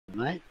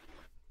tonight.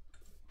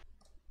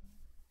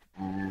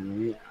 And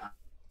we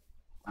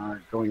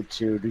are going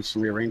to do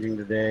some rearranging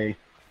today.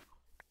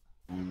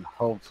 And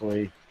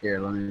hopefully, here,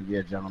 let me be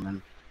a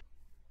gentleman.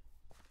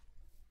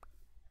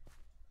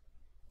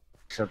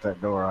 Shut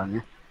that door on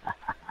you.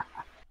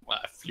 Well,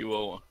 I flew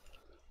over.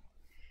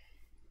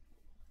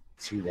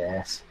 Cheat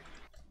ass.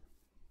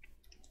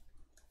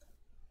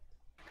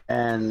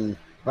 And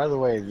by the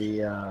way,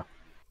 the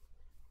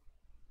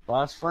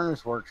blast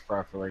furnace works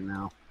properly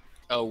now.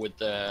 Oh, with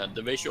the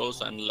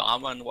visuals and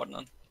lava and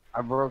whatnot.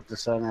 I broke the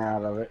center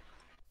out of it.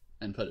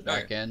 And put it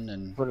back in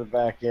and put it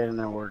back in and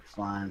it works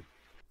fine.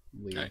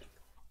 weird. Okay.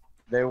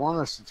 They want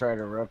us to try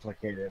to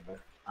replicate it, but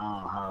I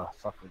don't know how the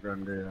fuck we're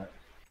gonna do that.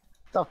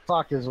 What the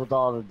fuck is with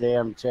all the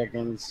damn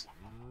chickens?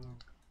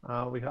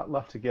 We got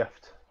left a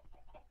gift.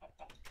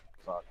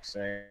 Fuck's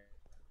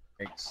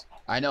sakes.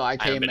 I know I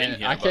came been in in.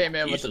 here, I but came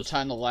in with a Jesus.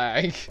 ton of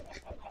lag.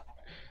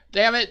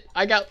 Damn it!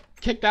 I got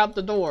kicked out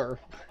the door.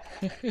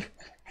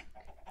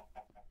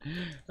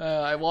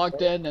 I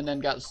walked in and then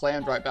got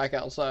slammed right back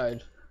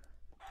outside.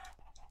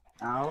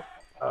 Out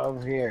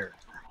of here.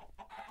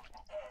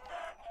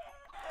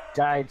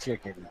 Die,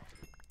 chicken.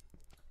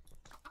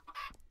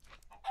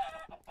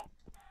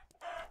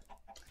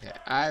 Okay,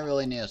 I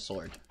really need a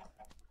sword.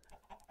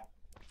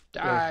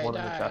 There's Die, one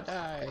in the die, chest.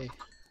 die.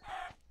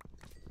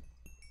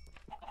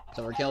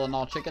 So we're killing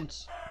all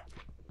chickens?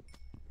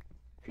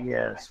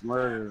 Yes,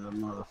 murder the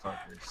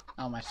motherfuckers.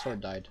 Oh, my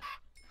sword died.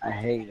 I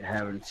hate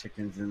having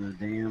chickens in the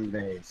damn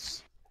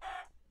base.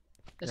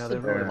 It's Yeah, the they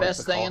really like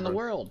best the thing in the cauldron.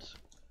 world.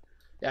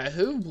 Yeah,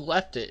 who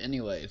left it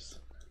anyways?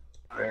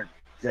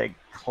 They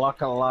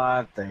cluck a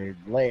lot, they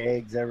lay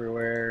eggs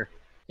everywhere.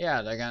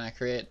 Yeah, they're gonna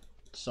create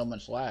so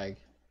much lag.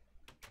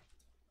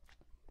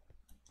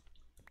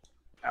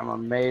 I'm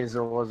amazed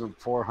there wasn't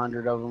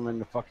 400 of them in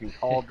the fucking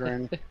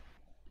cauldron.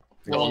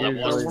 Well, that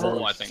was Usually 4, I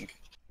there's- think.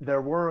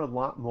 There were a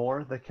lot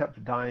more. They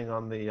kept dying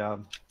on the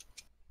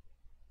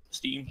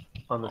Steam.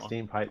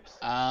 steam pipes.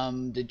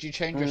 Did you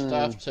change your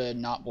stuff to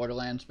not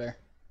Borderlands, Bear?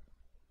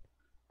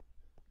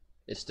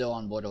 It's still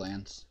on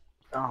Borderlands.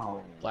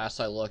 Oh, Last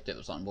I looked, it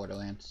was on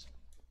Borderlands.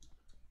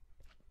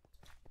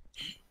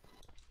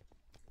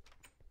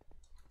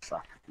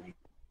 fuck me.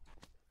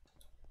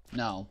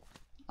 No,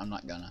 I'm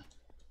not gonna.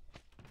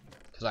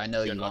 Because I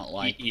know You're you not, won't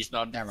like. he's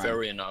not Never mind.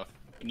 furry enough.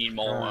 We need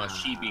more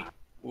sheepy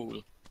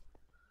wool.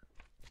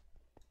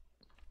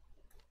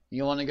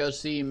 You want to go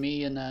see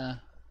me and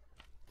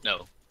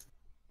No.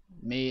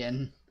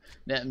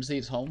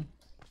 NetMC's home?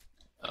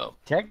 Oh.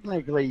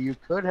 Technically, you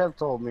could have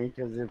told me,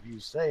 because if you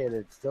say it,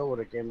 it still would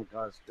have came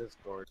across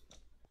Discord.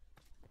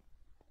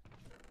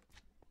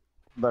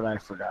 But I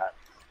forgot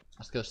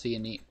Let's go see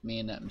me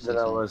and NetMC's that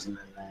I home. wasn't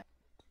in there.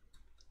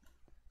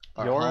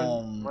 Our Your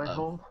home. my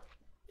home?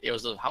 It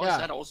was how is Yeah.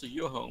 that also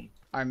your home?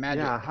 Our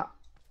magic. Yeah.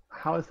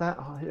 How is that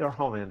your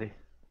home, Andy?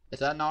 Is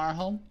that not our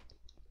home?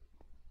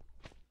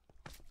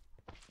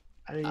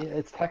 I mean,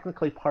 it's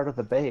technically part of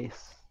the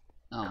base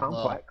Oh, well.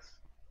 complex.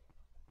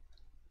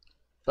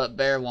 But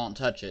Bear won't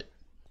touch it.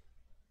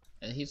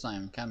 And he's not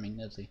even coming,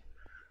 is he?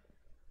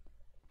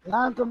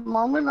 Not at the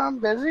moment, I'm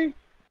busy.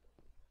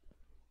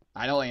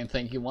 I don't even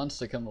think he wants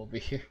to come over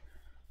here.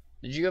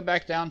 Did you go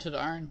back down to the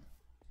iron?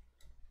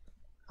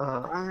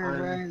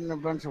 There's a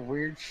bunch of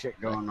weird shit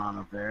going on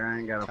up there. I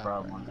ain't got a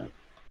problem with it.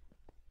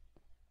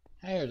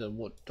 Hey, there's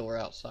a door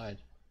outside.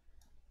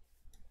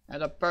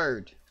 And a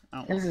bird. I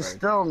don't want This a is bird.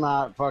 still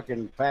not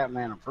fucking Fat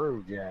Man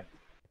approved yet.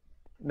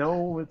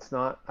 No, it's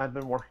not. I've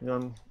been working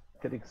on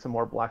getting some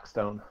more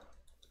blackstone.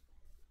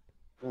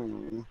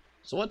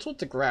 So what's with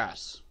the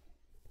grass?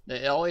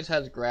 It always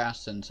has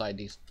grass inside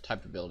these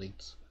type of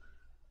buildings.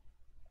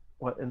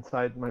 What,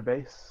 inside my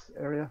base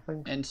area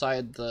thing?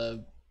 Inside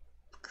the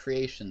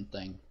creation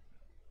thing.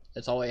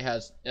 It always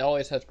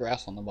has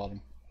grass on the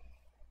bottom.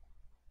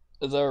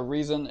 Is there a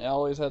reason it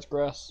always has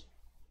grass?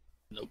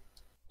 Nope.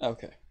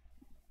 Okay.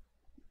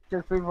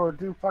 Because people are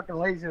too fucking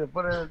lazy to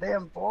put in a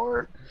damn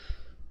floor.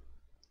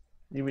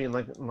 You mean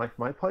like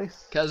my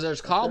place? Because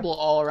there's cobble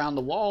all around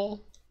the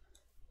wall.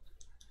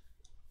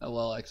 Oh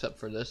well, except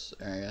for this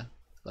area,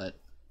 but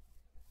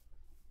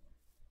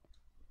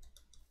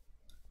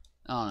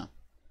I don't know.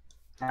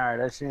 Alright,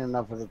 I've seen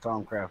enough of the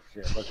Tomcraft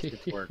shit. Let's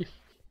get to work.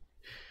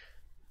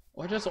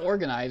 We're just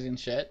organizing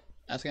shit.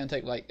 That's gonna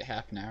take like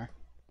half an hour.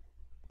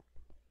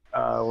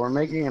 We're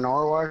making an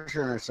ore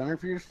washer and a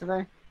centrifuge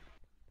today.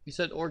 You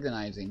said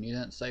organizing. You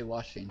didn't say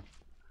washing.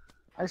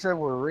 I said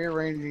we're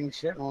rearranging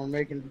shit and we're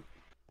making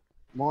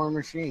more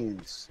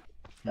machines.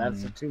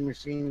 That's the 2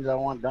 machines I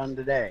want done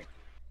today.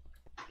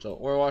 So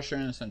ore washer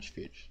and a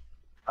centrifuge.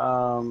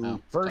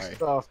 First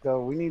sorry. off,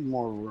 though, we need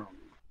more room.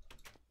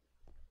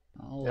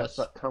 Oh, Yes,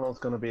 that tunnel's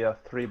going to be a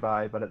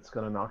 3x, but it's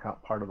going to knock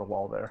out part of the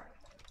wall there.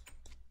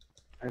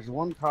 There's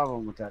one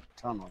problem with that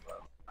tunnel,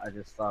 though. I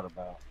just thought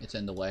about. it's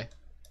in the way.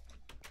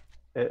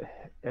 It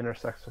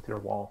intersects with your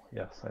wall.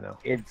 Yes, I know.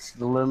 It's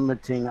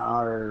limiting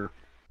our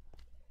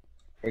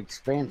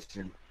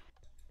expansion.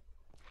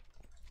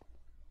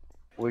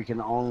 We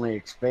can only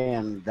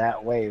expand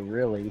that way,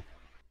 really,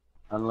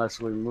 unless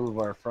we move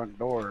our front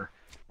door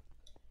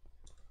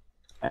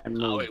and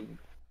Oh, move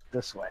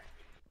this way.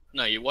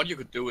 no, what you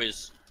could do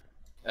is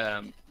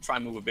try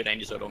and move a bit,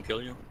 Andy, so I don't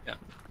kill you. Yeah.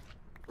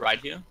 Right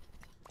here.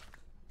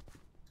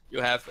 You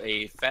have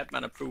a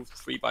Fatman approved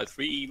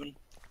 3x3 even.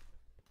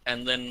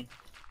 And then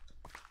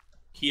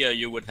here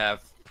you would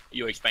have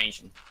your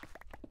expansion.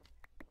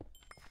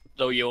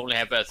 Though you only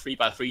have a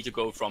 3x3 to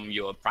go from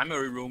your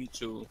primary room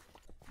to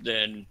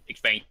the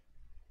expansion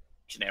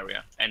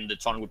area, and the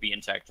tunnel would be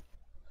intact.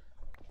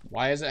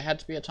 Why has it had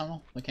to be a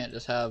tunnel? We can't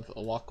just have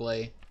a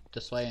walkway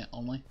this way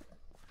only?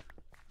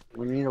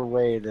 We need a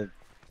way that,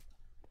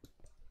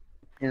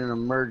 in an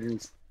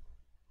emergency,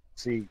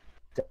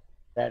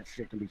 that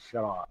shit can be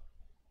shut off.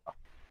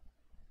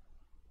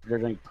 If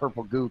there's any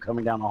purple goo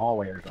coming down the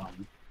hallway or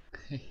something.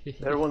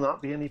 There will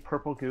not be any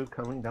purple goo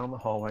coming down the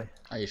hallway.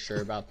 Are you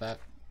sure about that?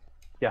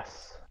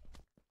 Yes.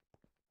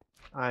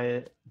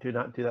 I do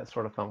not do that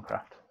sort of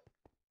filmcraft.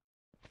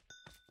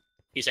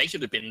 He's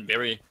actually been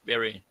very,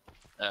 very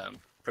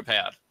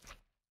prepared.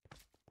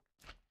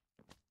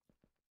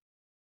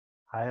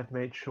 I have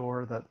made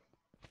sure that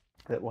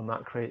that will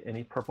not create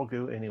any purple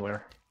goo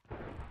anywhere.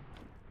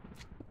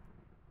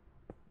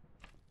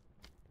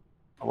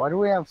 Why do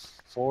we have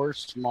 4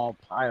 small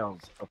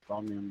piles of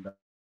chromium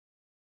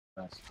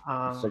dust?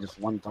 So just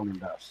one chromium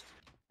dust.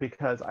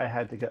 Because I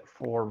had to get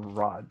 4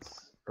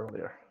 rods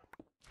earlier.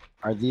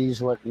 Are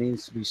these what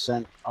needs to be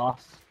sent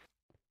off?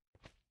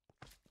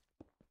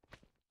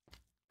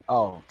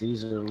 Oh,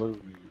 these are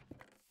looting.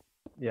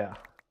 Yeah.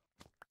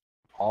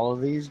 All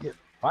of these get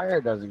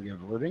fire doesn't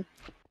give looting.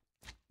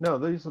 No,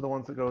 these are the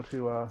ones that go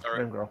to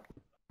Rim Girl.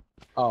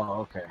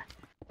 Oh, okay.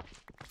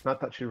 Not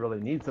that she really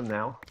needs them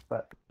now,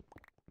 but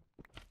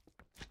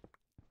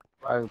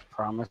A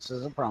promise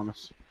is a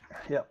promise.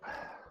 yep.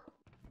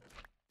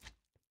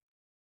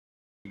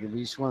 You could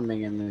be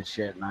swimming in this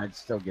shit, and I'd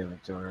still give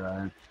it to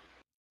her.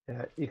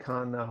 Yeah,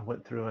 Econ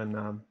went through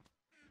and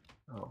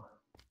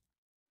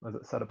was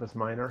it set up as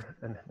miner,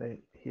 and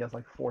he has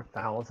like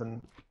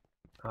 4,000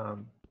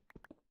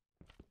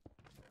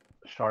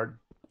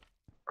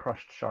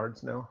 crushed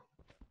shards now.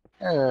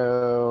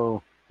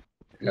 Oh,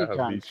 Yeah,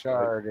 Econ beast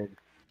sharded.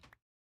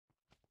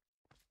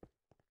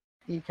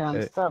 Econ,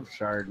 Hey. stop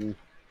sharding.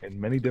 in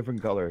many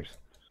different colors.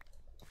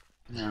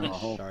 Yeah, a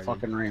whole Sharding.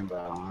 fucking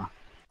rainbow, huh?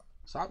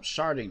 Stop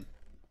sharding.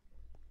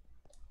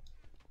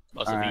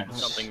 Must have Alright. eaten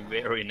something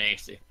very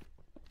nasty.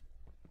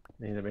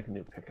 Need to make a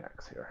new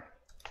pickaxe here.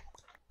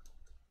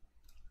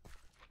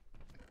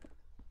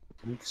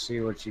 Let's see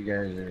what you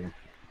guys are.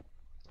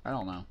 I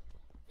don't know.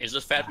 Is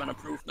this Fatman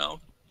approved now?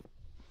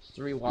 It's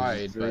 3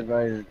 wide, Three but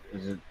by,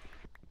 is it?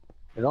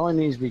 It only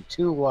needs to be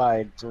 2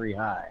 wide, 3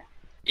 high.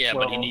 Yeah,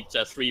 but he Well- needs a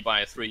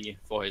 3x3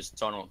 for his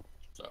tunnel.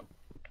 So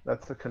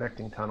That's the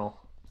connecting tunnel.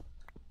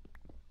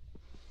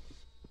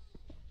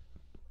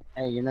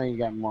 Hey, you know you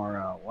got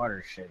more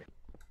water shit.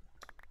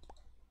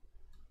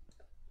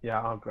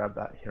 Yeah, I'll grab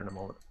that here in a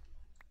moment.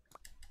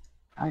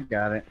 I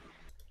got it.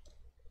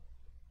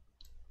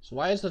 so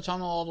why is the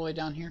tunnel all the way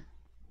down here?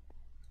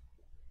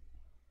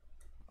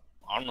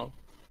 I don't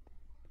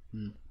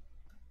know.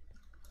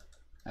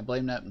 I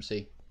blame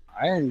NetMC.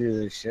 I didn't do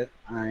this shit.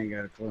 I ain't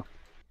got a clue.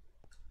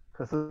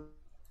 Because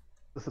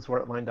this is where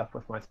it lined up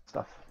with my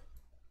stuff.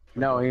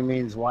 No, he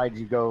means why'd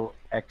you go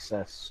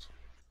excess?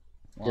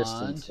 1,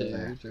 Distance 2,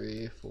 there.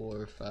 3,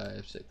 4,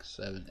 5, 6,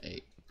 7,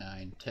 8,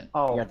 9, 10.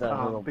 Oh, got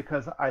that little-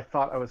 because I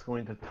thought I was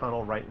going to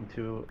tunnel right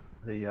into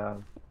the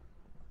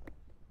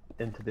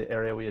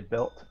area we had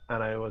built,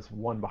 and I was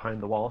one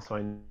behind the wall, so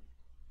I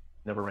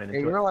never ran Hey, into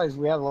you it. realize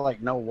we have like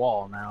no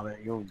wall now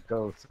that you'll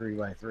go 3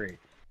 by 3.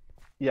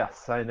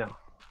 Yes, I know.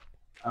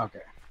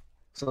 Okay.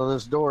 So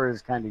this door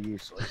is kind of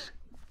useless.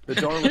 The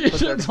door was You put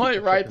there to just keep went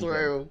the right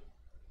chickens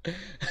in. through.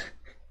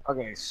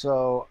 Okay,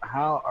 so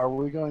how are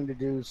we going to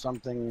do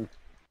something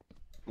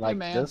like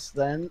man. this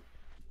then?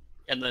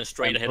 And then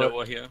straight And ahead put-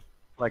 over here.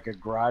 Like a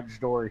garage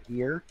door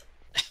here?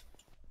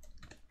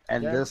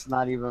 And Yeah. this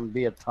not even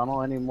be a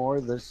tunnel anymore?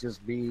 This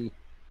just be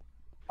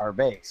our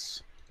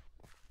base?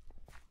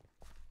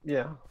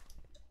 Yeah,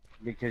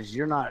 Because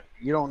you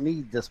don't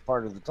need this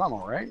part of the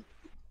tunnel, right?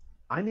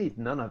 I need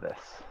none of this.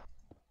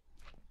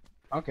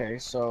 Okay,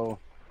 so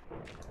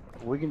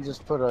we can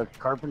just put a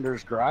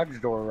carpenter's garage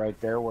door right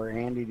there where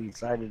Andy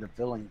decided to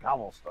fill in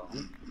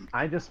cobblestone.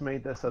 I just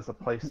made this as a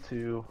place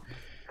to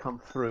come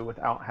through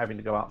without having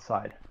to go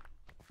outside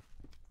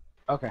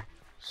Okay.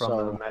 from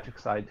So, the magic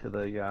side to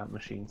the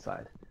machine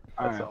side.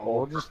 alright, the well, whole-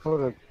 we'll just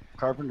put a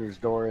carpenter's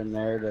door in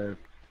there to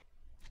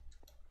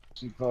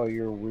keep all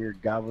your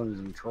weird goblins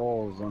and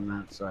trolls on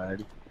that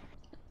side.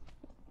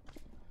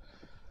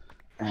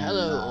 And,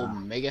 Hello,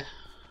 Omega.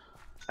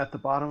 At the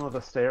bottom of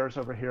the stairs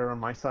over here on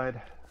my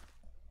side,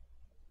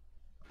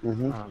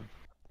 mhm.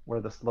 where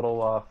this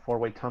little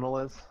 4-way tunnel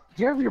is,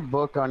 Do you have your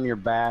book on your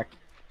back?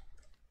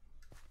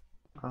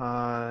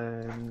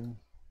 No.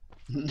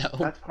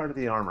 that's part of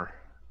the armor.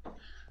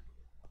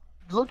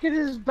 Look at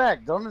his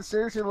back. Don't it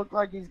seriously look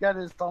like he's got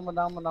his gun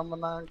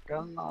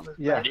on his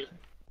Yeah. back?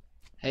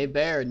 Hey,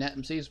 Bear,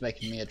 NetMC's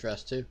making me a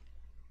dress too.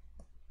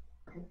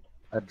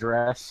 A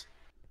dress.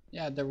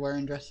 Yeah, they're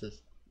wearing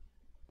dresses.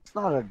 It's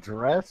not a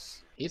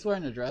dress. He's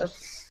wearing a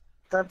dress.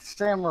 That's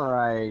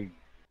samurai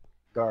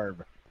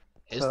garb.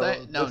 Is So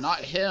that no? this-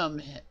 Not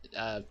him.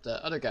 The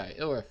other guy,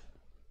 Ilrith.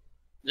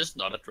 This is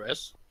not a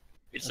dress.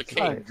 It's a That's It's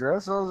not a cape.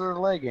 dress. Those are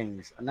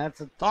leggings, and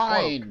that's a cloak.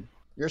 Fine.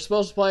 You're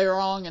supposed to play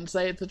wrong and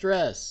say it's a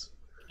dress.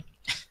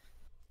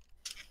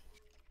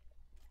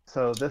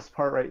 So this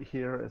part right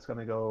here is going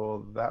to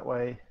go that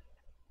way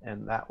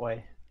and that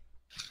way.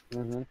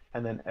 Mm-hmm.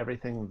 And then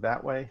everything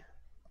that way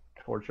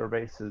towards your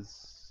base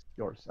is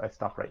yours. I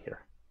stop right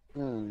here.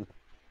 Hmm.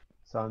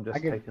 So I'm just I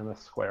can- taking a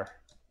square.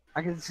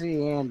 I can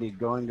see Andy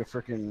going to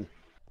frickin'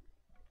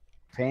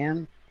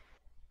 Pan,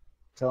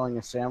 telling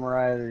a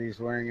samurai that he's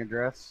wearing a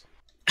dress.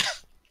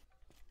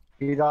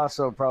 He'd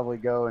also probably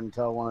go and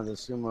tell one of the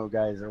sumo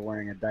guys they're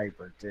wearing a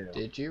diaper too.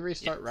 Did you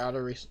restart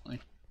router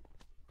recently?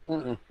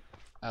 Mm-mm.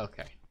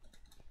 Okay.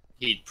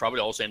 He'd probably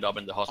also end up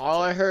in the hospital.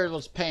 All I heard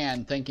was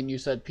Pan, thinking you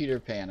said Peter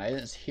Pan. I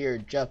didn't hear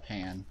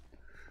Japan.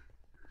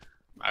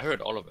 I heard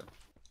all of it.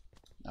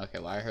 Okay,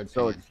 well I heard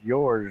So Pan. it's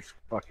yours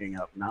fucking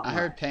up, not I mine.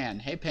 heard Pan.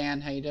 Hey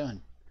Pan, how you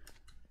doing?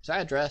 Is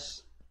that a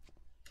dress?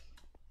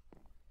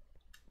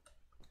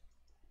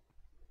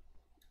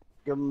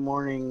 Good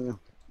morning,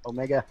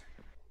 Omega.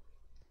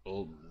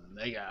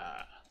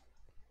 Omega.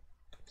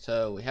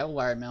 So we have a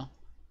wire mill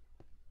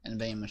and a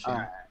vein machine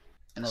Alright.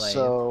 and a lathe.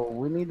 So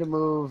we need to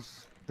move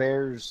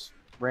Bear's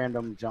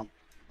random dump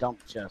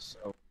chests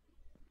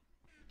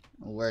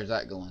Where's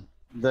that going?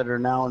 that are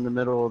now in the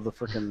middle of the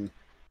frickin'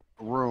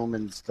 room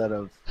instead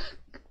of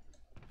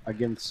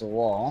against the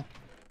wall.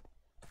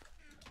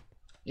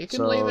 You can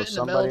So leave it in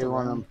the middle of the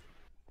room.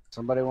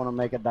 Somebody want to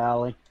make a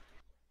dolly?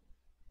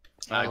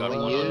 I got Can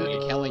one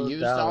on me. we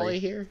use Dolly. Dolly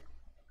here?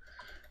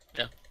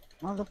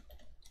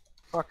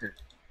 Motherfucker.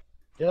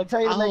 Did I tell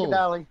you to make Oh. a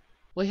dolly?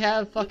 We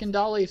have fucking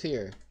dollies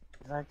here.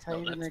 Did I tell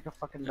you to that's- make a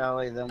fucking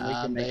dolly? Then we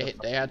can make a They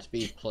fucking... have to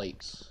be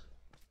plates.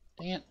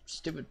 Dang it,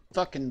 stupid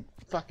fucking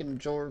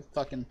Jor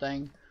fucking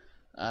thing.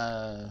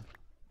 Oh,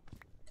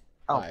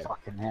 Five.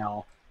 fucking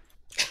hell.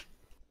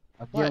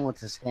 Again What? with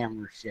this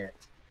hammer shit.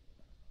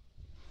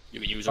 You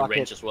can use Fuck a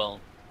wrench it. as well.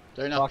 Is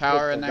there enough Fuck it,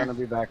 power in they're there? gonna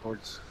be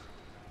backwards.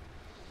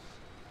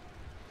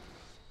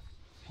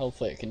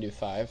 Hopefully it can do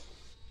 5.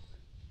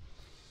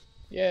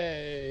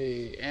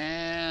 Yay!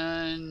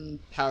 And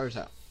power's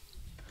out.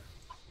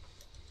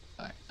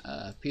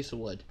 Alright, piece of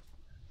wood.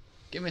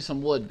 Give me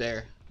some wood,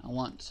 Bear. I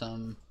want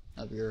some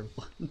of your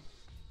wood.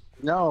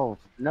 No,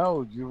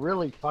 you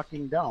really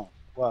fucking don't.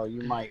 Well,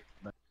 you might,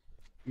 but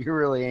you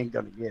really ain't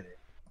gonna get it.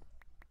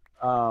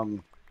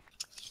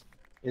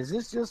 Is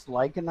this just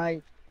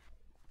Lycanite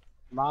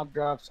mob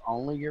drops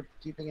only you're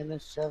keeping in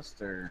this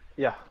chest, or?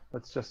 Yeah,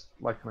 that's just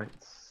like my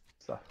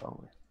stuff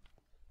only.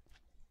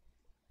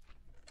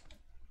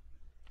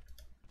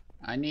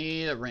 I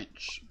need a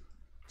wrench.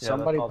 Yeah,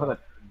 Somebody that's all put a that-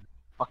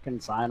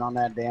 fucking sign on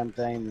that damn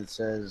thing that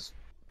says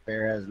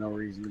Bear has no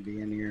reason to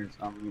be in here or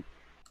something.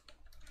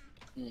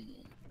 What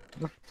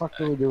the fuck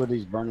do we do with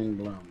these burning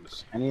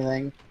blooms?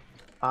 Anything?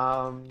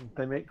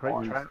 They make great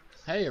Orange.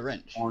 traps. Hey, a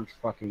wrench. Orange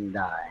fucking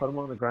die. Put them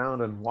on the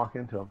ground and walk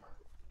into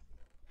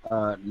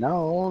them.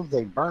 No,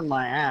 they burn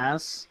my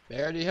ass.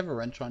 Bear, do you have a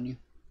wrench on you?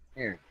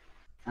 Here.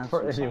 have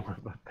For some anyone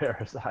but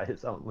Bear's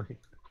eyes only.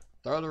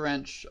 Throw the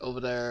wrench over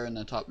there in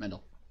the top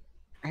middle.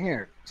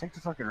 Here, take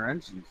the fucking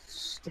wrench and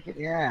stick it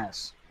in your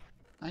ass.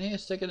 I need to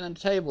stick it on the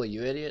table,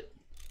 you idiot.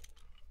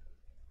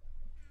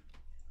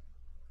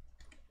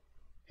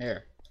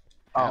 Here.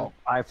 Oh,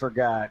 I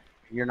forgot.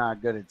 You're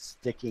not good at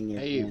sticking it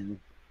Hey, you. in.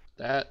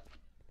 That.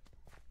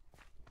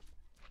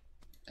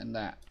 And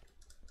that.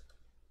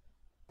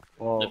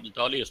 Well, The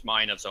dolly is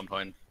mine at some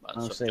point.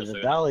 I'll So say just the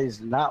so- dolly's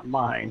not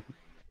mine.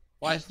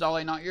 Why is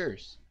Dolly not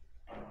yours?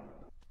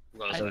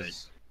 well, I- so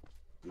It's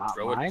not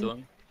throw it to mine.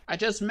 him. I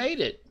just made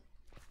it.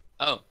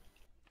 Oh,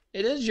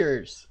 It is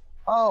yours.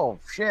 Oh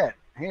shit!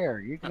 Here,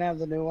 you can have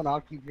the new one. I'll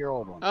keep your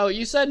old one. Oh,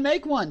 you said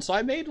make one, so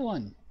I made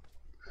one.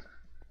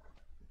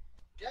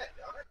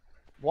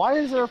 Why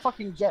is there a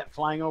fucking jet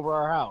flying over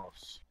our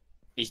house?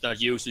 he's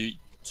not used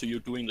to you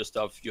doing the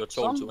stuff you're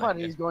told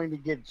Somebody's to. going to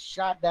get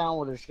shot down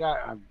with a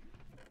shotgun.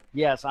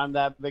 Yes, I'm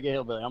that big a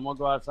hillbilly. I'm gonna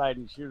go outside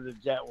and shoot a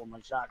jet with my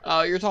shotgun.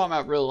 Oh, you're talking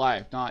about real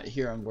life, not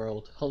here in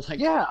world. I was like,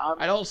 Yeah,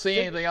 I don't see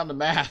anything on the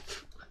map.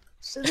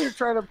 sitting here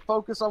trying to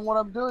focus on what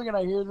I'm doing, and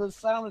I hear this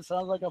sound. It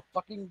sounds like a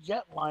fucking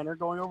jetliner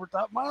going over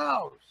top of my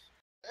house.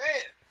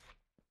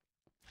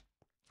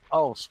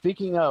 Oh,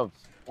 speaking of,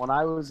 when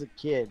I was a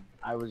kid,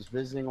 I was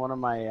visiting one of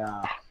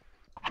my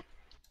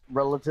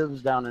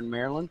relatives down in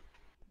Maryland,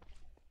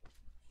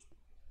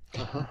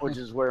 which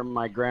is where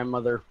my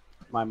grandmother,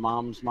 my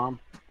mom's mom,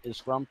 is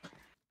from.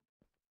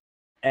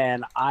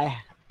 And I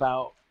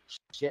about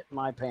shit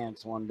my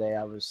pants one day.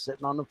 I was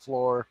sitting on the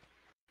floor,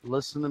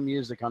 listening to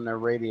music on their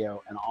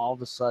radio, and all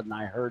of a sudden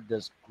I heard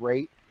this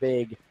great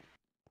big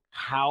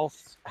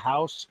house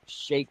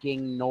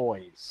shaking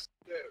noise.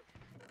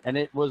 And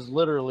it was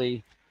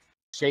literally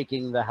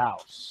shaking the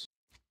house.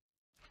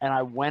 And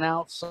I went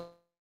outside,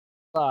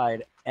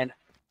 and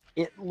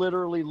it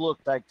literally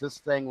looked like this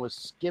thing was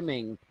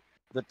skimming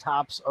the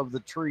tops of the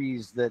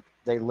trees that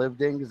they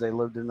lived in, because they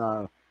lived in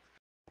a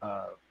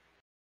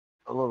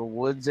little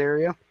woods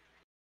area.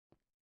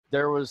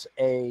 There was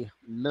a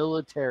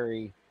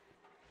military,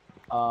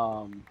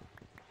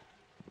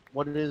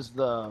 what is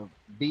the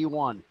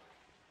B-1?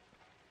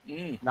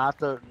 Not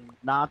the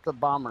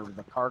bomber,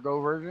 the cargo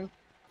version.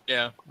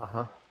 Yeah.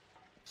 Uh-huh.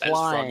 That's fucking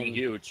Flying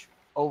huge.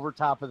 over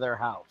top of their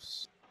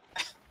house.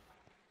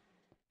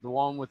 The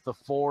one with the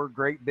 4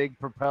 great big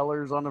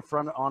propellers on the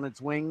front on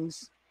its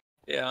wings.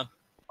 Yeah.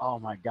 Oh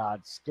my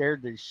god,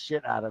 scared the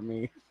shit out of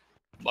me.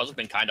 Must have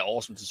been kind of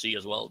awesome to see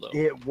as well, though.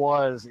 It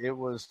was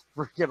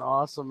freaking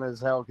awesome as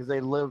hell because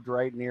they lived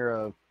right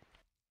near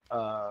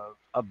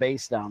a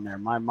base down there.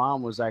 My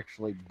mom was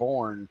actually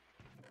born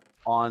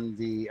on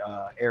the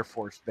Air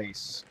Force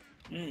base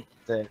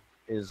that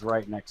is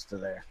right next to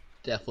there.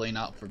 Definitely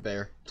not for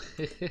Bear.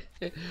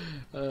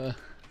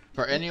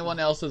 For anyone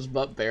else's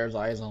but Bear's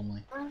eyes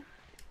only.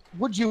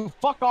 Would you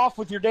fuck off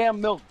with your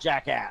damn milk,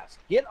 jackass?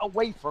 Get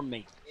away from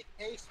me. It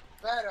tastes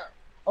better.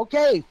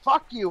 Okay,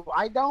 fuck you.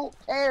 I don't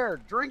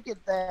care. Drink it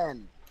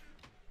then.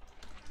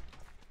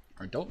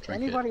 Or don't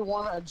drink Anybody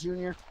want a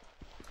junior?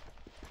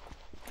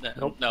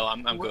 Nope. No,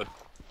 I'm good.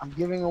 I'm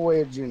giving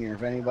away a junior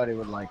if anybody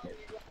would like it.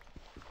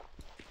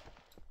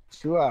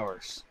 2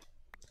 hours.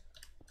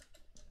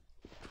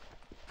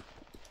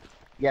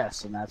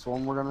 Yes, and that's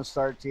when we're going to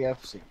start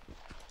TFC.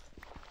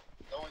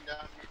 Going down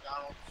to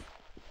McDonald's,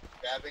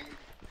 grabbing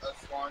us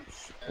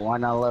lunch. And Why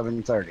not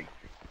 11:30?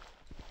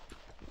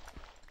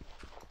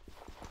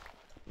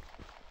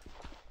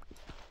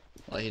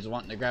 Well, he's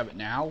wanting to grab it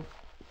now.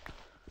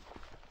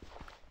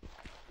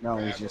 No,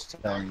 grab he's just a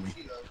telling me.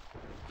 Cheeto.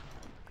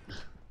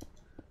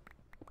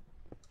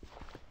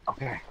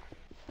 Okay.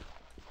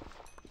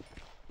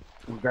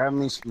 I'm grabbing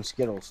me some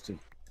Skittles too.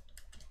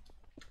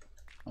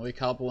 Are we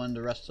cobbling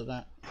the rest of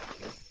that?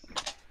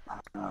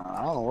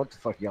 I don't know what the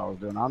fuck y'all are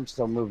doing. I'm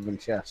still moving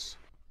chests.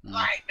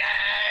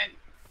 Lightning!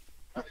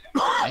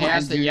 He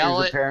has to Junior's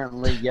yell it.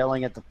 apparently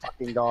yelling at the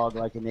fucking dog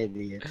like an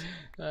idiot.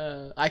 I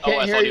Oh, can't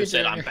I hear thought you, you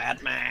said I'm Junior.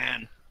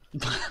 Batman.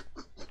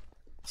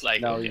 It's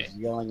like, No, okay, he's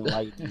yelling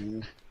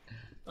lightning.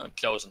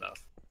 close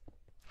enough.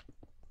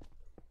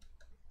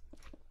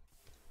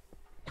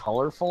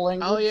 Colorful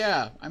language? Oh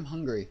yeah, I'm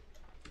hungry.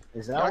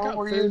 Is Y'all that got what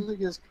we're food?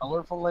 using as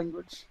colorful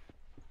language?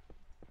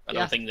 I Yeah.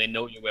 don't think they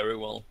know you very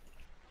well.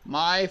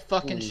 My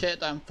fucking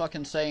shit I'm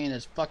fucking saying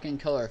is fucking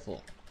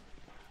colorful.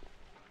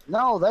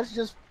 No, that's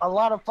just a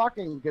lot of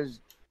fucking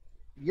because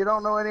you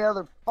don't know any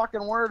other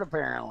fucking word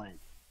apparently.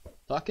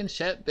 Fucking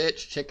shit,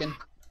 bitch, chicken.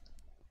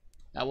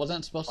 That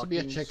wasn't supposed to be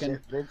a Fucking chicken.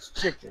 shit,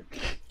 bitch, chicken.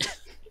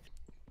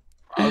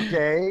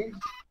 Okay.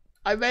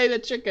 I made a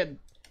chicken.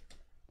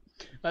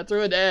 I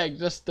threw an egg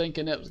just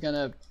thinking it was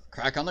gonna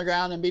crack on the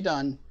ground and be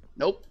done.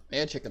 Nope,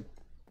 made a chicken.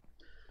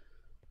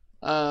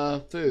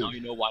 Food. Now you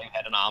know why you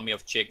had an army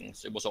of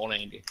chickens. It was all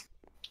Andy.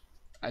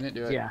 I didn't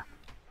do it. Yeah.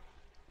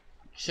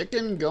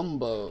 Chicken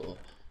gumbo.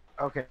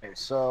 Okay,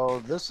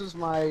 so this is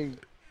my.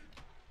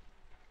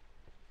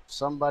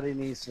 Somebody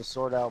needs to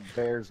sort out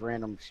Bear's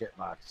random shit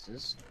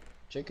boxes.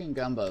 Chicken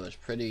gumbo is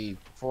pretty.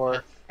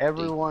 For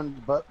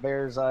everyone but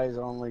Bear's eyes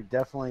only,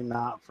 definitely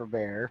not for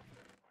Bear.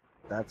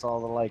 That's all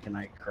the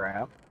Lycanite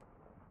crap.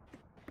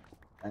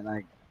 And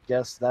I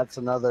guess that's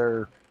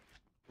another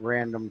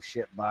random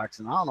shit box.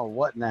 And I don't know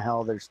what in the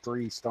hell there's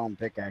 3 stone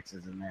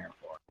pickaxes in there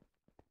for.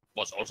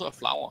 Was also a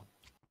flower.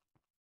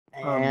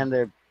 And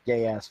a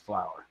gay ass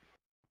flower.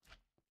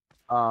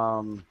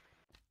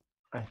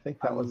 I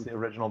think that was the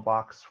original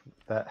box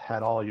that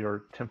had all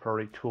your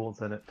temporary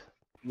tools in it.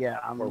 Yeah,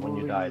 I'm Or when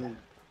you died.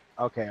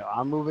 Okay,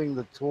 I'm moving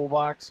the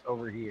toolbox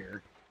over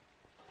here,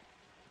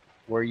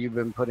 where you've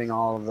been putting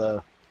all of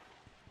the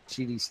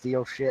cheaty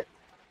steel shit.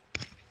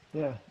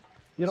 Yeah.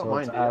 You don't so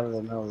mind, it's do out you? of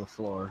the middle of the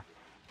floor.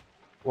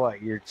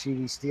 What, your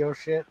cheaty steel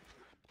shit?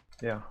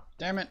 Yeah.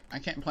 Damn it! I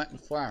can't plant the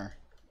flower.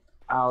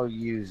 I'll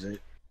use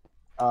it.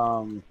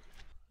 Don't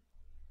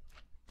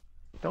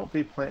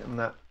be planting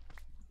that.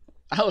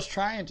 I was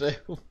trying to.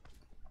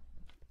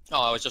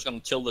 Oh, I was just gonna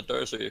till the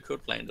dirt so you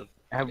could plant it.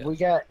 Have I we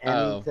guess. got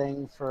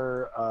anything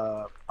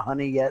for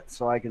honey yet,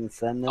 so I can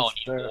send this Oh, I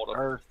need to water.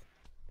 Earth?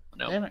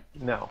 No. Damn it.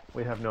 No,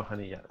 we have no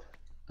honey yet.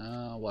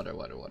 Water.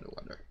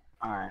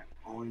 All right.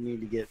 Well, we need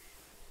to get.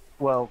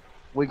 Well,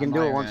 we can I'm do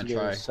not it even once gonna we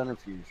get a try.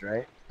 centrifuge,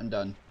 right? I'm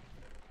done.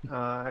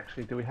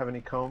 Actually, do we have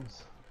any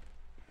combs?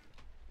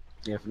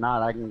 If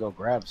not, I can go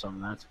grab some.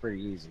 That's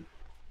pretty easy.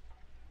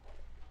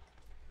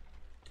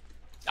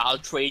 I'll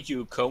trade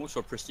you combs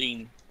for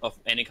pristine of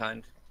any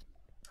kind.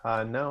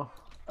 No.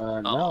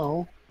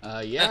 No.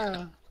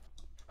 Yeah.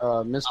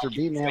 Mr.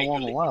 B Man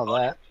won't allow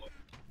that.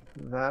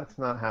 That's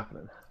not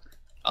happening.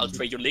 I'll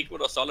trade you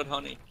liquid or solid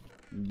honey.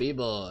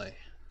 B-boy.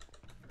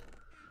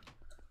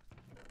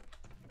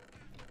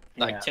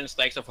 Like Yeah. 10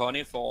 stacks of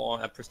honey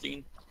for a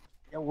pristine.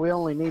 Yeah, we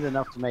only need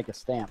enough to make a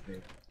stamp,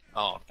 dude.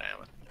 Oh,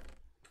 damn it.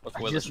 What's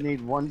I with just it?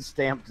 need 1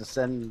 stamp to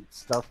send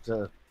stuff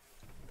to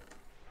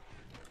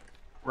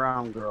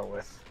Round Girl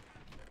with.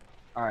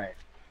 Alright.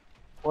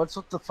 What's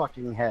with the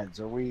fucking heads?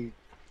 Are we...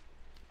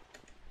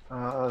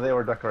 They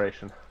were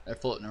decoration. They're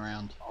floating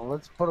around. Oh,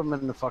 let's put them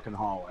in the fucking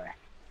hallway.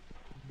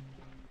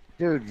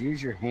 Dude,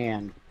 use your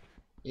hand.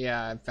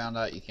 Yeah, I found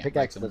out you can't break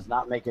Pickaxe them. does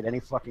not make it any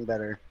fucking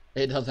better.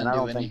 It doesn't And I do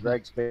don't anything.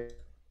 think Greg's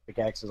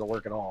pickaxes will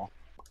work at all.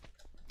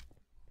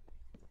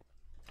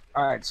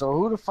 Alright, so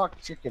who the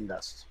fuck chicken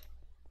dust?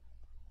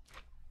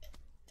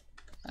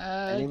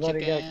 Anybody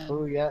Chicken. got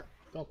clue yet?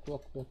 Look,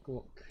 look, look,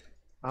 look.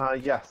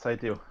 Yes, I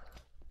do.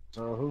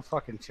 So who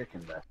fucking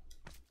chicken dust?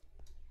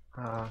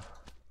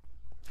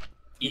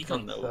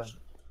 Econ knows.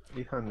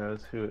 Econ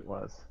knows who it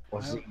was.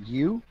 Was it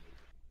you?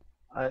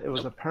 It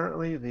was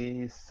apparently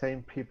the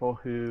same people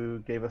who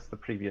gave us the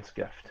previous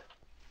gift.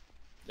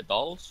 The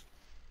dolls?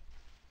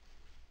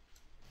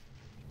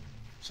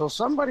 So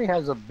somebody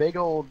has a big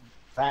old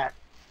fat,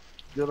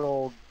 good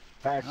old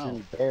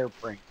fashioned bear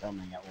print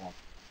coming at one.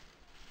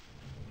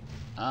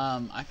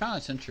 I found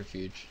a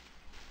centrifuge.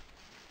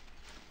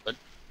 What?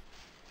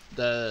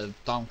 The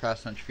Thaumcraft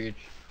centrifuge.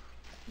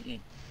 Mm.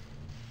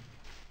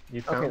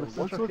 You found Okay, the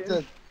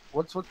centrifuge?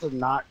 what's with the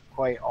not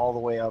quite all the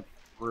way up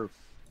roof?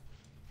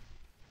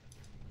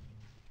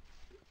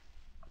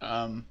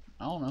 I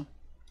don't know.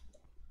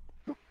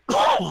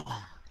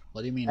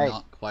 What do you mean Hey,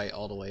 not quite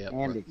all the way up?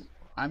 Andy,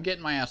 I'm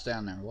getting my ass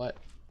down there. What?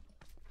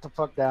 get the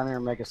fuck down here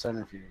and make a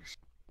centrifuge.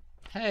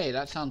 Hey,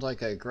 that sounds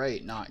like a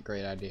not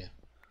great idea.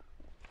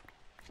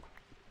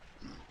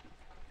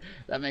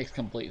 That makes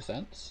complete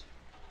sense.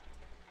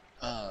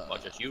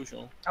 Much as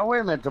usual. Oh, wait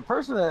a minute. The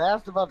person that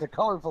asked about the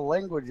colorful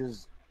language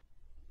is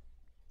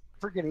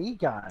freaking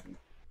Econ.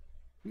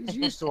 He's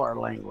used to our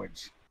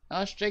language.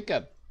 Oh, it's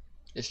Jacob.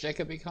 It's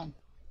Jacob Econ.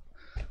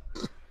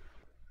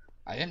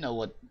 I didn't know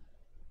what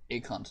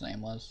Econ's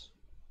name was.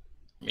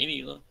 Me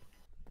neither.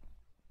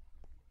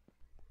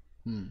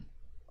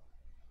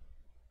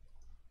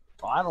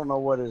 Well, I don't know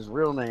what his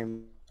real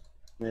name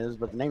is,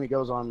 but the name he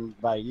goes on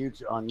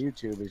on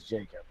YouTube is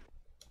Jacob.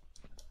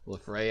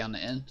 With Ray on the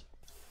end.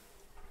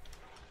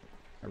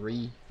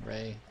 Ray.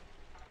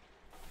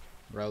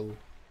 Row.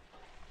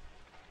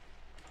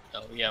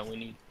 Oh yeah, we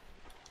need.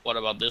 What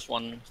about this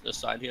one? This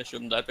side here,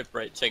 shouldn't that be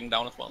taken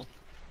down as well?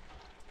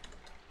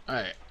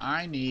 Alright,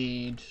 I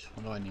need...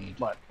 What do I need?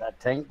 What, that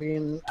tank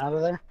being out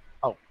of there?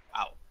 Oh.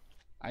 Ow.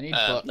 I need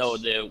books. No,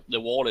 the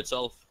wall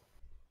itself.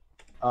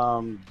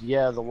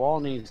 Yeah, the wall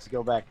needs to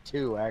go back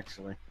too,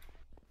 actually.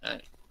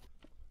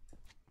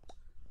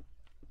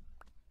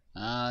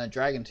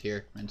 Dragon's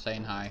here and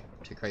saying hi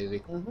to Crazy.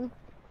 Mm-hmm.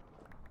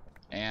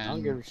 And I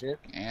don't give a shit.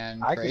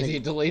 And I Crazy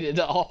deleted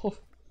it all.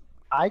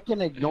 I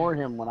can ignore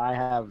him when I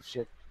have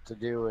shit to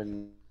do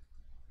and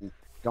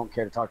don't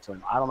care to talk to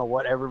him. I don't know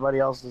what everybody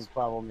else's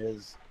problem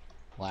is.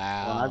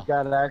 Wow. When I've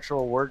got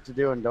actual work to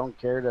do and don't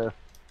care to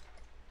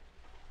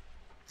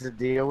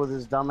deal with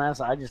his dumbass,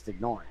 I just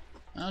ignore him.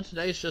 Well,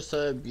 today's just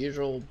a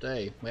usual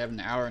day. We have an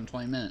hour and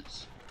 20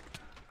 minutes.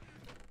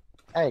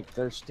 Hey,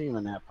 there's steam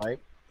in that pipe.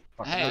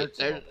 Fucking Hey, hurts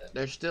a little bit.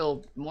 there's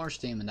still more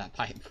steam in that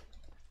pipe.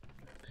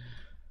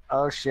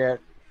 Oh shit.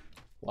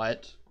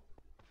 What?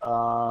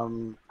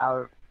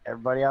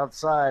 Everybody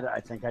outside. I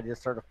think I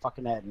just heard a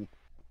fucking Eddie.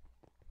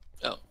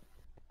 Oh.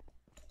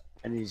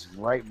 And he's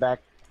right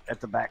back at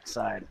the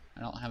backside.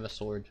 I don't have a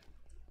sword.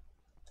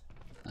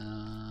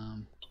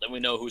 Then we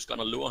know who's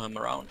gonna lure him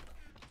around.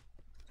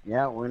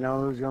 Yeah, we know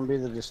who's gonna be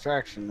the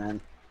distraction then.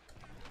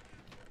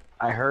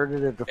 I heard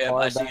it at the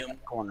far I see back him.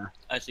 corner.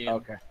 I see him.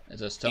 Okay.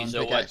 Is a stone He's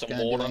over pickaxe at some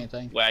gonna do water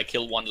anything? where I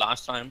killed one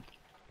last time.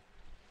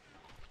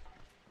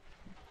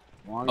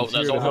 Long Oh, as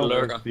there's you're also a home-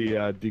 lurker.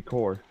 The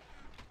decor.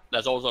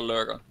 There's also a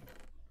lurker.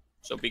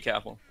 So be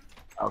careful.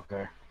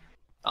 Okay.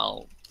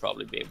 I'll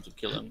probably be able to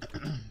kill him.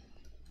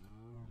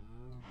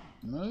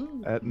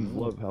 Move. Ettins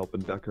love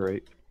helping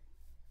decorate.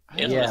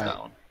 His Yeah. was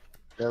down.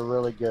 They're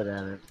really good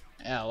at it.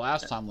 Yeah,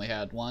 last time we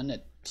had one,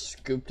 it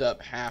scooped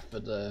up half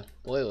of the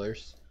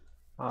boilers.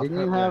 Didn't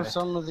you have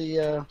some of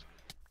the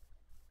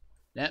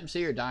The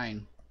MC are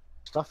dying.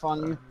 stuff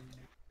on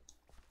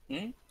you?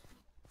 Hmm?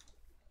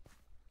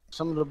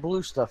 Some of the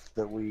blue stuff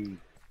that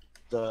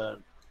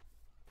the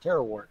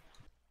Terror Wart.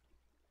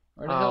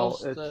 Where the Oh,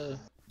 hell's it's- the...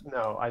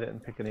 No, I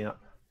didn't pick any up.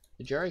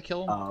 Did Jerry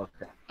kill him? Oh,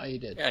 okay. Oh, you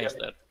did. Yeah, he's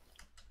dead.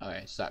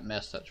 Alright, so that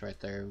mess that's right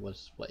there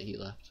was what he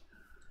left.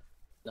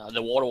 No,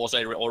 the water was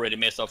already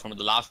messed up from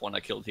the last one I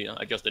killed here.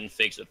 I just didn't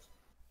fix it.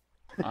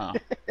 Oh,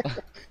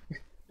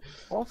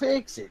 We'll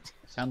fix it.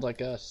 sounds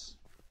like us.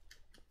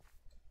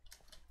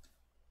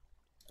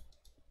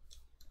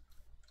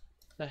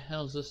 What the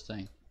hell's this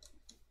thing?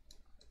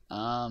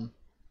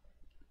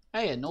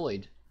 Hey,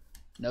 annoyed.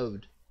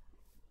 Node.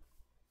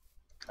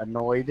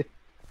 Annoyed.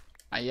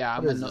 Yeah,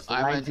 What is this, the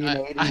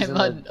 1980s in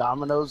a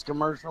Domino's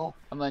commercial?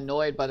 I'm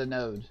annoyed by the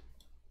node.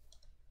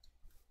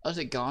 Oh, is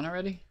it gone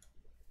already?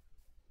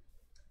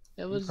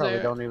 It You was probably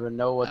there. don't even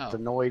know what Oh. the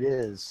Noid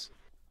is.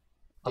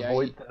 Yeah,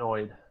 Avoid the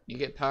Noid. You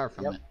get power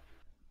from Yep. it.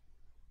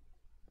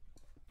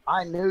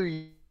 I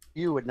knew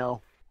you would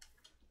know.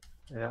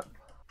 Yeah.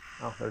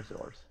 Oh, there's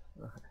yours.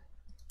 Okay.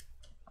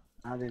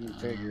 I didn't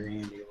figure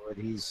Andy would.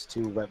 He's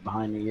too wet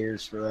behind the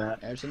ears for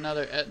that. There's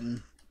another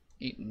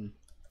eaten.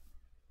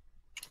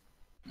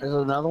 There's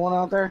another one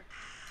out there?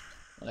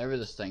 Whatever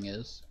this thing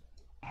is.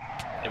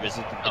 If it's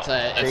It's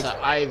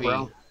a ivy.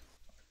 Brown.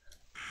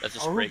 That's a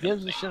Oh, who sprig.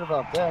 gives a shit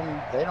about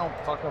them? They don't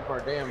fuck up our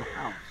damn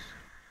house.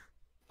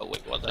 Oh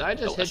wait, what? Did I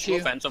just a hit sewer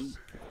you? phantom.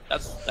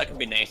 That can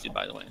be nasty,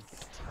 by the way.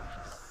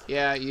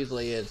 Yeah, it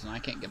usually is, and I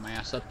can't get my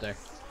ass up there.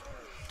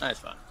 That's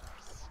fine.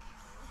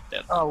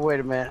 Dead. Oh, wait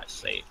a I minute.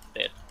 say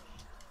dead.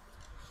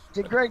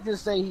 Did Greg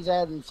just say he's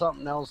adding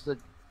something else that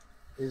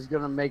is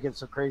gonna make it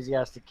so crazy he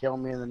has to kill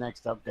me in the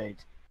next update?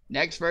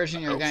 Next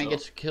version, you're hope gonna so. get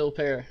to kill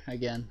pair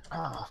again.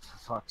 Oh,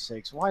 for fuck's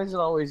sakes. Why is it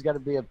always got to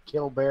be a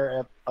Kill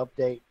Bear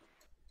update?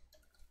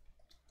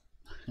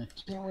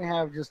 Can't we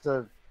have just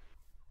a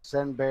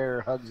Send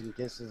Bear Hugs and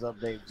Kisses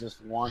update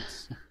just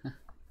once?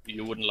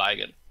 You wouldn't like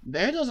it.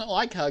 Bear doesn't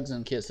like hugs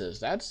and kisses.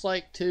 That's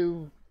like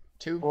too.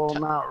 Well,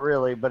 not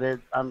really, but it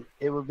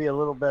would be a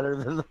little better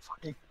than the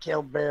fucking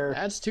Kill Bear.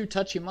 That's too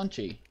touchy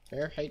munchy.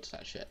 Bear hates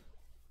that shit.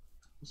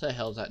 What the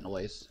hell is that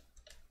noise?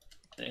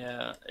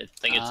 Yeah, I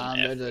think it's an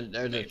F.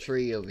 There's a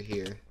tree over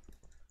here.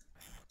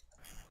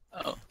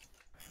 Oh.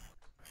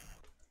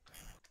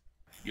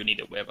 You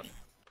need a weapon.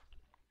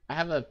 I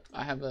have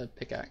a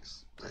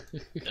pickaxe.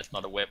 That's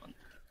not a weapon.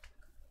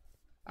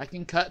 I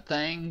can cut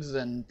things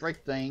and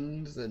break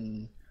things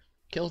and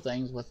kill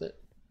things with it.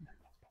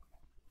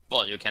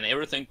 Well, you can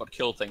everything but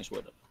kill things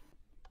with it.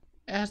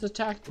 It has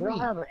attacked We me. don't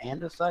have an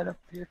andesite up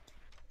here.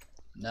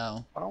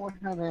 No, Why don't we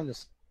have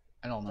andesite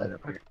I don't know.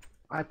 up here?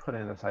 I put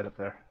andesite up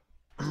there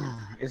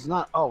It's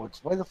not. Oh,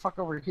 it's way the fuck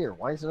over here.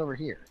 Why is it over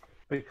here?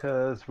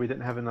 because we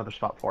didn't have another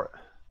spot for it,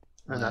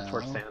 and that's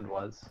where Well. sand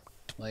was.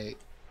 Wait,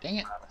 dang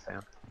it, Out of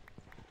sand.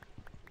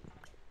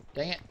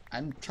 dang it!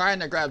 I'm trying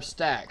to grab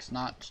stacks,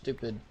 not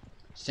stupid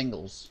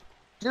singles.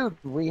 Dude,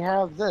 we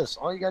have this.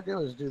 All you gotta do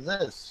is do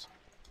this.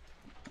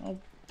 Well,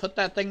 put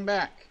that thing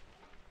back.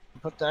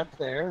 Put that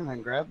there, and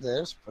then grab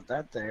this. Put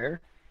that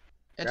there.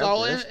 It's grab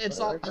all in. this, It's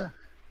put it all. right there.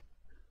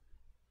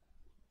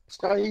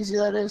 See how easy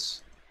that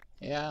is?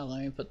 Yeah,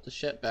 let me put the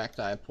shit back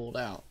that I pulled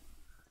out.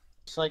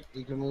 It's like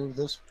you can move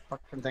this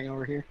fucking thing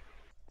over here.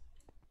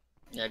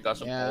 Yeah, I got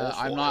some Yeah, ore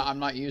for I'm it.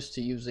 not used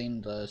to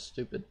using the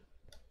stupid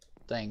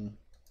thing.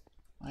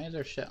 Why is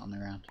there shit on the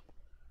ground?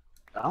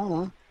 I don't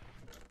know.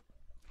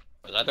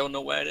 But I don't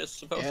know where it is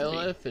supposed to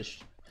Yellow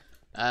fish.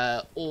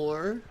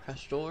 Ore,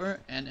 restore,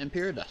 and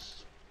impure dust.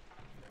 be.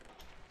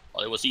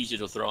 Well, it was easy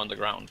to throw on the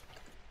ground.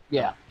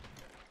 Yeah.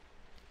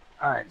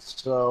 Alright,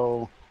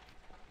 so...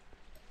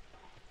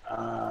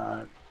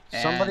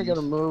 somebody And-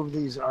 gonna move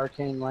these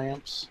arcane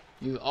lamps?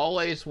 You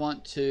always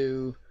want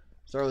to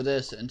throw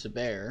this into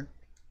Bear,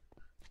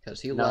 because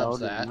he loves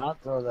do that.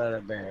 not throw that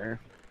at Bear.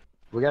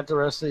 We got the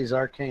rest of these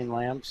arcane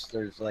lamps.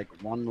 There's like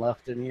one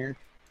left in here.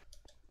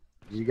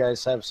 Do you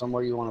guys have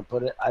somewhere you want to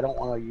put it? I don't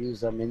want to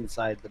use them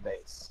inside the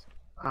base.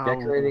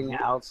 Decorating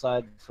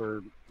outside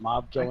for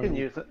mob I killing. can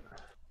use it.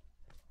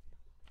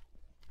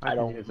 I can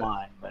don't use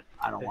mind, but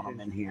I don't want them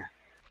in here.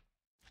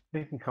 it.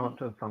 You can come up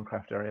to the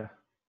Thrumcraft area.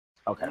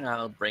 Okay.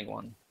 I'll bring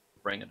one.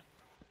 Bring it.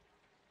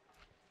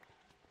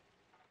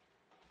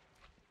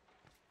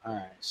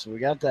 Alright, so we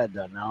got that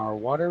done. Now our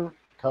water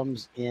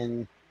comes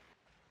in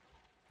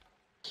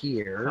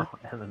here. Oh,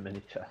 and the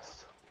mini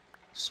chest.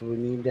 So we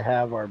need to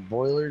have our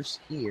boilers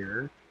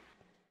here.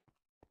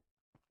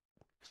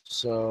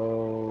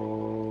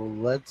 So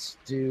let's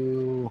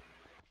do...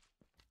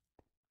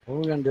 What are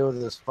we gonna do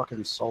with this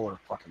fucking solar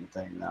fucking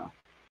thing now?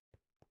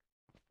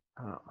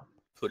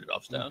 Put it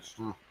upstairs.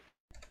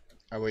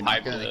 Are we not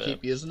Pipe going to the-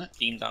 keep using it?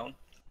 Steam down.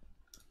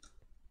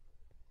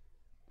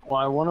 Well,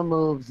 I want to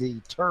move the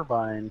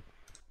turbine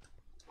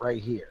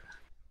right here.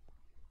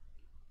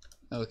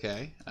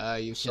 Okay.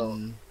 You So-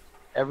 can.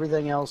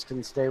 Everything else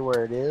can stay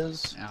where it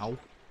is, Ow.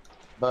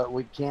 but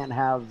we can't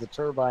have the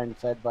turbine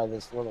fed by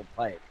this little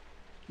pipe.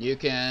 You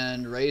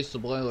can raise the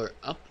boiler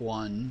up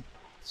one.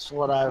 That's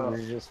what I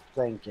was just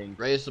thinking.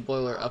 Raise the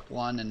boiler up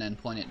one and then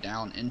point it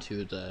down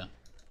into the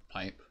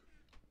pipe.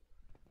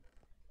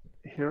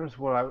 Here's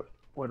what I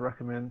would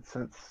recommend,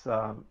 since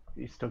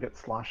you still get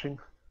sloshing,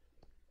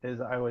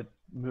 is I would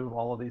move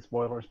all of these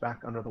boilers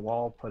back under the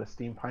wall, put a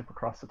steam pipe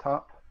across the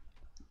top,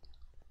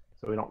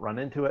 so we don't run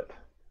into it,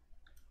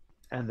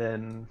 and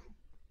then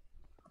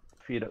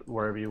feed it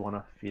wherever you want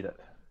to feed it.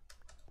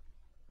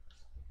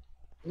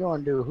 You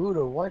want to do who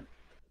to what?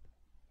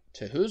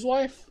 To whose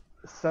wife?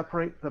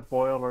 Separate the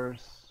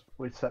boilers.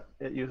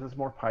 It uses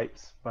more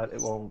pipes, but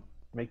it will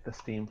make the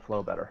steam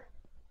flow better.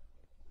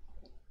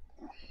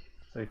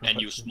 So you can And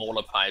put use some-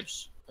 smaller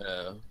pipes.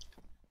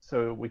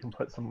 So we can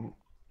put some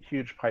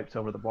huge pipes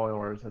over the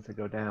boilers as they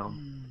go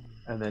down,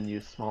 and then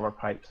use smaller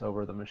pipes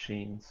over the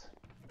machines.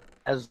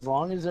 As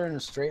long as they're in a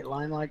straight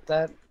line like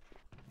that,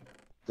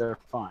 they're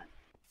fine.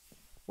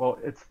 Well,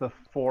 it's the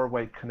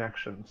four-way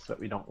connections that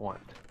we don't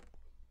want.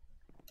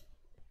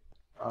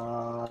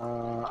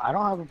 I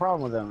don't have a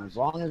problem with them as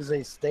long as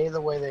they stay the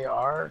way they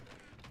are,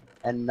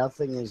 and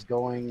nothing is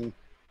going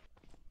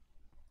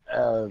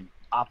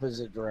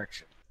opposite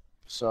direction.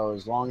 So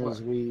as long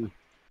as we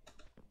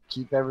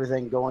keep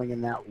everything going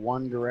in that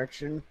one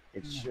direction,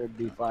 it should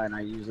be fine.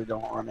 I usually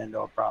don't run into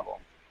a problem.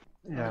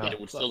 Yeah. It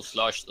would still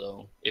slush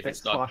though if It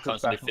it's not sloshes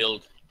constantly back.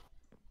 filled.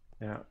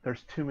 Yeah,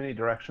 there's too many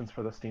directions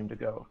for the steam to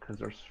go because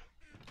there's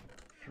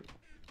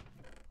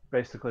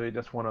basically we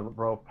just want to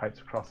row of pipes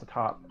across the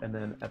top, and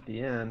then at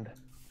the end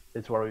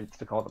is where we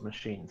stick all the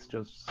machines.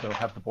 Just so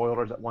have the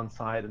boilers at one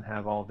side and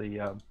have all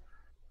the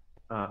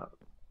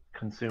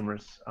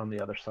consumers on the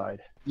other side.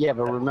 Yeah,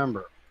 but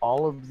remember,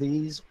 all of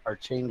these are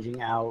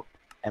changing out,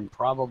 and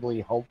probably,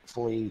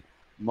 hopefully,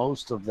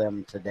 most of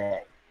them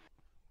today.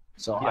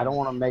 So Yeah. I don't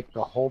want to make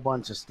a whole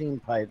bunch of steam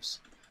pipes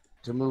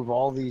to move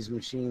all these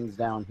machines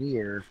down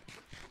here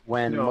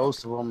when No.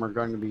 most of them are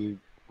going to be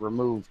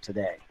removed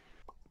today.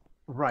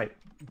 Right,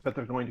 but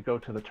they're going to go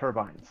to the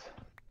turbines.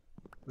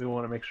 We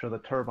want to make sure the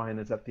turbine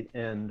is at the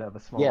end of a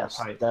smaller Yes,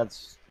 pipe.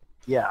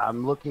 yeah,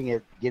 I'm looking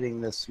at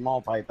getting this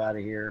small pipe out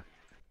of here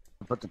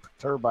and put the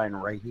turbine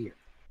right here.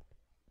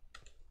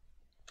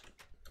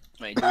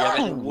 Wait, do you have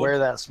any wood? Where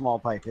that small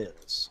pipe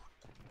is.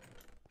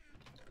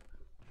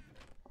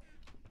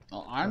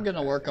 Well, I'm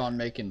gonna work on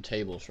making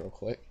tables real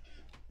quick.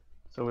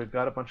 So we've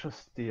got a bunch of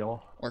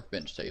steel.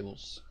 Workbench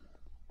tables.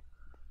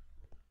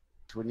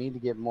 We need to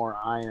get more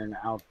iron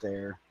out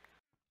there.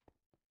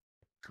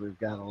 We've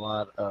got a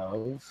lot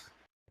of.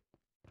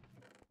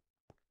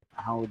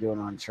 How are we doing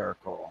on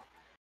charcoal?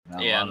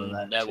 Got a Yeah, lot of and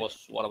that that too.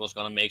 was what I was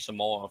gonna make some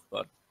more of,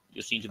 but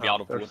you seem to be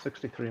out of There's wood.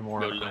 63 more.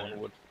 Really low on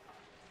wood.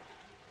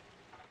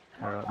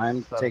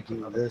 I'm Seven taking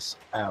another. this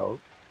out.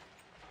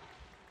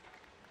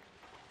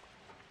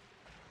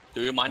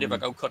 Do you mind if I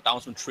go cut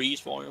down some trees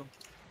for you?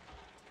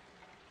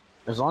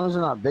 As long as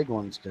they're not big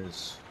ones,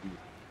 because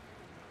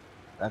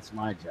that's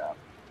my job.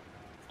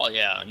 Oh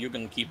yeah, you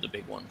can keep the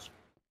big ones.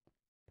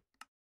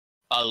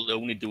 I'll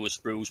only do a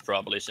spruce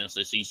probably, since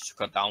it's easy to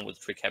cut down with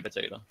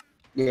Tricapitator.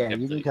 Yeah, Yep,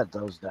 you can they- cut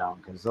those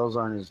down, because those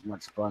aren't as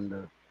much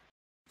fun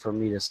for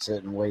me to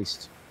sit and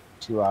waste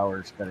 2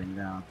 hours cutting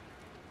down.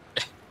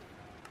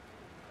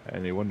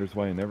 And he wonders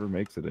why he never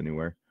makes it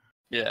anywhere.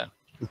 Yeah.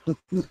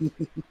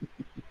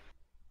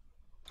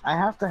 I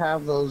have to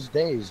have those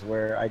days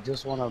where I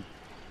just want to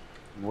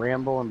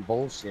ramble and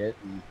bullshit,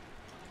 and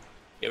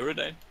Every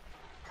day.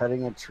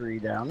 cutting a tree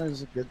down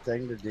is a good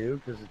thing to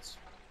do because it's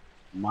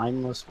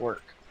mindless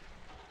work.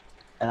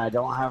 And I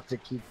don't have to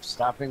keep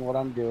stopping what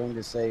I'm doing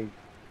to say,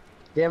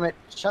 damn it,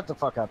 shut the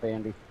fuck up,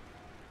 Andy.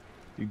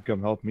 You can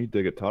come help me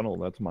dig a tunnel.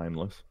 That's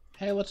mindless.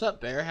 Hey, what's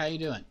up, Bear? How you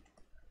doing?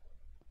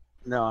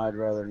 No, I'd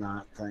rather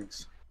not,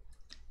 thanks.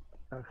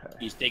 Okay.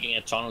 He's digging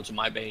a tunnel to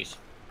my base.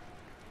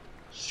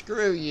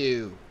 Screw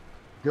you.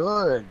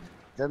 Good.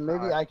 Then maybe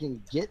Alright. I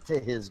can get to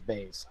his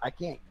base. I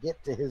can't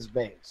get to his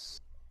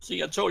base.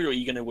 See, I told you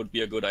Egan it would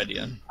be a good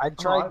idea. I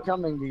tried I-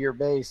 coming to your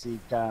base,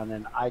 Econ,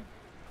 and I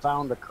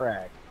found a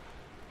crack.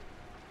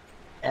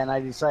 And I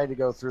decided to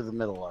go through the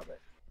middle of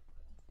it.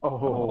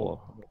 Oh,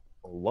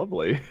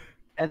 Lovely.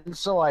 And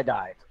so I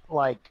died,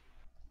 like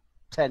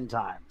 10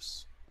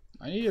 times.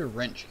 I need a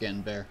wrench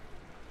again, Bear.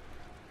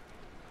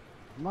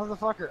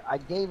 Motherfucker, I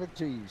gave it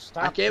to you.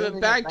 Stop I gave giving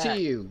it back to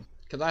you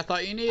because I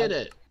thought you needed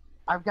it.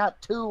 I've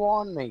got 2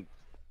 on me.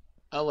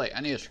 Oh wait,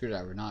 I need a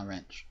screwdriver, not a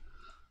wrench.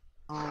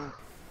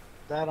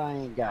 That I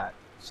ain't got.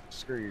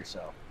 Screw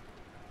yourself.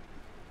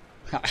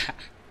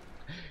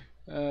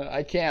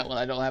 I can't when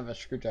I don't have a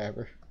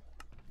screwdriver.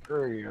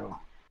 Screw you.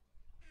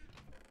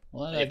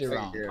 What did I do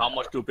wrong? How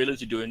much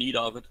durability do you need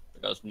of it?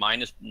 Because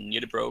mine is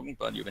nearly broken,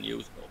 but you can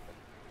use it.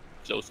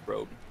 Close to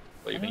broken,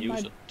 but you What can am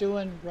use I it.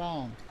 doing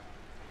wrong?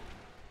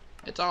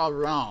 It's all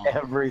wrong.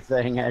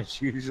 Everything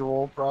as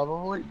usual,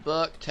 probably.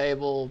 Book,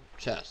 table,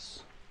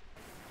 chess.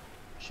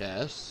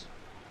 Chess.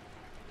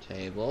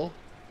 Table.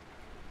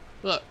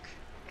 Book.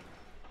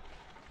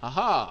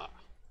 Aha!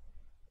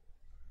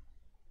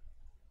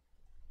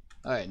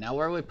 Alright, now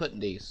where are we putting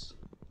these?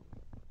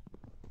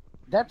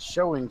 That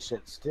showing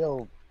shit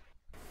still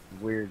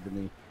weird to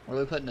me. Where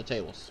are we putting the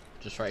tables?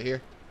 Just right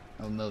here?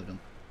 Or we moved them?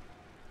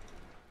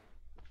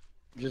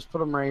 Just put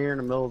them right here in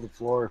the middle of the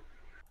floor,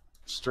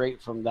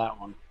 straight from that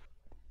one.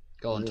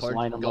 Going Just towards,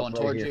 line 'em up going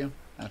right towards here.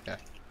 you? Okay.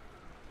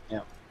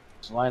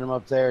 Just line them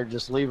up there.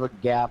 Just leave a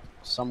gap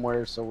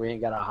somewhere so we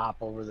ain't got to hop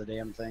over the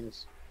damn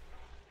things.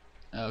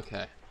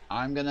 Okay.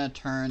 I'm gonna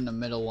turn the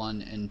middle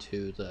one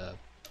into the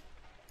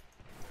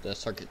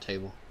circuit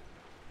table.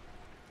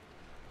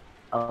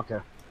 Okay.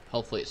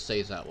 Hopefully it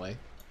stays that way.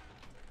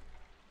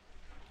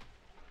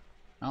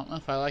 I don't know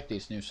if I like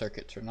these new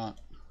circuits or not.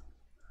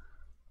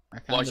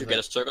 Once you get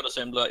a circuit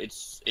assembler,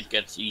 it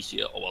gets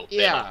easier, or well,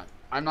 Yeah,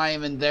 I'm not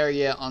even there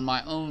yet on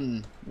my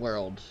own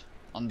world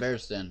on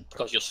Bear's Den.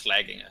 because you're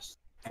slagging us.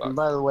 And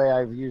by the way,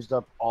 I've used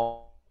up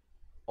all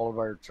of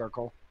our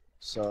charcoal.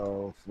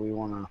 So if we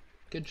want to...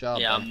 Good job.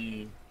 Yeah, Bear.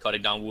 I'm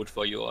cutting down wood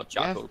for your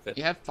charcoal pit.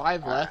 You have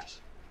 5 left.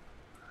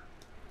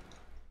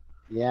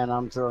 Yeah, and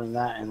I'm throwing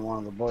that in one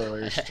of the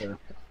boilers to...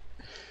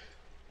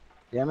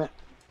 Damn it.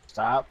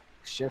 Stop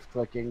shift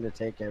clicking to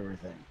take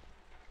everything.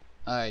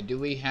 Alright, do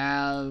we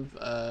have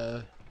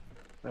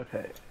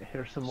okay.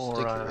 Here's some more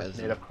Sticky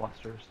resin. native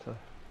clusters to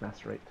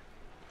macerate.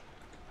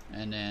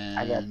 and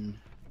I got- then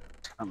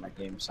Turn my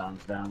game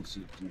sounds down so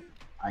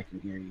I can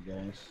hear you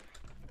guys.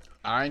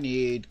 I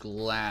need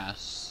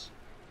glass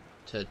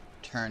to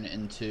turn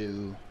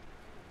into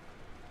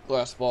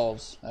glass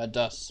balls.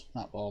 Dust,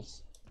 not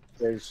balls.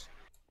 There's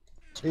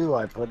 2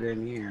 I put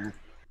in here.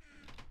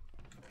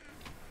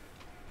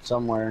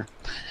 Somewhere.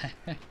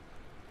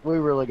 We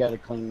really got to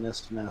clean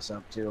this mess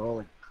up too.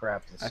 Holy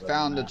crap! This I is a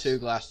found the mess. 2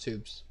 glass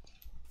tubes.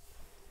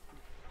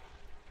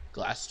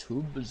 Glass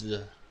tubes.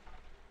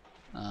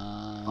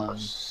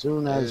 As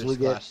soon as there's we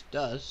get glass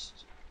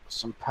dust.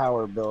 some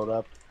power build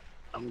up,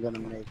 I'm gonna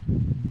make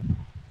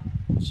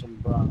some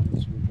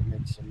bronze. We can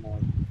make some more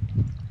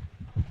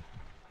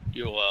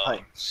You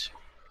pipes.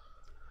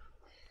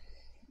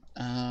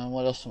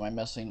 What else am I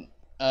missing?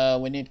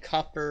 We need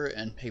copper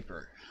and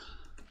paper.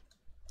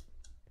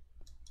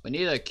 We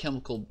need a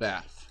chemical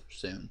bath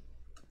soon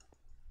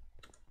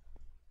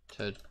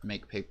to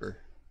make paper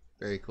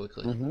very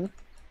quickly.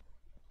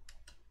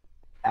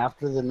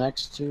 After the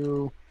next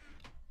 2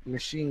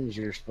 machines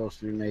you're supposed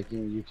to be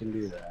making, you can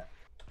do that.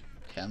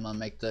 Okay, I'm gonna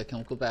make the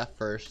chemical bath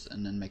first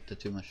and then make the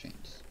 2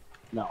 machines.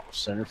 No,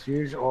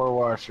 centrifuge ore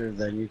washer,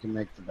 then you can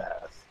make the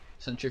bath.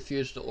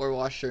 Centrifuge the ore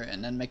washer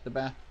and then make the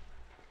bath?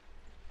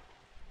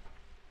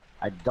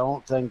 I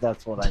don't think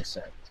that's what I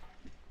said.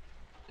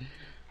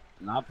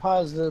 Not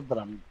positive, but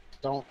I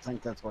don't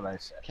think that's what I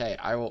said. Okay,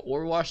 I will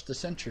ore wash the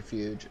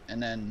centrifuge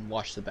and then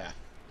wash the bath.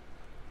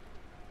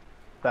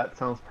 That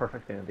sounds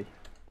perfect, Andy.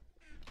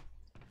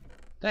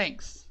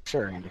 Thanks.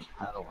 Sure, Andy,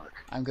 that'll work.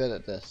 I'm good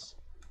at this.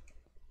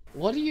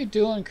 What are you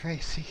doing,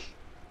 Crazy?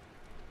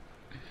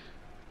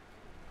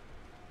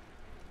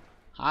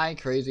 Hi,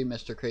 Crazy,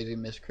 Mr. Crazy,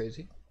 Miss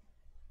Crazy.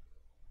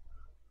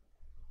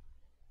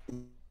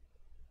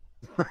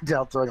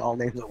 Without throwing all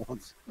names at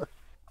once.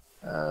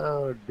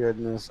 Oh,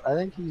 goodness. I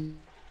think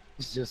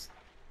he's just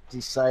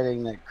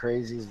deciding that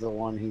Crazy's the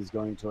one he's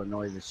going to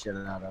annoy the shit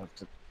out of.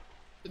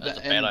 that's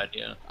a bad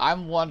idea.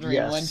 I'm wondering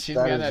Yes, when she's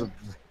that gonna.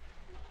 is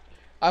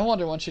I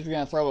wonder when she's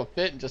gonna throw a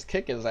fit and just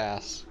kick his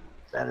ass.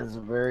 that is a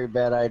very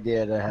bad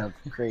idea to have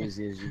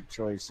Crazy as your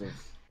choice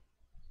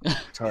of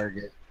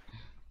target.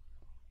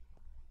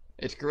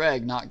 It's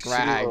Greg, not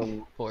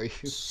Greg, for you.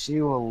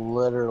 She will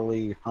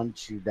literally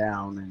hunt you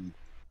down and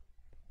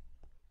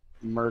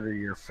murder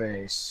your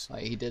face.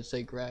 Wait, he did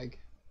say Greg.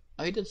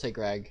 Oh, he did say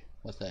Greg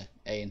with a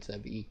A instead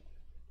of E.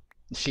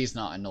 She's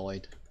not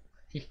annoyed.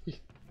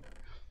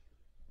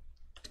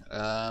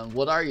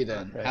 What are you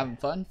then? Okay. Having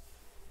fun?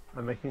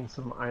 I'm making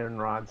some iron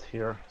rods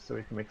here so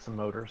we can make some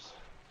motors.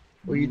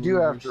 Well, you do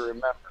have to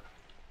remember,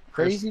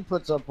 Crazy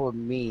puts up with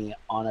me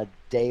on a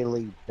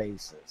daily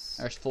basis.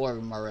 There's 4 of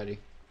them already.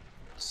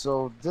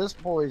 So this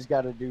boy's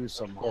got to do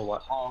some Or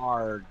what?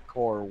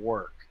 hardcore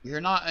work.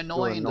 You're not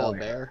annoying though, annoy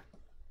Bear.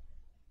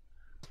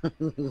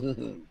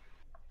 You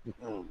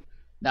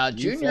Now,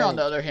 Junior, on think.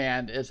 the other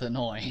hand, is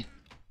annoying.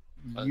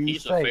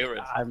 He's a think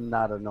favorite. I'm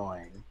not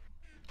annoying.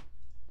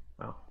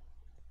 Oh.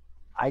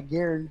 I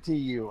guarantee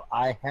you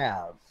I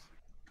have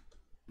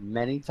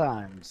many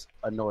times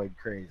annoyed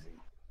Crazy.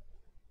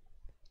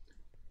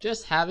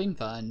 Just having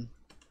fun.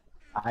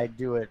 I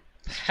do it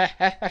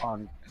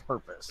on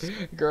purpose.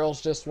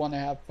 Girls just want to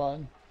have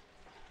fun.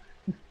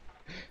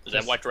 Is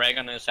that why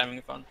Dragon is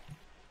having fun?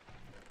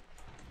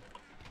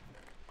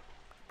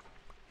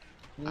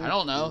 I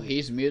don't know.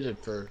 He's muted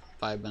for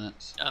 5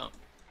 minutes. Oh.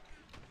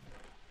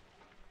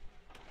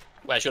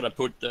 Where should I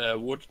put the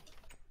wood?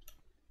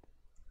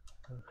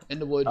 In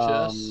the wood chest?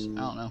 I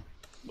don't know.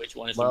 Which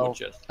one is Well- the wood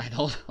chest? I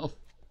don't know.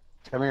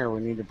 Come here, we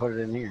need to put it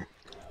in here.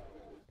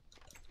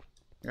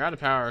 You're out of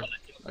power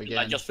I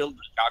again. just filled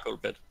the charcoal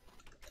pit.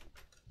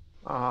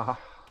 Ah.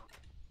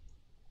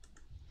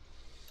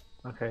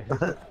 Okay.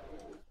 Can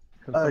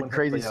someone hit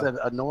Crazy the, said,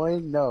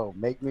 annoying? No.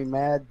 Make me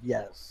mad?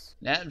 Yes.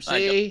 Yeah, I just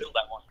see? filled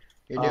that one.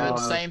 You're doing the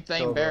same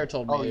thing so- Bear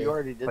told me. Oh, you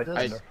already did Like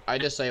this? I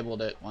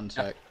disabled it. One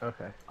sec.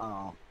 Okay.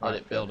 Oh, Let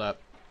it build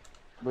up.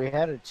 we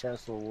had a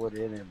chest with wood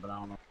in it, but I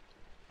don't know.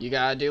 You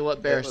gotta do what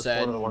It Bear was said.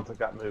 one of the ones that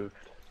got moved.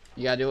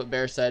 You gotta do what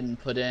Bear said and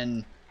put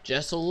in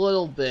just a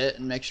little bit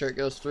and make sure it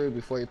goes through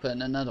before you put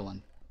in another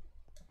one.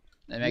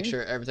 And make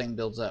sure everything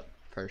builds up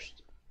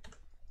first.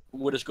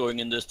 Wood is going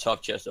in this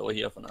top chest over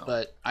here for now.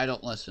 But I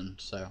don't listen,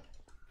 so.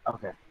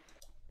 Okay.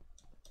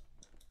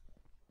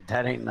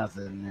 That ain't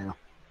nothing new.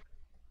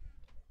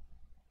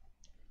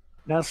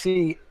 Now,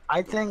 see,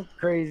 I think,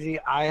 Crazy,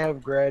 I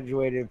have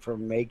graduated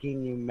from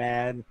making you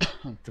mad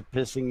to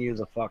pissing you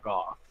the fuck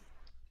off.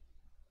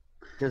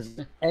 Because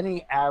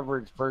any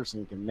average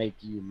person can make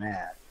you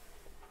mad.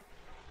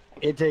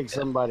 It takes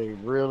somebody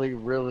really,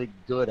 really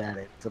good at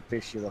it to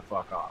piss you the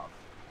fuck off.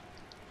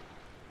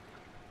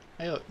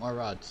 Hey, look, more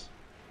rods.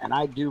 And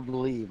I do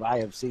believe I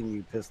have seen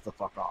you piss the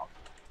fuck off.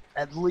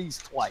 At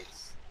least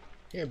twice.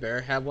 Here, Bear,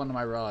 have one of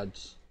my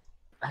rods.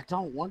 I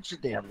don't want your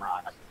damn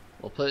rod.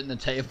 We'll put it in the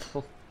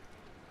table.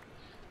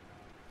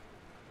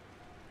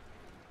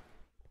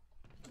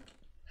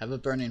 Have a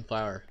burning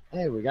flower.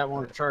 Hey, we got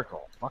more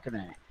charcoal. Fucking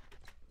A.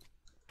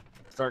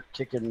 Start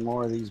kicking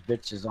more of these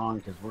bitches on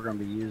because we're going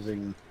to be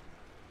using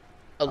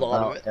A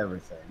lot of about it.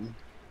 everything.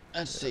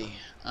 Let's see.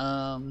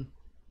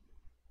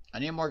 I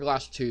need more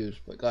glass tubes,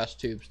 but glass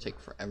tubes take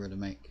forever to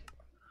make.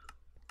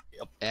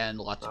 Yep. And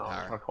lots Oh, of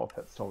power. charcoal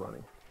pit's still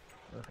running.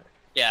 Okay.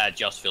 Yeah, I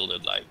just filled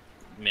it like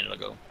a minute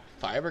ago.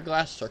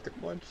 fiberglass circuit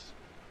boards?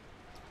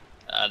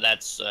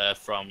 That's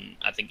from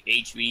I think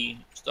HV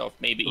stuff,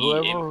 maybe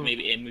Whoever-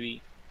 maybe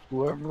MV.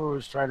 Whoever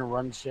was trying to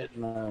run shit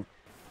in the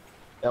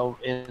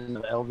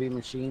LV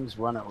machines,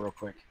 run it real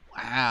quick.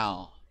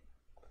 Wow.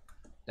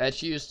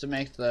 That's used to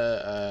make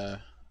the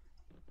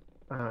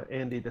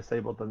Andy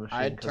disabled the machine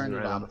I because turned he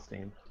it ran on. out of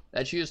steam.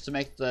 that's used to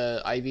make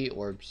the IV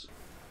orbs.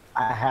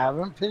 I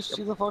haven't pissed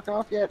you the fuck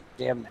off yet.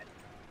 Damn it!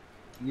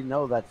 You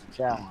know that's a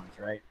challenge,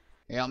 right?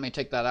 Here, let me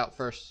take that out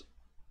first.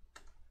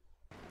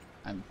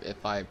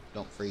 If I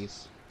don't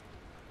freeze.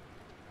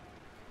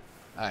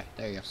 Alright,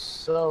 there you go.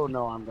 So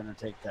no, I'm gonna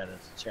take that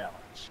as a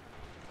challenge.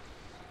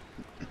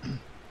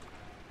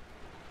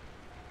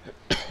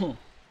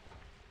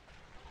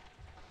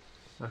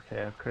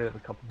 Okay, I've created a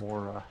couple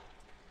more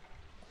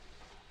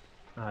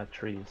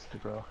trees to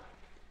grow.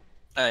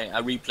 I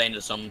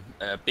replanted some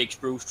big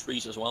spruce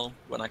trees as well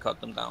when I cut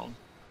them down.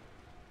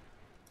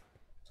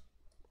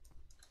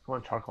 Come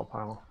on, charcoal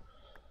pile.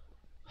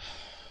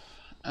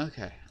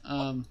 Okay, what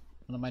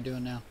am I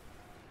doing now?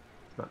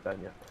 It's not done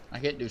yet. I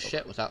can't do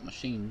shit without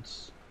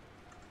machines.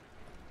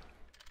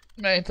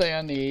 Main thing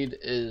I need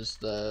is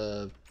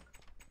the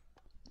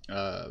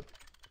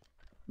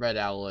red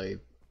alloy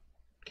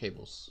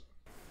cables.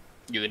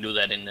 You can do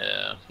that in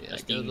the Yeah, it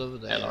steam goes over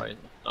there. alloy.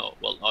 Oh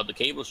well, the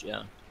cables,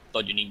 yeah.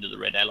 Thought you needed the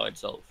red alloy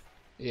itself.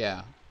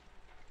 Yeah.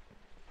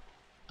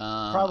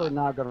 Probably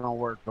not gonna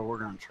work, but we're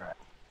gonna try.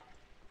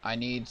 I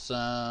need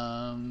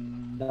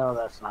some. No,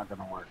 that's not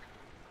gonna work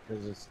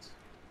because it's.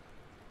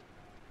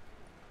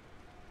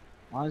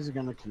 Why is it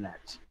gonna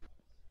connect?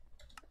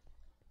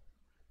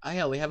 Oh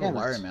yeah, we have a Damn it.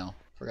 wire mill.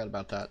 Forgot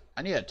about that.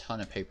 I need a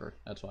ton of paper.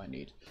 That's what I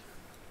need.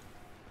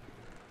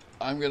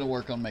 I'm gonna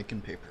work on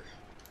making paper.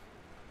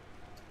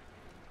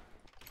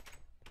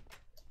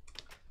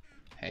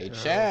 Hey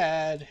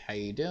Chad, how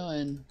you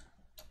doing?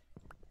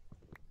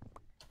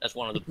 That's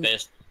one of the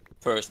best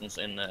persons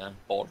in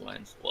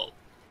Borderlands. Well,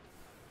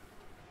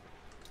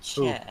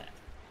 Who?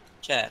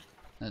 Chad.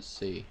 Let's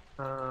see.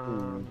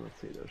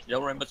 Let's see. There's. You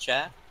don't remember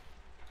Chad?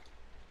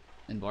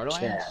 In Borderlands?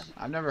 Chad.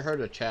 I've never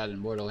heard of Chad in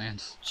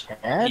Borderlands.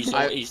 Chad?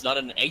 He's not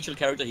an actual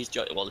character. He's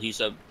just, well,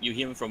 he's a. You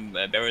hear him from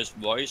various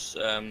voice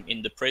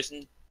in the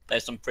prison.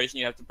 There's some prison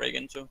you have to break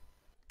into.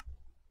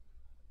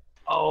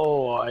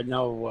 Oh, I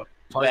know what.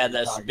 part Where you're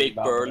there's a talking big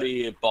about,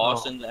 burly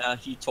boss Oh. in there.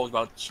 He talks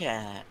about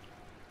Chad.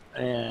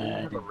 but-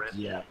 have a wrench.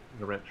 yeah.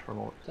 The wrench for a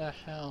moment. What the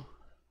hell?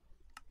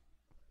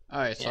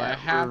 Alright, so Yeah, I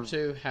have we're-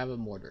 to have a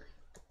mortar.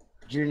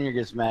 Junior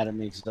gets mad at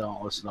me because I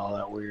don't listen to all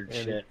that weird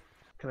Andy. shit.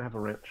 Can I have a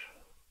wrench?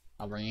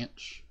 A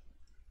ranch.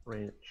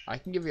 Wrench. I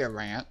can give you a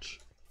ranch.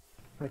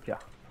 Heck yeah.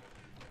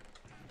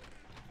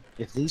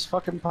 If these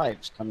fucking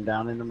pipes come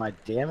down into my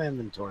damn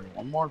inventory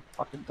one more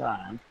fucking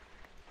time.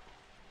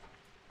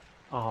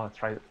 Oh,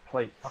 that's right.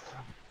 Plates.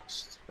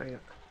 Dang it.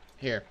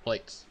 Here,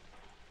 plates.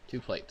 2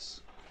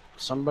 plates.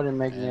 Somebody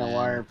make me a And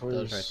wire, please.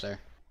 those right there.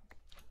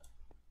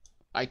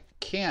 I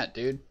can't,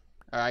 dude.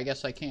 Or I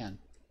guess I can.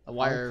 A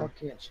Why the wire, fuck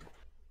can't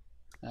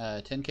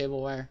you? 10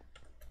 cable wire.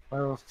 Why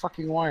a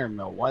fucking wire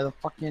mill? Why the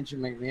fuck can't you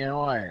make me a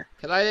wire?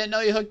 Cause I didn't know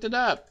you hooked it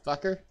up,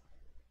 fucker.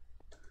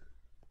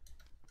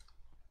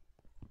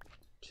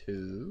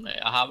 2.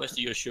 I harvested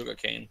your sugar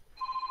cane.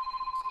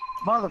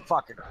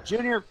 Motherfucker.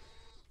 Junior,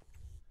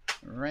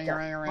 Ring, that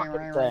ring, ring, fucking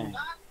ring, thing. ring.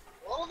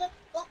 Roll the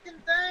fucking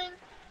thing.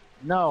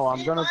 No, I'm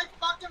See gonna. my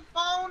fucking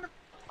phone.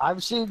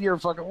 I've seen your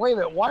fucking. Wait a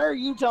minute. Why are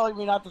you telling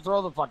me not to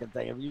throw the fucking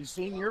thing? Have you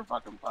seen your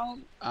fucking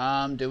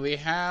phone? Do we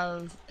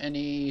have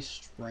any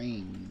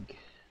string?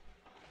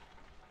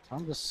 I'm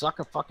gonna suck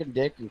a fucking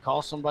dick and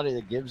call somebody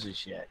that gives a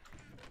shit.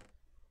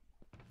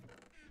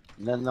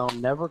 And then they'll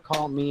never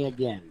call me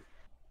again.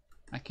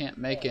 I can't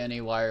make any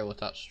wire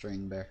without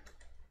string, Bear.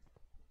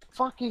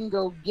 Fucking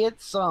go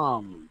get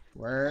some.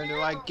 Where do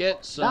I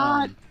get some?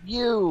 Not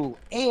you,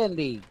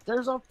 Andy.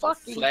 There's a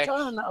fucking Flex.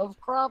 ton of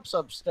crops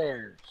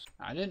upstairs.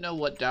 I didn't know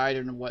what died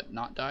and what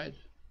not died.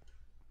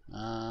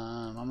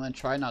 I'm gonna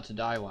try not to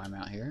die while I'm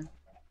out here.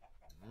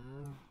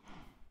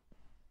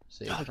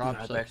 See, God,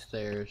 crops I bet.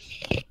 upstairs.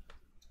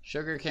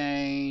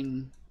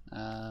 Sugarcane,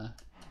 the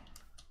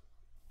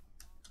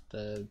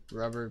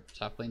rubber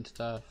sapling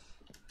stuff.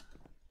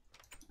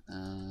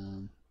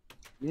 You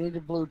need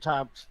a blue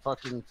topped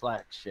fucking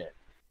flax shit.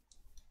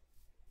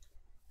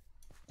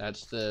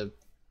 That's the,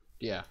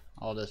 yeah,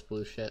 all this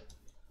blue shit.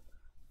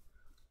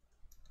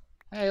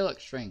 Hey, look,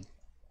 string.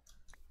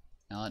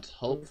 Now let's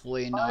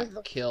hopefully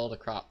not kill the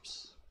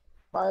crops.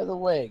 By the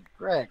way,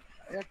 Greg,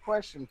 I got a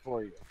question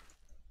for you.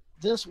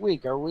 This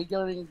week, are we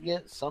going to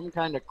get some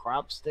kind of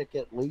crop stick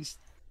at least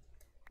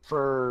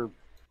for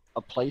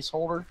a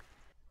placeholder?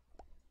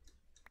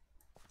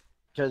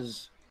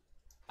 Because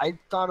I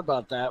thought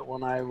about that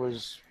when I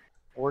was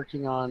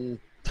working on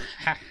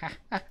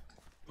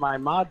my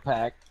mod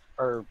pack,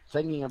 or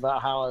thinking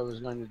about how I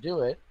was going to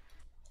do it,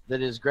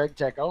 that is Greg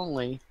Tech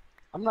only.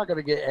 I'm not going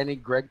to get any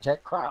Greg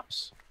Tech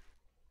crops.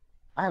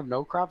 I have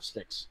no crop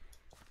sticks.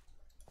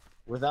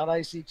 Without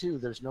IC2,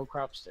 there's no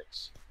crop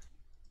sticks.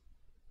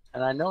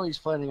 And I know he's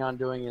planning on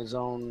doing his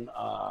own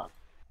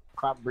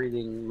crop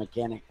breeding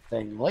mechanic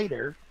thing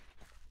later.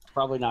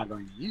 Probably not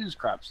going to use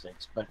crop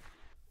sticks, but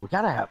we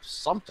got to have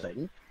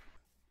something.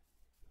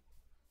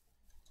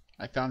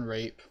 I found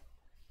rape.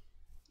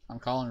 I'm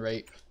calling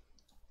rape.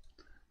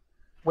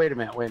 Wait a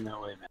minute.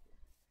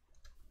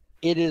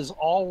 It is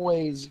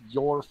always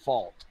your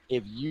fault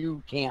if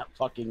you can't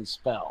fucking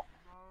spell.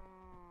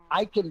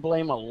 I can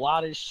blame a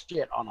lot of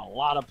shit on a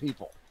lot of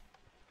people.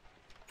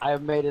 I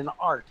have made an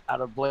art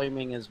out of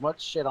blaming as much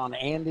shit on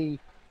Andy,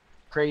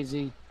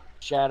 Crazy,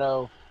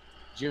 Shadow,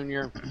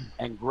 Junior,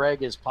 and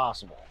Greg as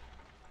possible.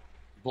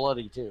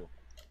 Bloody too.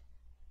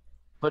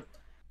 But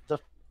the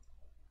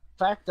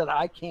fact that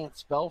I can't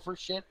spell for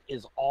shit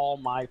is all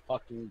my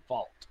fucking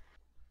fault.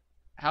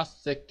 How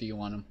thick do you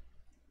want them?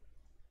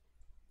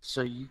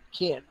 So you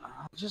can't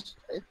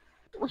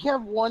we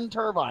have one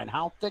turbine.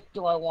 How thick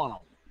do I want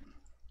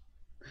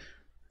them?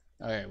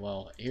 Alright,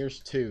 well, here's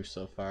 2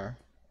 so far.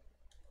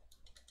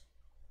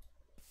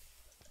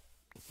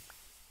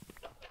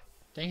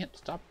 Dang it,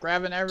 stop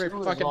grabbing every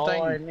 2 fucking is all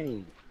thing. I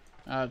need.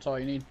 That's all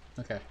you need?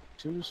 Okay.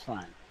 2 is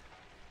fine.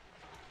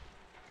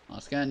 Well,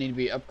 it's gonna need to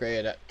be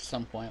upgraded at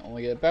some point when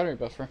we get a battery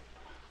buffer.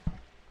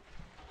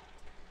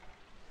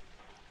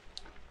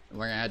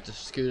 We're gonna have to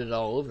scoot it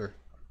all over.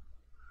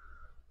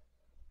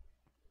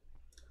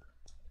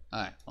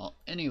 Alright, well,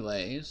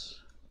 anyways.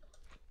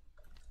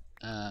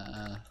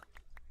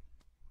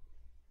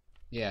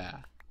 Yeah.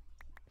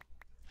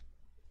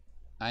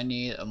 I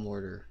need a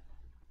mortar.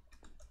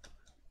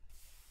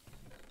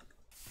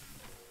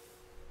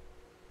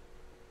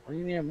 What do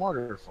you need a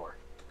mortar for?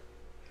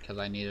 Because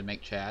I need to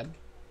make Chad.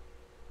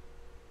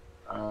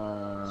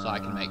 So I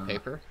can make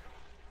paper.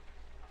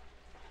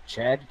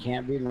 Chad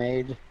can't be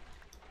made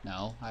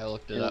No, I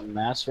looked it in a up.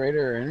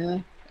 macerator or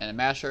anything? And a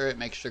masher, it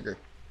makes sugar.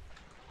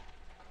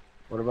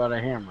 What about a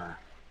hammer?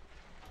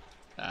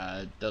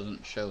 It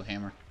doesn't show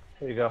hammer.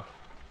 Here you go.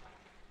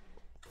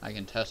 I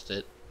can test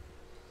it.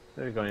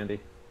 There you go, Andy.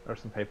 There's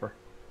some paper.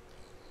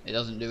 It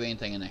doesn't do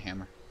anything in a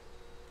hammer.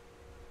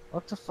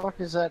 What the fuck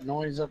is that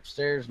noise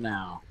upstairs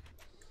now?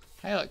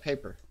 I like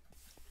paper.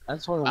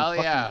 That's one of them Oh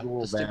fucking yeah,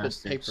 cool the stupid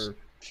bastards. paper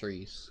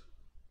trees.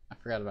 I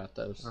forgot about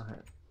those.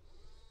 Alright.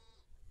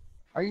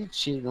 Are you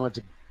cheating with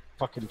the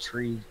fucking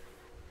tree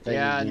thing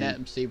Yeah,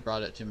 again? NetMC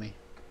brought it to me.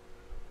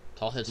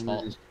 It's all his One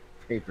of fault. these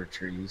paper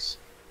trees.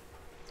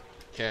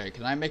 Okay,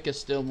 can I make a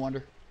steel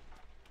mortar?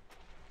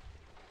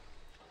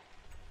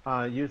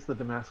 Use the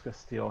Damascus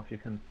steel if you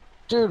can.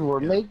 Dude,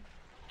 we're Yeah.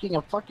 making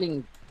a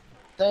fucking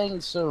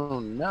thing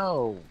soon.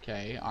 No.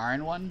 Okay,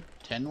 iron one,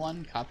 tin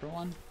one, copper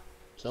one,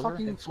 silver.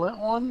 Fucking flint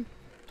one?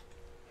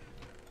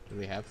 Do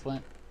we have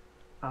flint?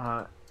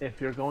 If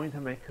you're going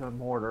to make a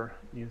mortar,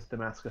 use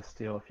Damascus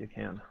steel if you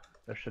can.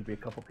 There should be a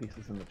couple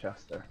pieces in the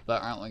chest there.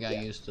 But aren't we gonna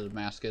Yeah. use the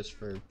Damascus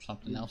for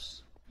something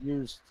else?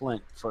 Use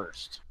flint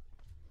first.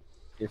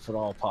 If at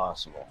all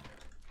possible.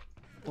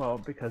 Well,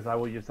 because I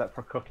will use that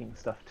for cooking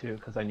stuff too,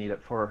 because I need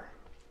it for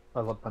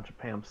a bunch of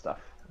Pam stuff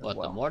as What,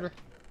 well. the mortar?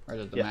 Or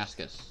the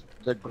Damascus?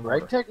 The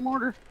Greg Tech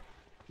mortar?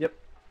 Yep.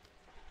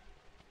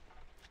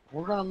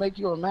 We're gonna make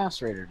you a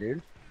macerator,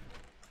 dude.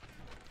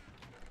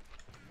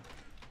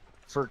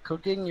 For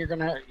cooking, you're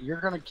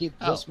gonna keep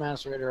this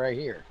macerator right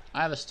here.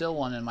 I have a steel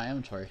one in my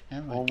inventory.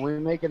 Never mind. When we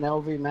make an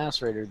LV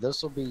macerator,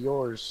 this will be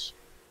yours.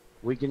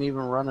 We can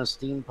even run a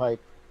steam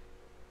pipe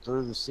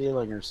through the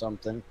ceiling or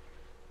something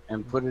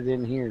and put it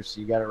in here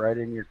so you got it right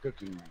in your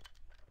cooking room.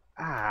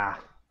 Ah,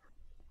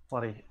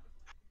 bloody.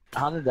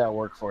 How did that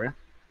work for you?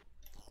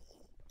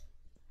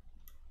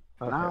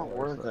 Okay, Not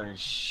where's worth the- a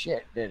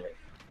shit, did it?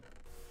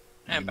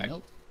 And back.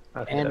 Nope.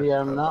 Okay, Andy,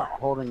 that's- I'm not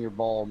holding your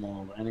ball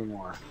mold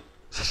anymore.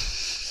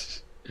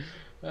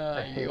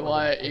 You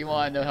want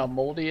to know how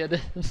moldy it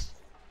is?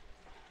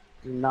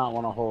 Do not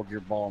want to hold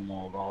your ball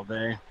mold all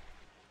day.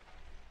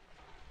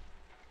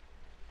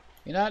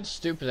 You know, it's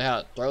stupid how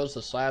it throws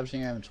the slabs in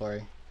your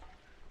inventory.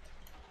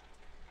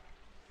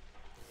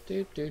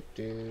 Do do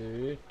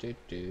do do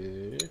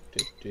do do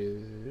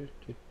do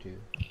do do.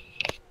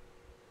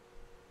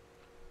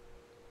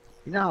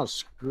 You know how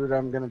screwed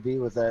I'm gonna be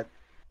with that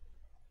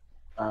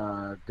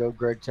Go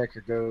Greg Tech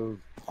or Go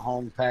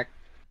Home pack?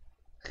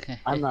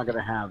 I'm not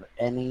gonna have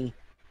any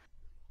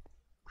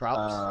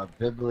Crops.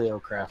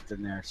 bibliocraft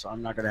in there, so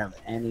I'm not gonna have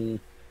any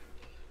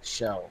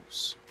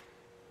shelves.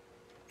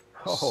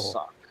 Oh,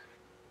 Suck.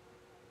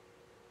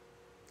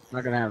 I'm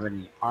not gonna have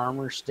any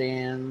armor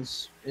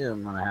stands. Yeah,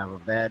 I'm gonna have a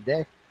bad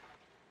day.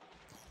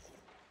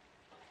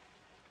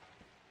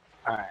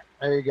 Alright,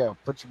 there you go.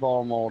 Put your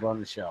ball mold on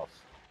the shelf.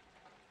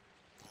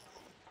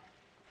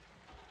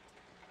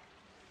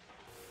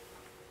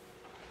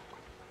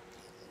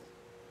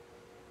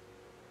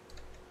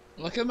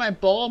 Look at my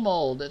ball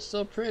mold. It's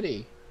so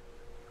pretty.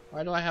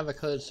 Why do I have a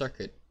coded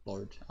circuit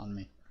board on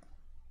me?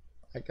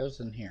 That goes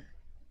in here.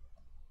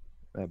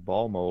 That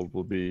ball mold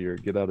will be your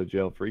get out of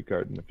jail free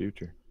card in the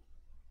future.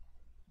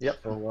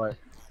 yep, For what?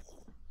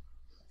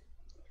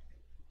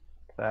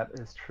 that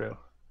is true.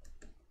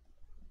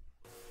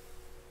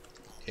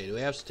 Okay, do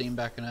we have Steam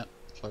backing up?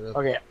 Sort of.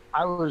 Okay,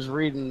 I was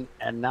reading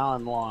and now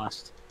I'm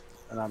lost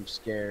and I'm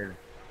scared.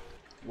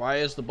 Why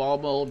is the ball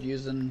mold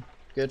using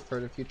good for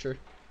the future?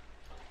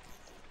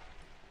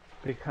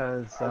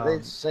 Because Are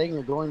they saying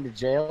you're going to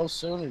jail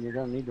soon and you're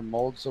going to need to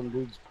mold some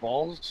dude's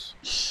balls?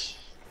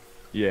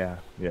 Yeah,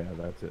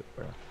 that's it,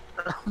 bro.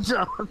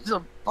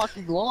 I'm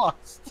fucking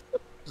lost.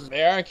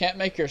 Bear, I can't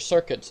make your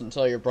circuits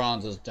until your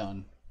bronze is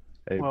done.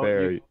 Hey, Well,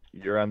 Bear,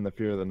 you're on the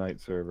Fear of the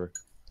Night server.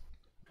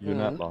 You're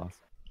not lost.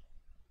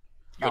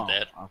 You're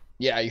dead.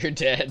 Yeah, you're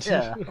dead.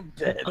 Yeah, I'm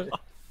dead.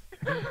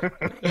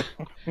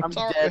 I'm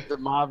Sorry. dead. The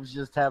mobs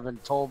just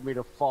haven't told me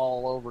to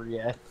fall over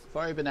yet. I've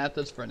already been at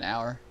this for an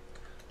hour.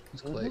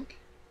 It's quick.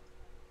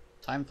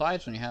 Time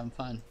flies when you're having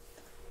fun.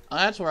 Oh,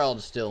 that's where all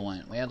the steel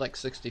went. We had like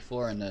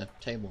 64 in the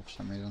table for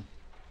some reason.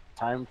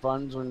 Time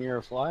funds when you're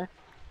a fly?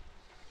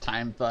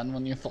 Time fun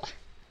when you fly.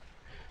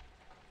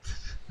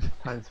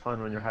 time's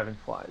fun when you're having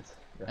flies.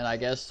 Yes. And I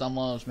guess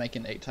someone was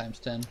making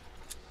 8x10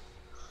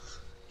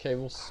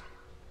 cables.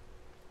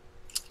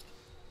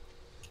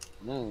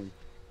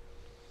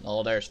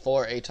 Oh, there's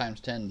 4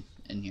 8x10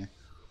 in here.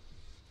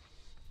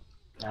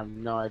 I have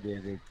no idea,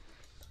 dude.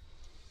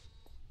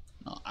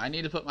 No, I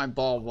need to put my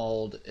ball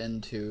mold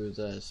into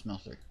the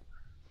smelter.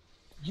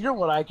 You know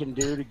what I can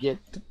do to get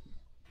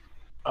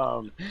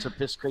to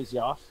piss Crazy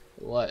off?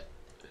 What?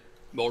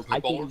 Multiple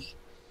balls.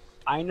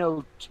 I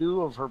know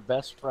 2 of her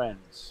best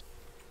friends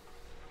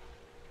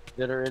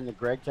that are in the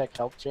Greg Tech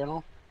Help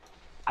channel.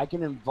 I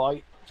can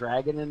invite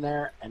Dragon in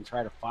there and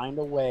try to find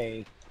a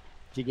way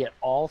to get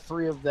all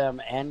 3 of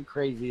them and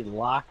Crazy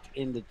locked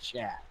into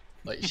chat.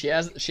 Like she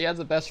has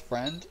a best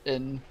friend,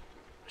 and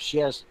She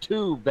has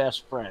 2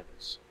 best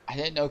friends. I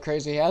didn't know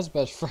Crazy has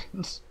best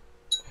friends.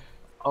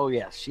 Oh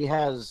yes, she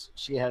has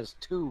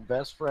 2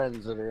 best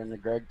friends that are in the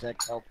Greg Tech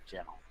Help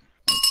channel.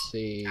 Let's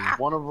see.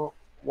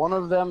 One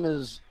of them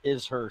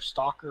is her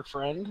stalker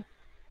friend,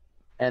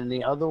 and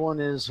the other one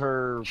is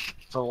her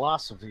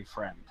philosophy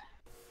friend.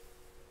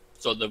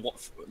 So the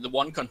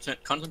one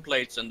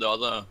contemplates and the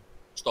other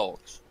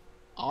stalks.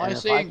 Oh, And I if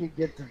see. I could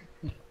get the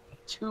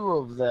 2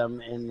 of them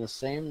in the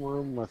same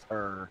room with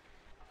her,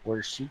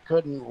 where she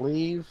couldn't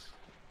leave,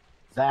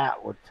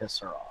 that would piss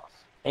her off.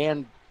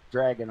 And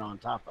Dragon on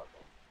top of it.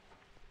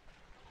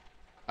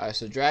 Alright,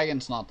 so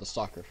Dragon's not the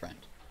stalker friend.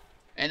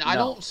 And I No.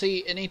 don't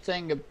see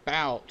anything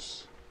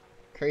about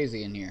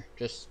Crazy in here.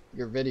 Just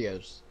your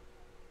videos.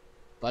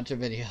 Bunch of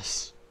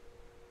videos.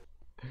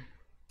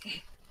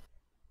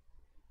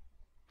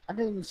 I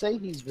didn't say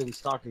he's been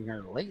stalking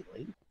her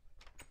lately.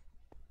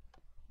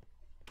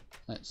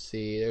 Let's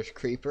see, there's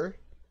Creeper.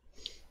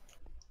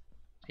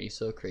 He's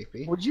so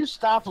creepy. Would you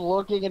stop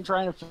looking and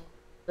trying to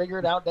figure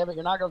it out, David?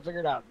 You're not going to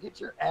figure it out.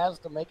 Get your ass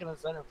to making a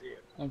centrifuge.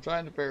 I'm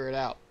trying to figure it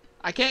out.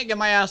 I can't get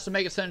my ass to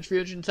make a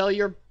centrifuge until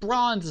your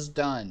bronze is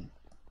done.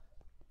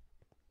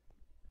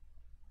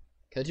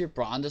 Because your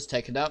bronze is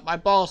taking up my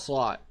ball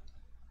slot.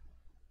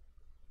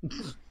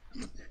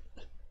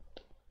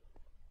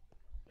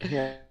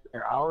 Yeah,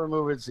 I'll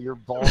remove it so your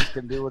balls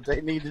can do what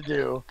they need to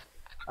do.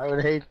 I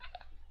would hate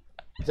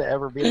to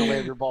ever be in the way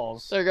of your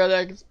balls. They're gonna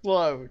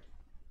explode.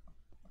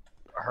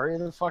 Hurry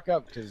the fuck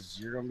up, because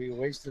you're going to be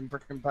wasting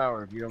freaking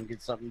power if you don't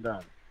get something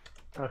done.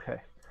 Okay.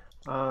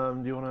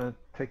 Do you want to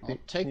take the? I'll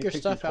can take you your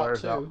these stuff out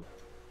wires too.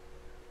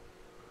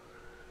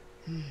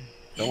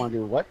 Don't want to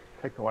do what?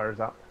 Take the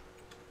wires out.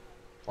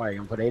 Why, you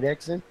going to put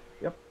 8X in?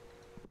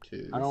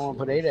 Two, I don't want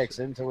to put 8X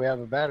in until we have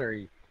a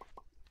battery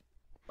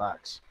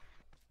box.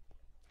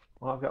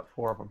 Well, I've got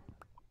 4 of them.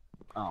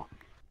 Oh.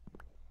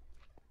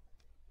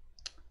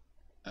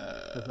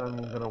 Because I'm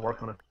going to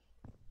work on a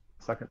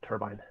second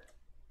turbine.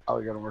 Oh,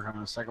 you're going to work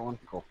on a second one?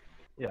 Cool.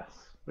 Yes,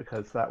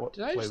 because that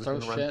Did I way we just can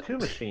throw run shit? 2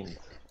 machines.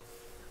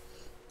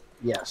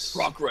 Yes.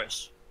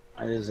 Progress.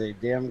 That is a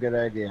damn good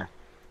idea.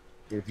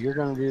 If you're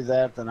going to do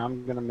that, then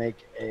I'm going to make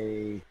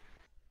a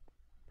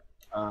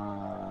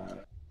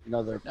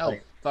another No,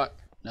 pipe. fuck.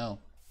 No.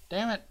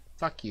 Damn it.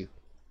 Fuck you.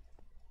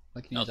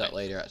 We can use that Okay.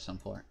 later at some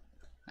point,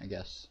 I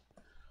guess.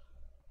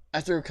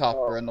 I threw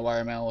copper in the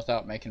wire mill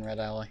without making red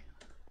alloy.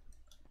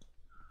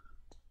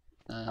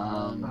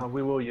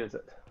 We will use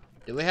it.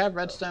 Do we have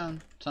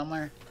redstone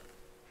somewhere?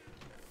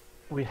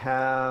 We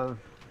have.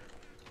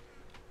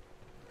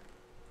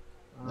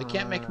 We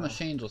can't make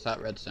machines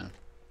without redstone.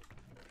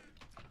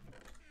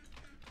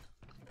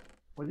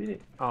 What do you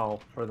need? Oh,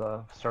 for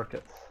the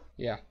circuits.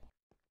 Yeah.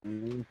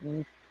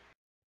 Mm-hmm.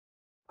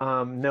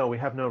 No, we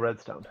have no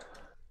redstone.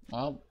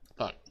 Well,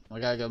 fuck. We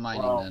gotta go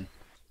mining Well, then.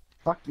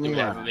 Fuck Do me. we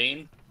have a now.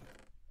 vein?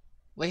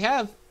 We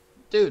have,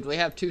 dude, we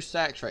have 2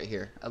 stacks right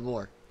here of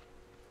ore.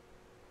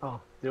 Oh,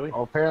 do we?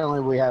 Oh, apparently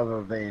we have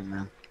a vein,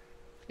 man.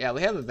 Yeah,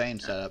 we have a vein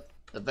set up.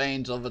 The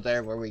vein's over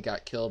there where we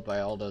got killed by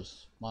all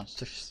those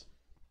monsters.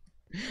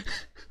 Oh,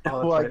 that's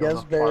Well, I right, on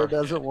guess the Bear far-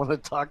 doesn't want to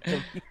talk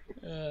to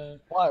me.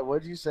 Why?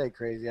 What'd you say,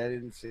 Crazy? I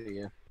didn't see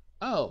you.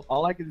 Oh,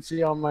 All I can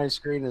see on my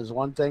screen is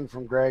one thing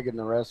from Greg and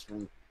the rest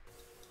from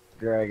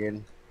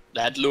Dragon.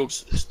 That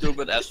looks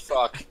stupid as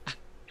fuck.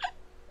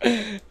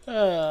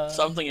 uh,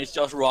 Something is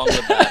just wrong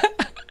with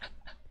that.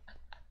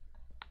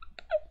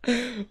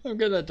 I'm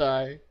gonna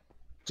die.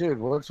 Dude,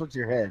 what's with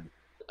your head?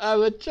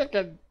 I'm a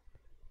chicken.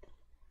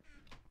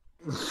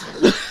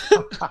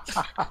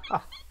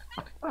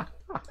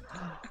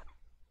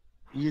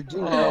 You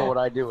do know what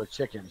I do with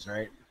chickens,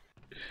 right?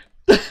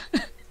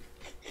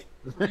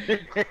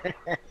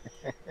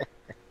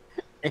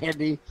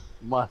 Andy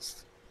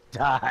must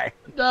die.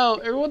 No,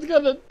 everyone's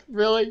gonna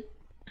really.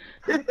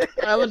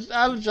 I was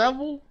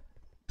trouble.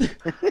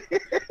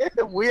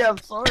 We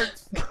have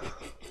swords.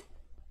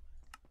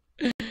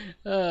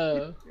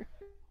 Uh,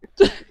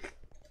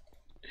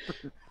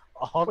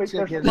 All Wait,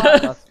 there's chickens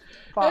five.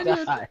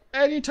 must die.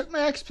 and you took my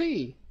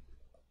XP.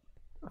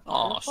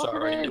 Oh, Fucking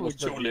sorry. A It was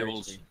with 2 the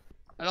levels. XP.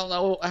 I don't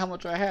know how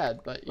much I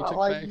had, but you Not took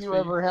my like XP. you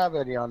ever have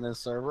any on this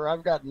server.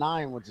 I've got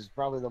 9, which is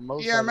probably the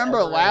most. Yeah, I I've remember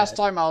ever last had.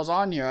 time I was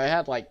on here, I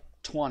had like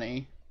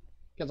 20.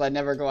 Because I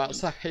never go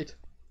outside.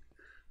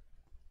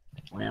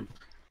 Wimp.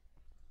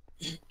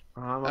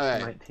 I'm up to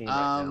Alright, 19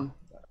 right now.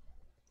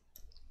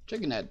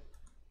 Chicken head.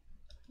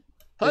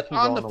 Put can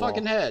go on on the the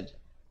fucking wall. head.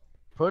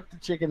 Put the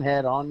chicken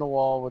head on the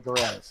wall with the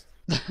rest.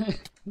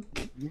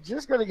 You're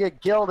just gonna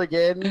get killed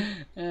again.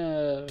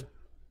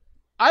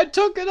 I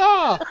took it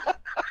off!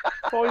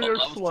 Oh, you're that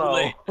was too slow.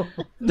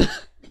 late.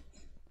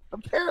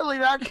 Apparently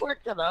not quick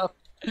enough.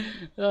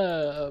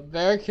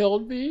 Bear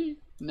killed me.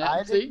 I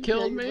Nancy didn't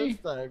killed kill you me.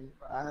 this time.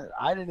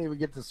 I didn't even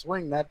get to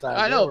swing that time.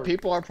 I They know, were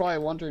people are probably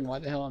wondering why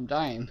the hell I'm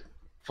dying.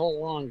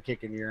 full on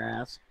kicking your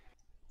ass.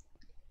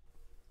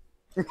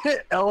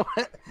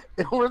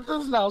 Elworth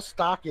is now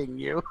stalking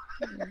you.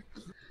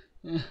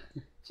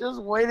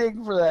 Just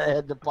waiting for that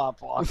head to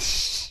pop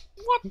off.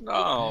 What?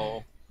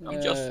 No.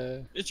 I'm just.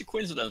 It's a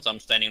coincidence I'm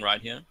standing right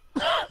here.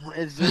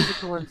 It's just a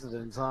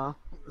coincidence, huh?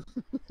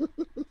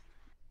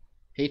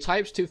 He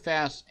types too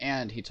fast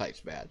and he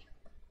types bad.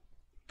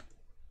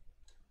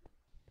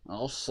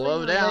 I'll slow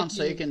you're down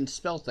so you making- can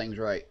spell things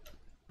right.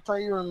 I thought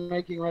you were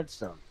making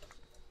redstone.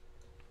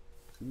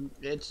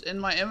 It's in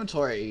my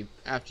inventory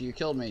after you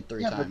killed me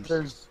 3 Yeah, times. but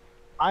there's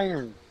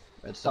iron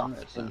Redstone,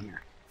 stuff in redstone.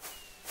 here.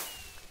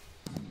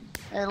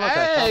 Hey, look, I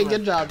Hey, found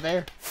good job,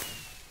 Bear.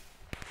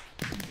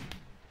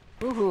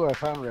 Woohoo, I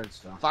found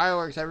redstone.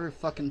 Fireworks every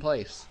fucking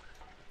place.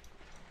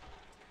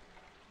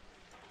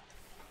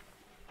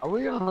 Are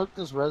we gonna hook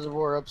this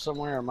reservoir up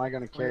somewhere, or am I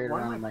gonna carry Wait, it why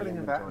around am in I my putting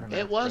it back inventory?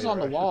 in It was on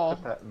the I should wall.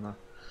 put that in the...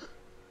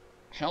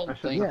 I don't I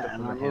should think. put Yeah,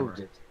 and I in the moved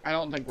hammer. it. I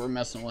don't think we're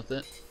messing with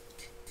it.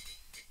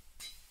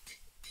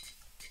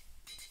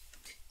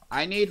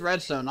 I need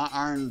redstone, not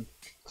iron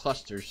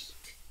clusters.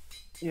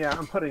 Yeah,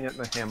 I'm putting it in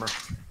the hammer.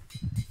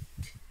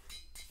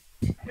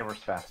 Hammer's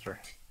faster.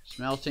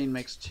 Smelting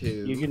makes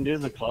 2. You can do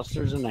the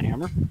clusters in the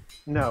hammer?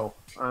 No,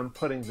 I'm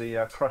putting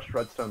the crushed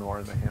redstone ore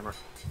in the hammer.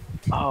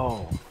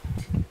 Oh.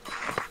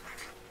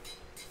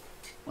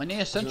 We need a I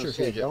was gonna say,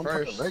 centrifuge at don't put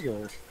the first.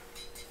 regular.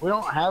 We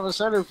don't have a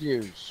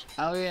centrifuge.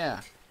 Oh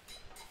yeah.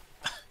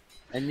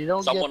 And you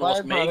don't Someone get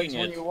was byproducts making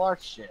when it. you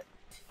watch shit.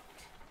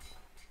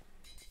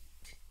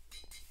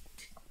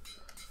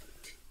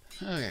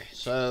 Okay,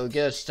 so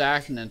get a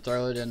stack and then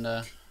throw it in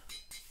the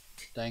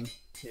thing.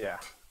 Yeah,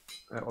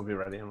 that will be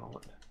ready in a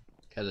moment.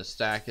 Because a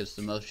stack is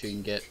the most you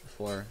can get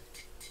before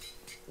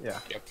Yeah.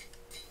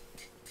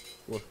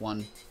 with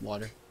 1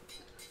 water.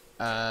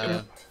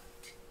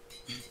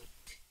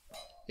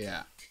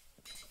 Yeah.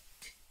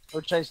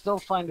 Which I still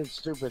find it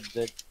stupid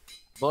that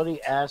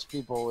Buddy asked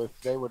people if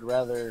they would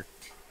rather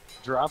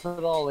drop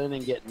it all in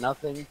and get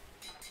nothing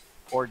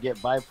or get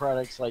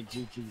byproducts like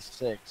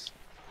GT6.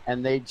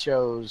 And they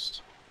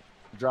chose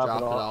drop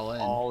it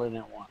all in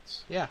at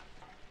once. Yeah.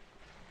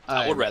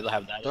 I would rather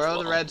have that. as Throw the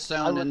well.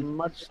 redstone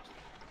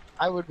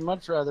I would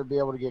much rather be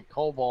able to get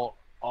cobalt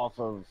off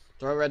of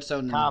Throw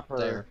redstone copper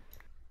there.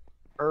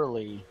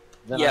 early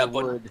than Yeah, I but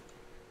would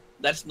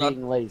That's not.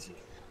 being lazy.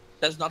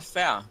 That's not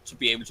fair to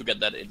be able to get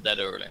that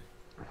early.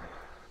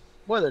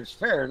 Whether it's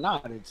fair or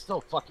not, it's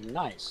still fucking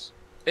nice.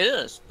 It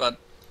is, but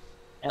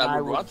And I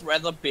I would would, much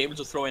rather be able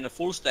to throw in a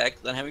full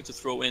stack than having to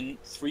throw in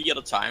 3 at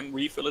a time,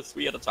 refill it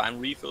 3 at a time,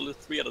 refill it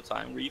 3 at a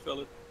time, refill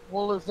it.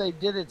 well, if they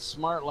did it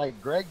smart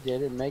like Greg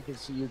did and make it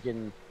so you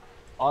can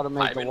automate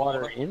Pipe the in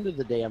water water. into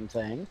the damn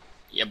thing,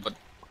 Yeah, but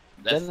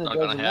that's then it not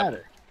doesn't gonna happen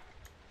matter.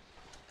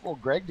 Well,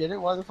 Greg did it.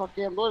 Why the fuck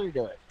can't Bloody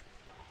do it?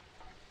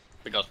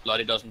 because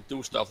Bloody doesn't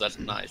do stuff that's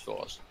nice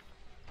for us,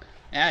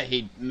 Yeah,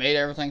 he made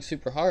everything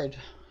super hard.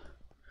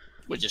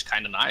 which is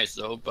kind of nice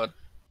though. But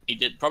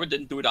he probably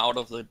didn't do it out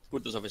of the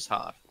goodness of his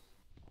heart.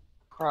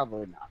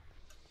 Probably not.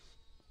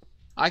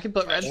 I can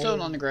put redstone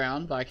on the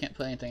ground, but I can't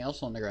put anything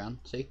else on the ground.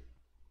 See?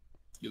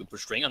 You can put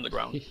string on the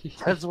ground.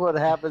 That's what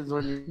happens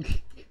when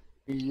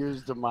you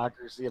use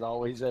democracy. It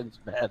always ends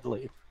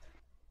badly.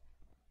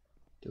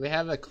 Do we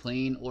have a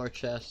clean ore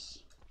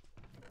chest?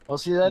 Well,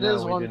 see, that No,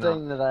 is we one do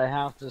thing that I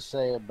have to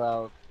say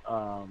about.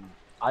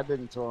 I've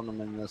been throwing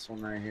them in this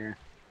one right here.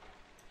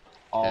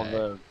 All Okay.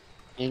 the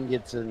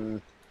ingots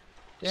and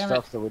Damn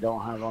stuff that we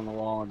don't have on the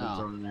wall, I've been Oh.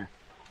 throwing in there.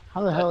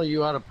 How the hell are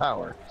you out of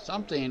power?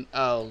 Something.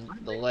 Oh,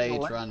 the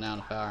lade's running out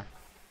of power.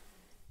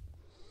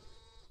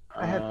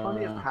 I had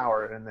plenty of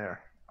power in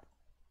there.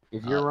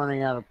 If you're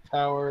running out of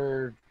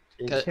power,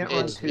 Cause can't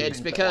run it's two things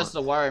at because the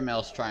once. wire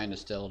mill's trying to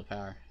steal the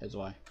power. Is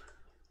why.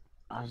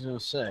 I was gonna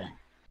say.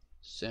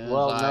 Soon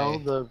Well, as no, I...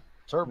 the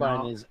Turbine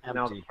Now- is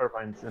Now the empty.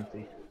 turbine's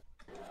empty.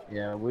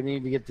 Yeah, we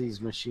need to get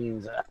these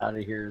machines out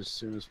of here as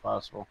soon as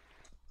possible.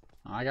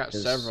 I got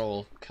 'Cause-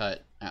 several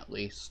cut at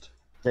least.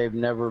 They've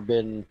never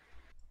been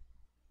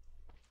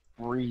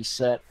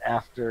reset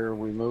after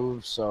we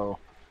moved, so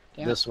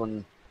Damn this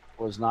one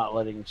was not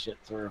letting shit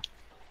through.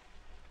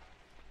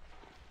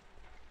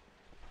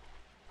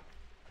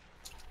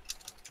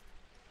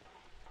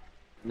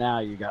 Now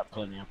you got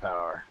plenty of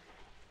power.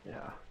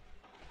 Yeah.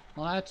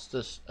 Well, that's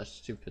just a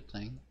stupid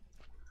thing.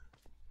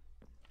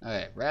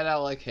 Okay, red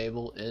outlet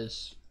cable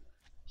is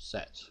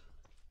set.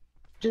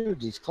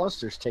 Dude, these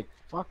clusters take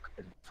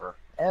fucking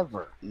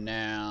forever.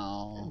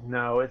 Now,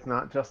 No, it's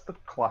not just the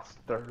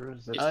clusters.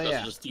 It's It's Oh, just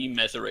yeah. the steam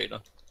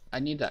macerator. I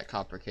need that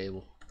copper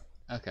cable.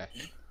 Okay.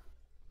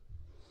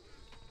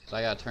 So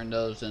I gotta turn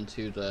those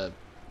into the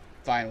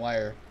fine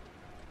wire.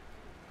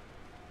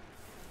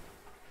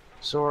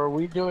 So are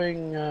we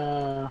doing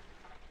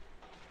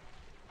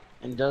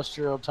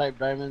industrial type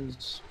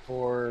diamonds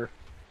for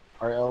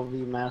our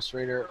LV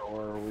macerator,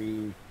 or are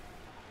we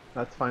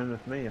That's fine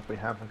with me if we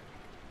have a.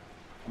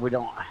 we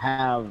don't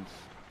have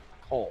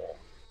coal?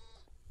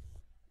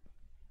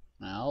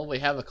 Well, we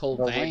have a cold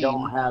But vein. we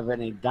don't have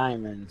any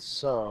diamonds,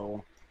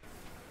 so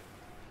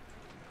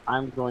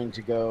I'm going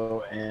to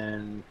go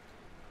and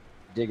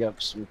dig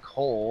up some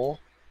coal.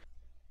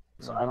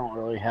 So I don't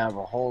really have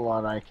a whole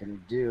lot I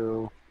can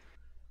do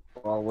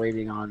while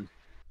waiting on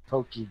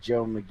Pokey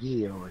Joe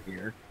McGee over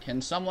here.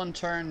 Can someone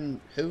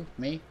turn who?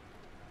 Me?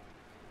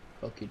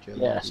 Pokey Joe.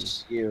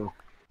 Yes, you. McGee.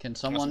 Can There's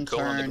some someone coal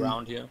on the turn?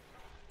 ground here.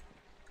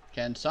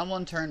 Can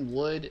someone turn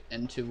wood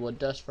into wood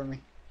dust for me?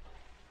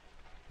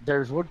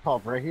 There's wood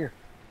pulp right here.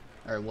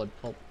 Or wood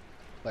pulp?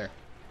 Where?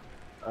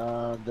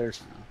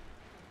 There's.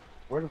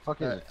 Where the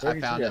fuck is it? I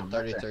found 33 it. of 'em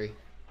right there. 33.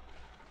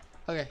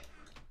 Okay.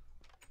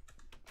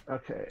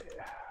 Okay.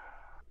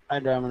 Hi,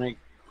 Dominic.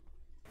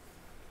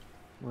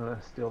 I'm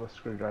gonna steal the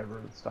screwdriver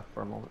and stuff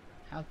for a moment.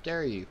 How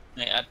dare you?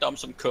 Yeah, I dumped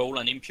some coal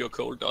and impure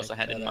coal dust I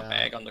had Check in that my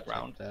bag out, on the check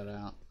ground. that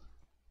out.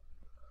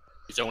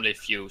 It's only a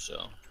few,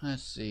 so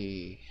Let's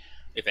see.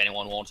 if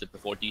anyone wants it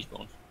before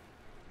despawns.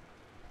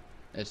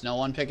 Is no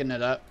one picking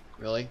it up?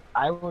 Really?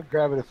 I would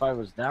grab it if I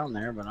was down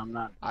there, but I'm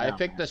not. I down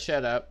picked there. the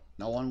shit up.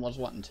 No one was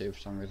wanting to for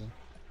some reason.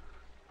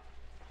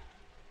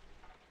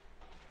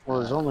 Well,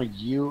 there's only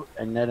you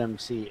and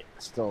NetMC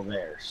still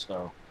there,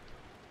 so.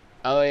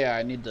 Oh yeah,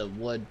 I need the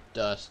wood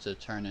dust to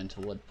turn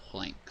into wood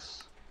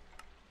planks.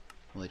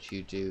 Which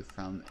you do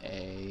from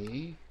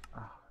a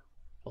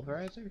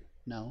pulverizer?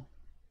 No.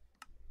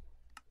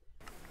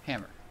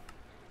 Hammer.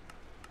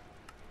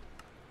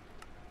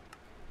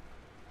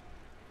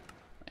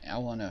 I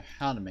want to know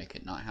how to make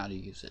it, not how to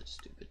use it,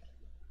 stupid.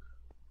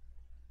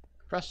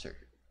 Compressor.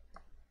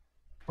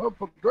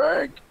 Purple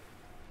drink!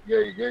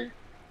 Yeah.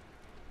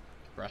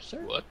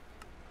 Compressor? What?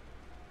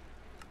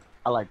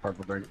 I like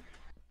purple drink.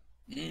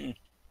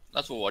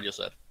 That's what you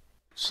said.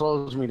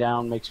 Slows me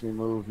down, makes me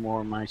move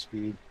more my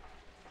speed.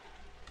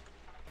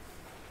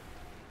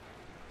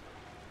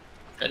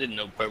 I didn't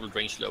know purple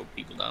drink slowed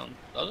people down.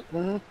 Does it?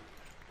 Mm-hmm.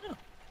 Yeah.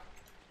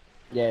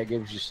 Yeah, it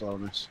gives you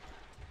slowness.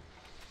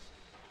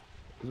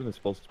 Isn't it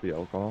supposed to be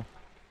alcohol?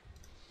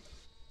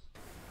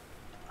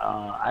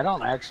 I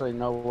don't actually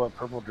know what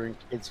purple drink.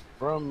 It's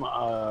from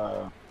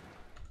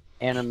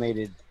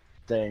animated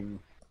thing.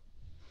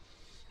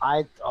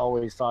 I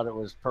always thought it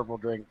was purple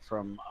drink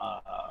from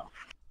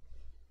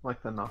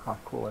Like the knockoff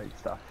Kool-Aid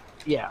stuff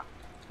yeah.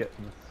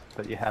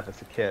 that you have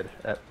as a kid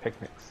at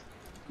picnics.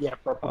 Yeah,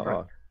 purple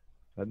drink.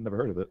 I'd never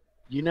heard of it.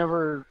 You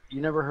never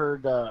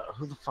heard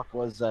who the fuck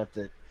was that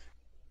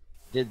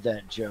did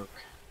that joke?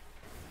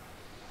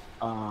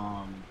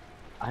 I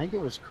think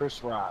it was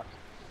Chris Rock.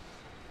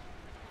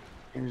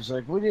 He was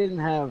like, we didn't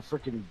have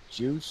freaking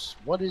juice.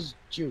 What is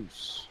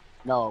juice?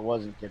 No, it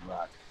wasn't Kid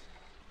Rock.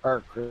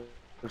 Or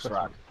Chris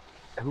Rock.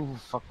 Who the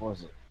fuck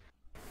was it?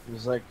 He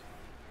was like,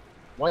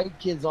 white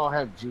kids all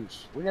have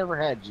juice. We never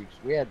had juice.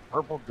 We had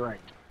purple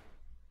drink.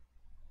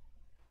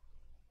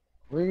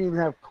 We didn't even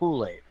have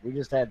Kool-Aid. We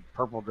just had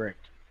purple drink.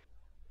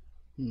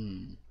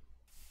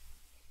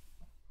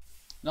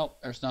 Nope,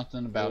 there's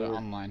nothing about it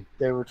online.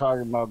 They were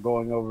talking about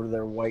going over to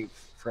their white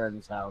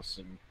friend's house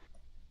and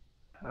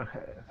Okay,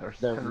 there's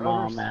their 10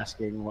 mom rollers.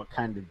 asking what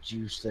kind of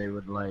juice they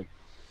would like.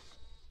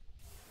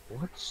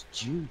 What's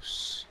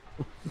juice?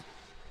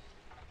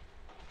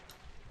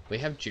 We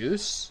have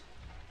juice?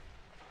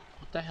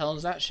 What the hell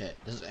is that shit?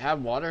 Does it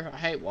have water? I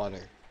hate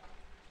water.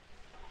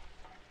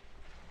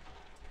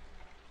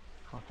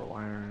 Copper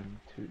wire and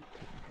two.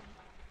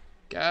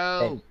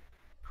 Go! Hey.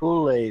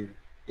 Kool-Aid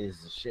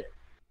is the shit.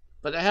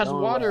 But it has No,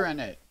 water in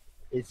it.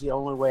 It's the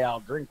only way I'll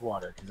drink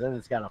water, because then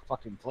it's got a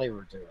fucking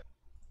flavor to it.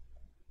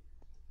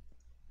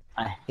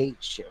 I hate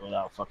shit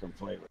without fucking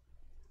flavor.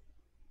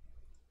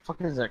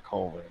 Fucking is that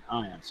coal in?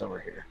 Oh yeah, it's over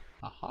here.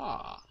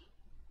 Aha.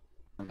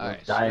 I'm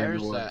Alright, so dying to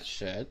there's look. that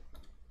shit.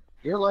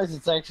 You realize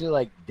it's actually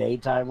like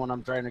daytime when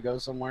I'm trying to go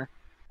somewhere?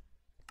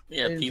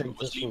 Yeah, I didn't people think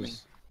were this sleeping.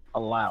 was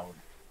allowed.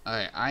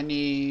 Alright, I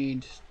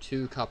need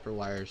 2 copper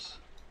wires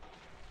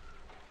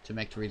to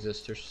make the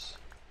resistors.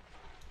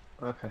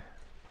 Okay.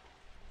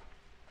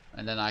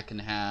 And then I can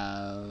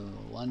have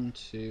 1,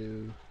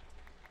 2.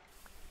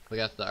 We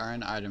got the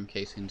iron item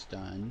casings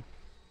done.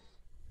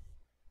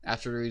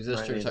 After the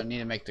resistors, I need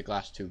to make the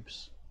glass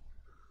tubes,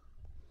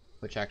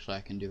 which actually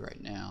I can do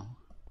right now.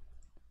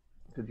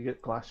 Did you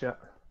get glass yet?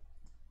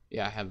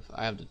 Yeah,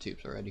 I have the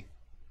tubes already.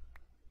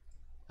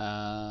 What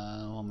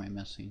am I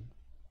missing?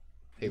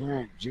 Paper.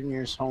 Alright,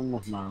 Junior's home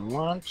with my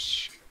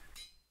lunch,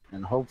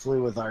 and hopefully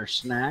with our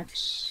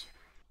snacks,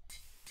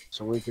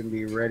 so we can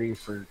be ready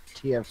for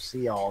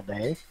TFC all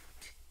day.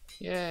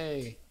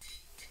 Yay!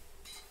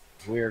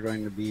 We are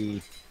going to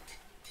be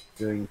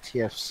doing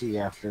TFC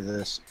after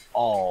this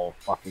all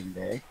fucking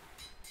day.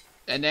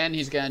 And then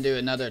he's gonna do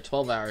another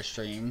 12-hour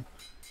stream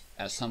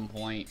at some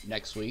point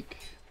next week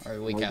or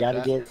a week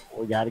after that.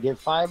 We gotta get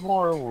 5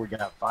 more. We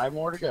got 5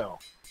 more to go.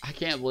 I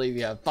can't believe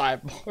you have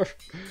 5 more,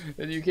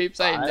 and you keep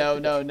saying no,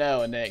 no,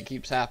 no, and then it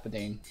keeps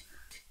happening.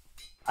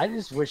 I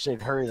just wish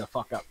they'd hurry the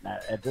fuck up. Now,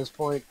 at this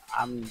point,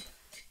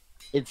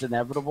 it's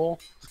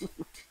inevitable.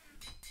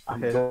 I'm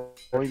going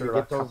to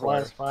get those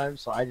last 5,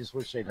 so I just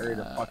wish they'd hurry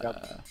the fuck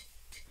up.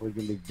 We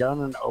can be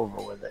done and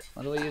over with it.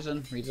 What are we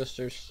using?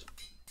 Resistors?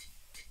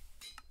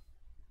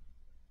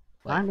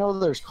 I know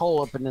there's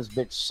coal up in this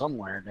bitch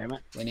somewhere, damn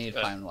it. We need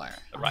fine wire.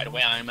 Right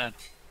where I'm at.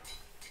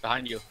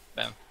 Behind you.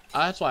 Bam. Oh,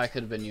 that's why I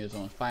could have been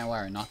using fine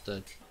wire, not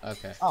the...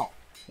 Okay. Oh.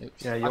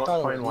 Oops. Yeah, you I want thought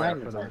it fine was wire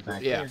magnetite for those.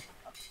 back Yeah. here.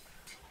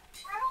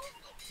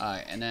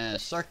 Alright, and then a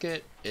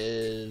circuit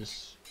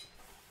is...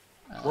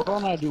 What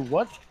don't I do?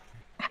 What?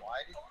 Why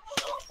did you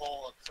shove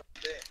hole up some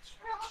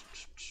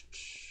bitch?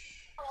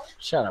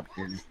 Shut up,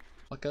 Kenny.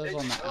 What goes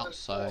on the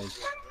outside?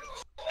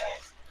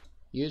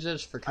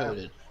 Uses for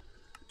coded.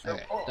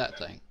 Okay, that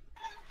thing.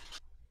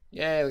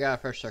 Yay, we got our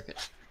first circuit.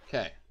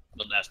 Okay.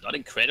 But that's not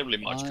incredibly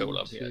much coal 1,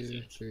 up here.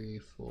 2, 3,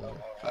 4,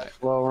 5.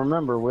 Well,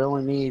 remember, we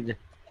only need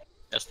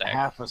A stack.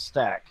 half a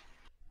stack.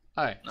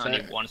 Alright, No, so I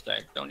need 1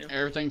 stack, don't you?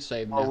 everything's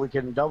saved Oh, now. we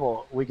can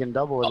double it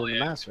in the yeah.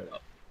 master.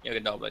 You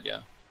can double it, yeah.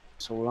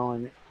 So we only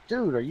need...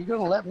 Dude, are you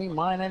gonna let me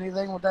mine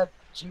anything with that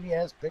cheaty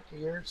ass pick of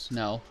yours?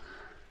 No.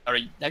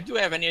 Alright, do you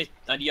have any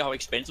idea how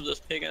expensive this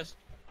pig is?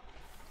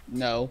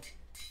 No.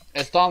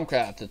 It's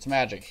Thaumcraft, it's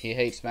magic. He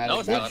hates magic. No,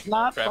 it's It's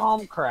not Craft.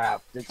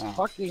 Thaumcraft. It's Oh.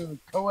 fucking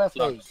Co-FH,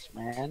 Flux.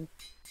 man.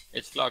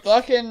 It's Flux.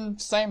 Fucking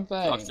same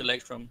Flux thing.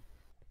 Electrum.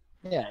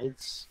 Yeah,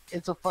 it's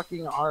a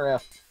fucking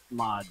RF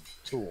mod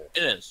tool.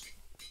 It is.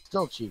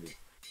 Still cheating.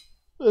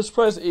 Let's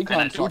press And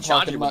I econ don't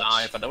charge it with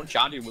RF, I don't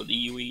charge it with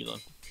EU either.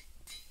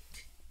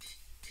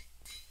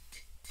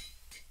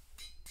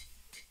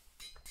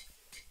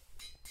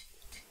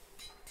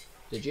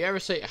 Did you ever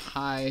say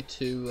hi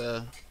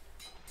to,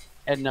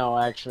 And no,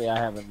 actually, I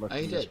haven't looked Oh,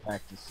 you in this did.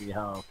 pack to see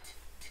how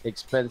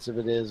expensive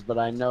it is, but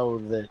I know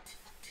that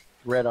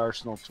Red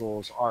Arsenal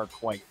tools are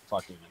quite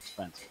fucking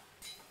expensive.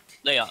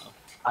 They are.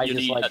 I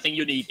think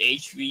you need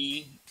HV.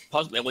 You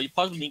possibly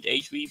need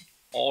HV,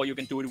 or you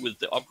can do it with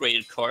the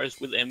upgraded cores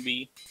with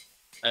MV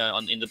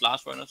in the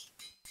blast furnace.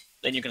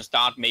 Then you can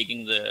start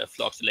making the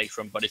Flux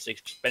Electrum, but it's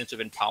expensive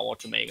in power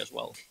to make as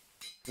well.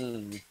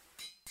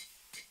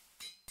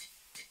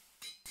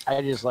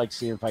 I just like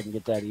seeing if I can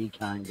get that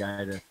econ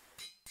guy to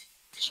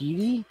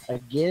cheaty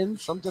again.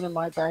 Something in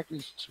my pack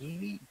is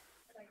cheaty.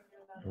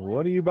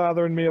 What are you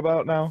bothering me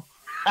about now?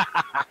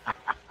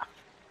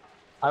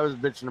 I was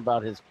bitching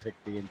about his pick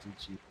being too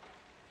cheap.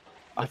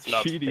 The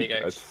Flux Cheaty.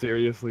 pickaxe.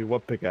 Seriously,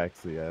 what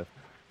pickaxe do you have?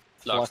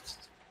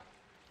 Flux.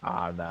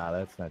 Ah, nah,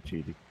 that's not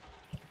cheaty.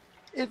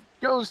 It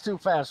goes too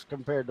fast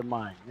compared to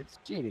mine. It's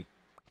cheating.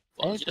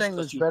 Well, just Anything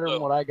 'cause that's you better go-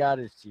 than what I got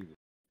is cheating.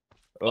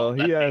 Well,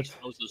 that he makes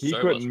most of the he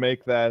servers. couldn't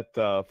make that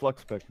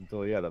flux pick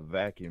until he had a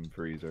vacuum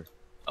freezer.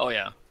 Oh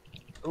yeah.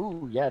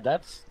 Ooh, yeah,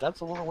 that's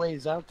a little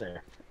ways out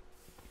there.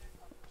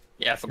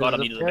 Yeah, I forgot I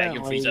Because needed a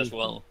vacuum freezer as apparently-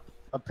 well.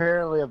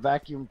 Apparently, a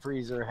vacuum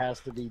freezer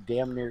has to be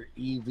damn near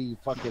EV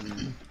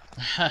fucking.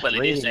 Well,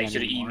 it is rating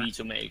actually anymore. EV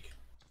to make.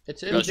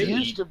 It's Because It you MV.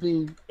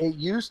 need-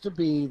 used to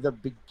be the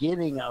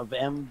beginning of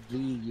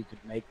MV. You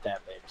could make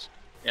that bitch,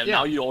 Yeah, Yeah.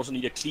 now you also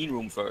need a clean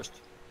room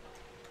first.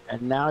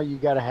 and now you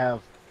got to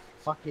have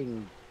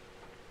fucking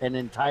an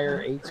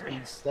entire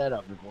HP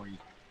setup before you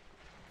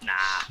Nah,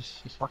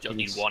 fucking.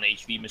 just need one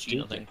HV machine,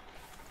 I stupid. think.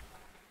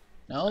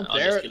 No, I'll just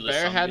Bear, kill the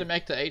Bear had to zombie.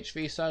 make the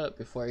HV setup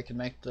before he could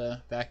make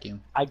the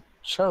vacuum. I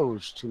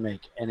chose to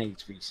make an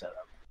HV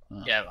setup.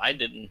 Yeah, I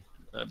didn't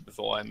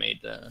before I made.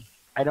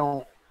 I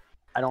don't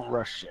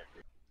rush shit.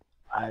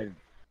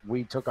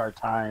 We took our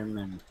time,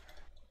 and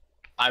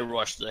I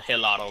rushed the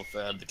hell out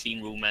of the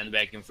clean room and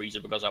vacuum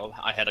freezer because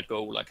I had a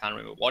goal. I can't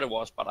remember what it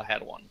was, but I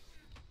had one.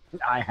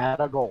 I had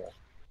a goal.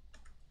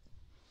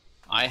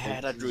 I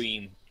had a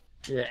dream.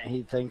 Yeah,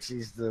 he thinks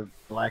he's the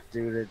black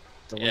dude at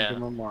the Yeah. Lincoln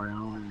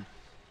Memorial, and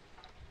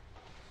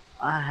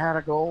I had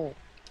a goal.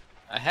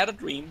 I had a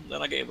dream,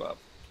 then I gave up.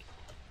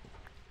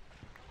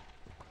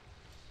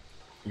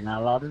 You're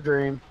not allowed to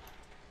dream.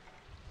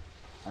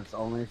 That's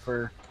only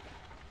for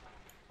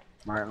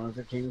Martin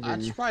Luther King I'm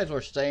Jr. surprised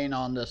we're staying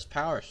on this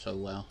power so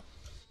well.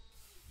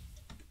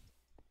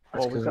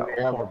 That's Well, we 'cause got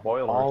have four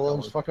boilers all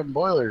going. those fucking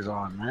boilers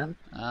on,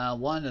 man.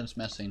 One is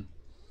missing.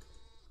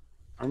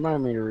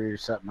 Remind me to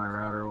reset my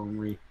router when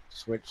we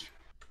switch.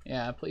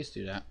 Yeah, please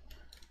do that.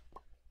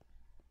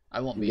 I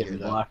won't I'm be here getting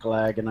though. block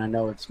lag, and I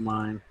know it's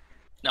mine.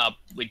 No,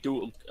 we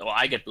do. Well,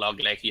 I get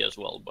block lag here as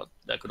well, but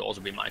that could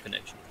also be my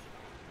connection.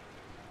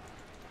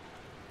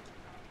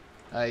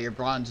 Your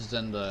bronze is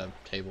in the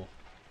table.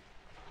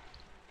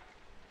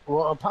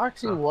 Well,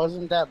 epoxy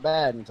wasn't that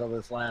bad until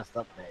this last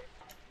update.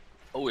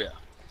 Oh yeah.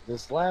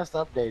 This last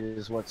update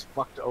is what's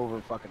fucked over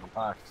fucking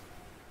epoxy.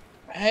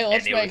 Hey,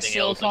 let's And make everything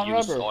else silicone that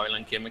use rubber. oil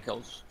and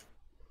chemicals.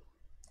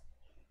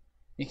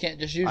 You can't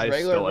just use I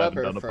regular still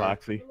haven't rubber done for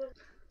epoxy.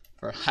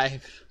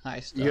 high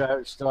stuff.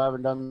 You still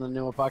haven't done the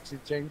new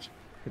epoxy change?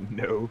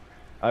 No.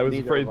 I was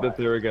Neither afraid have that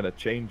I. they were gonna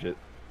change it.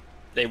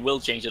 They will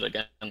change it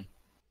again,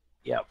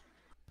 Yep.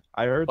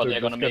 I heard but they're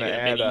they're just gonna make gonna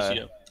it a bit add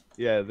easier.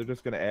 yeah, they're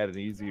just gonna add an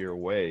easier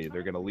way.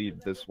 They're gonna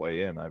leave this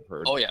way in, I've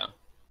heard. Oh yeah,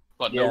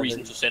 but Yeah, no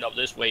reason to set up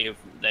this way if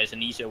there's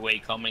an easier way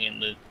coming in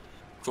the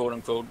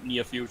quote-unquote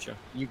near future.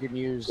 You can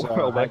use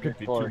Well, that could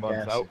be 2 hydrochloric months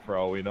acid. out for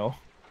all we know.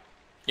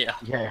 Yeah,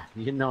 Yeah,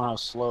 you know how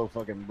slow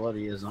fucking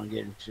Bloody is on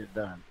getting shit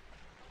done.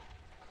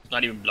 it's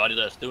not even Bloody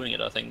that's doing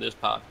it. I think this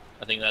part.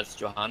 I think that's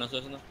Johannes,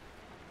 isn't it?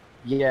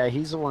 Yeah,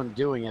 he's the one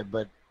doing it,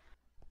 but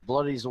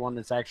Bloody's the one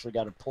that's actually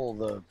got to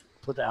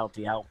put out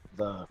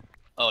the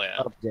Oh yeah.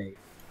 update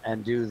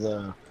and do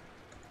the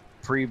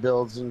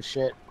pre-builds and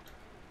shit.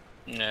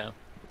 Yeah.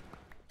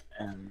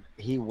 And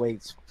he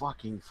waits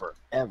fucking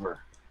forever.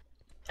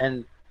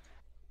 And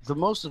the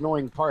most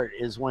annoying part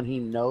is when he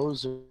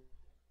knows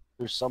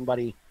there's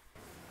somebody,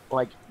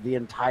 like the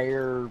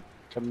entire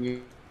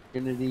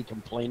community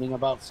complaining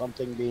about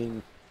something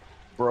being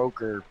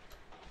broke or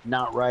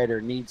not right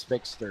or needs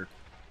fixed or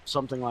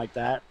something like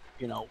that.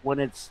 You know, when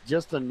it's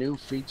just a new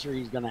feature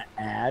he's gonna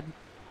add,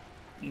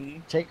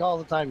 take all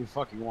the time you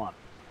fucking want.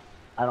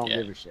 I don't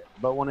give a shit.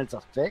 But when it's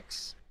a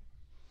fix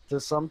to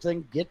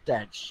something, get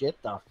that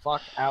shit the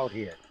fuck out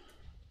here.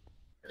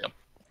 Yep.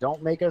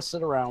 Don't make us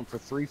sit around for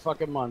 3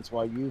 fucking months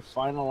while you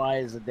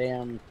finalize a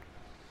damn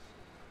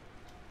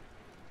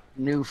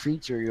new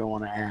feature you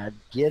want to add.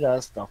 Get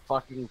us the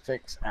fucking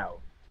fix out.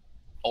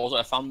 Also,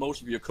 I found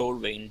most of your coal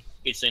vein.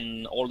 It's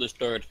in all this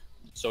dirt,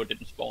 so it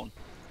didn't spawn.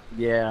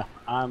 Yeah,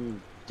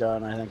 I'm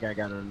done. I think I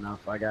got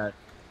enough. I got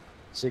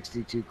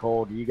 62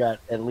 cold. You got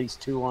at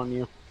least 2 on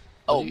you?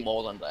 Oh,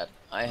 more than that.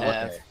 I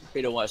have Okay. a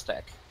bit of a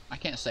stack. I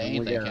can't say And we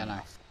anything, got can I?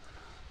 enough.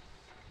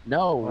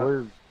 No,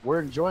 What? we're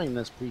enjoying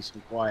this peace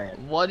and quiet.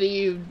 What do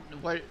you...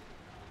 What...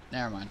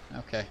 Never mind.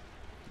 Okay.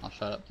 I'll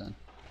shut up then.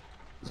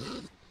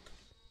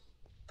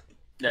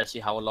 Let's see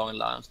how long it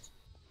lasts.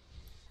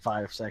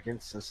 5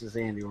 seconds. This is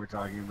Andy we're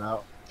talking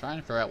about. Trying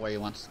to figure out where he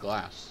wants the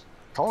glass.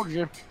 Told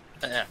you.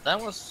 Yeah, that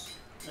was.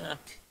 Yeah.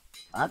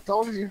 I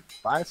told you.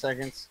 5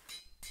 seconds.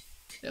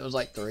 It was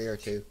like 3 or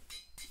 2.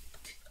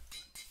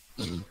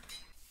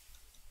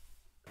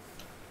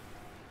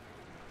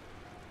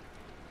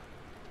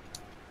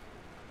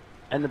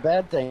 And the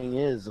bad thing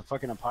is, the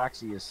fucking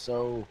epoxy is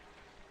so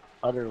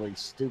utterly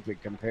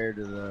stupid compared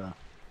to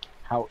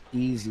how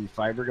easy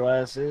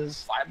fiberglass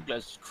is. Fiberglass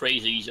is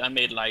crazy easy. I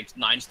made like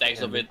 9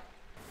 stacks of it.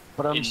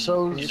 But I'm in-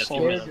 so in a few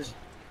scared. minutes.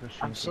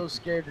 I'm so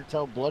scared to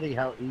tell Bloody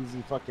how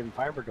easy fucking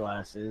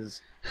fiberglass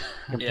is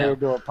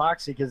compared to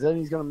epoxy, because then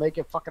he's gonna make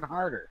it fucking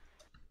harder.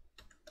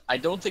 I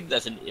don't think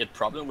there's a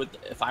problem with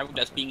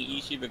fiberglass being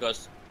easy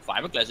because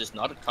fiberglass is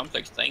not a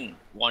complex thing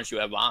once you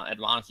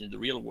advance in the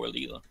real world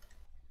either.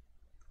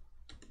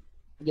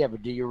 Yeah,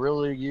 but do you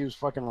really use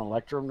fucking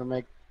electrum to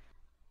make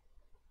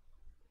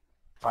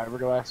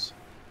fiberglass?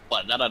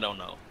 But that I don't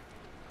know.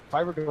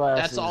 Fiberglass.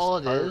 That's is all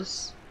it hard.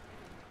 is.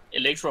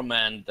 Electrum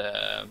and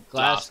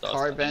Glass, dust,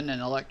 carbon, and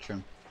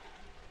electrum.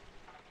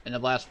 In the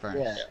blast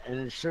furnace. Yeah, and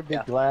it should be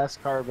Yeah. glass,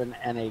 carbon,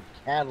 and a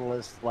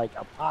catalyst like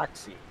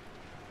epoxy.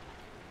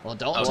 Well,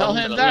 don't Oh, tell don't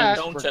him tell that.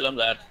 Don't tell him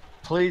that.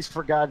 Please,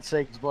 for God's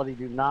sakes, Bloody,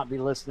 do not be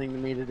listening to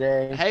me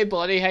today. Hey,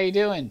 buddy, how you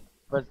doing?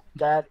 But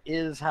that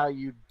is how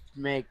you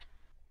make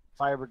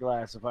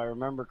fiberglass, if I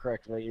remember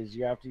correctly, is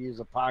you have to use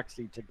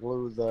epoxy to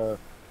glue the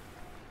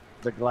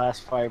glass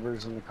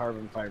fibers and the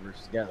carbon fibers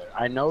together.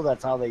 I know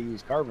that's how they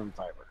use carbon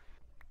fiber.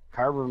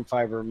 Carbon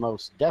fiber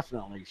most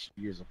definitely should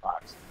use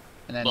epoxy.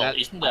 And then Well, that.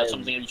 isn't that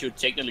something that you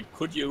technically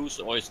could use,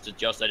 or is it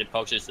just that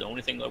epoxy is the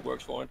only thing that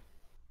works for it?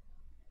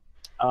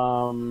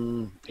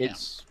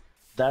 It's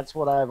that's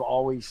what I've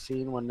always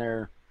seen when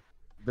they're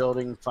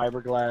building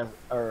fiberglass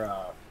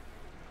or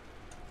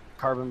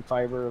carbon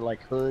fiber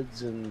like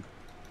hoods and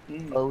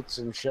boats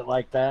and shit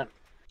like that.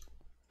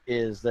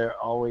 Is they're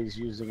always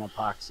using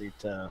epoxy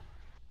to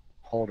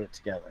hold it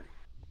together.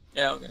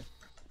 Yeah, okay.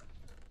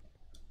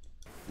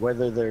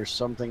 Whether there's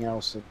something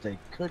else that they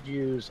could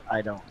use,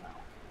 I don't know.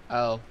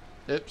 Oh,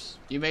 oops!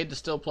 You made the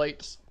steel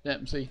plates,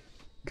 Dempsey.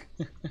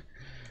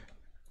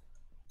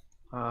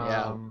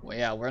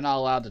 Yeah, we're not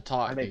allowed to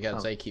talk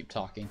because they keep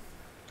talking.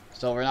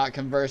 So we're not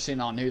conversing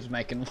on who's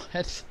making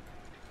what.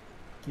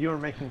 You were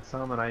making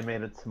some, and I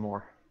made it some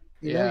more.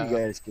 You know you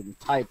guys can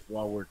type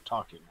while we're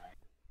talking, right?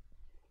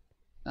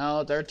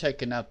 No, they're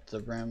taking up the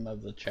room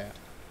of the chat.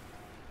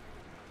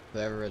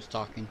 Whoever is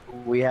talking.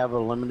 We have a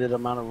limited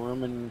amount of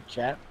room in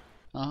chat.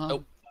 Uh huh.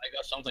 Nope.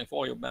 got something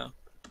for you, Bear.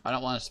 I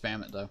don't want to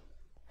spam it though.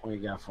 What you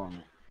got for me?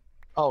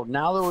 Oh,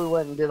 now that we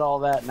went and did all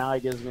that, now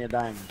he gives me a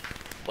diamond.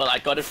 Well, I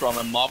got it from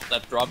a mob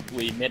that dropped.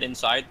 We met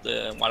inside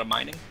the while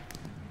mining.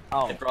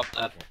 Oh, They dropped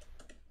that. okay.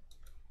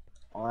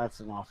 Well, that's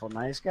an awful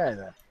nice guy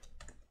then.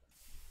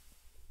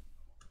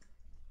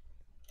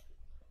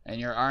 And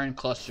your iron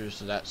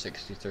clusters is at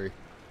 63.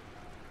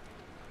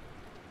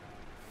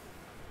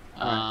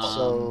 Alright,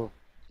 so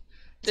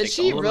Did take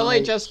she all really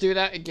the- just do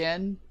that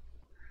again?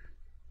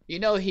 You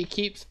know he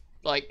keeps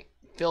like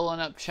filling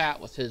up chat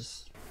with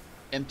his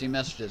empty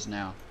messages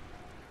now.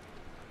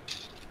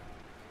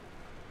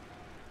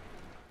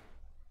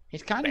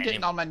 He's kind of Ban getting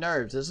him. on my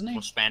nerves, isn't For he?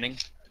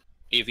 spamming.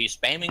 If he's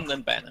spamming,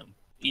 then ban him.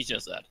 Easy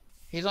as that.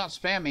 He's not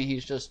spamming,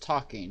 he's just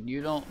talking.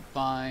 You don't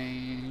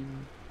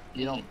find...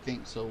 You don't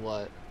think so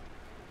what?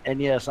 and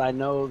yes, I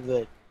know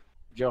that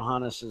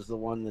Johannes is the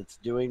one that's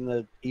doing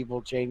the evil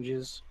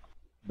changes,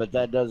 but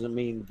that doesn't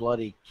mean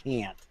Bloody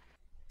can't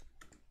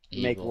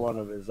make Evil. one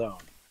of his own.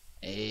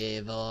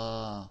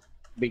 Evil.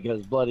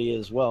 Because Bloody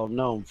is well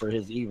known for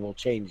his evil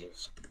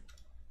changes.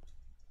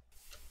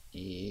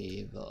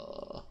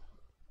 Evil.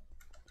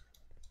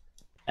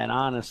 And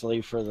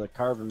honestly, for the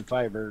carbon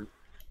fiber,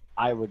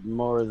 I would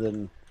more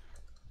than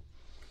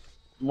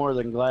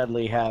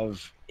gladly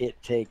have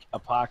it take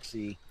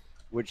epoxy,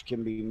 which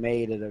can be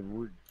made at a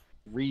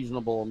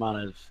reasonable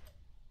amount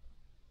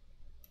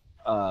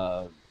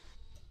of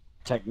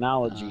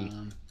technology,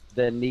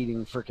 than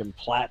needing freaking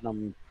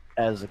platinum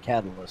as a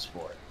catalyst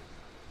for it.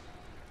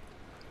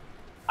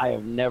 I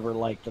have never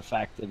liked the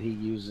fact that he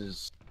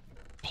uses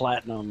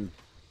platinum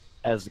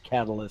as the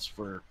catalyst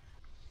for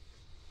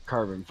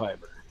carbon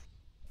fiber.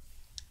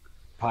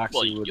 Epoxy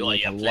Well, would you make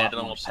only a have lot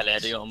platinum more or sense.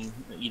 palladium.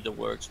 Either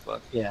works,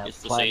 but Yeah,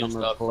 it's the same platinum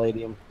or stuff.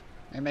 palladium.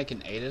 You're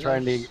making 8 of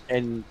Trying those? to,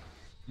 and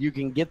you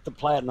can get the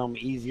platinum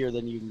easier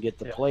than you can get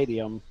the Yeah.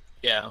 palladium.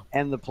 Yeah.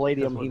 And the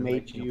palladium, That's he what made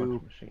making a bunch you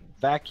of machines.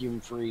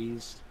 vacuum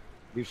freeze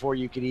before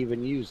you could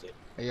even use it.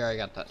 You already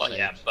got that But saved.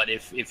 yeah, but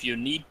if you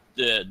need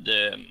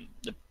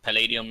the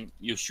palladium,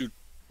 you should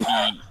be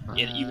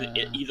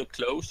either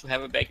close to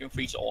have a vacuum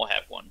freeze or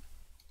have one.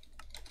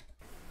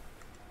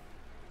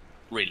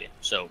 Really.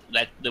 So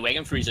that the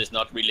vacuum freeze is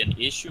not really an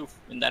issue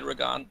in that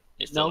regard.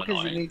 It's still No,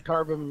 because you annoying. need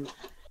carbon.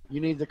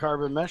 You need the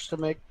carbon mesh to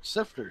make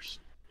sifters.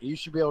 You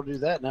should be able to do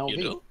that in LV. You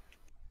do?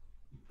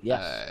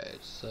 Yes.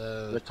 Alright,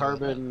 so... The throw that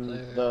carbon,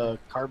 there. the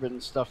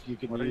carbon stuff you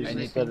can What are you use I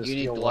need, instead of you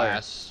need steel wire.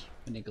 glass.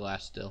 We need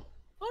glass still.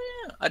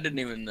 Oh yeah, I didn't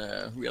even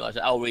realize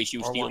that. I always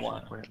use Or steel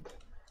washing wire. plant.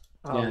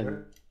 And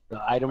they're-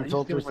 the item Are you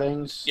filter stealing my-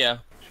 things. Yeah.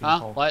 machine Huh?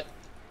 hull. What?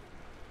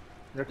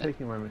 They're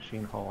taking my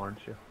machine hull,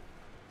 aren't you?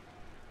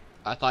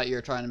 I thought you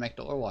were trying to make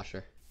the ore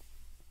washer.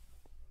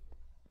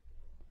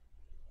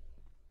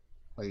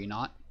 Are you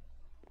not?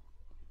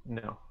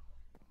 No.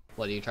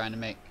 What are you trying to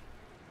make?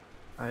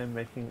 I am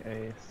making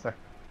a second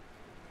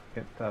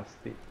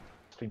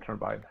steam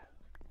turbine.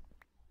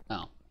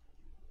 Oh.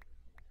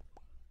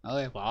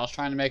 Okay, well I was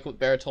trying to make what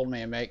Bear told me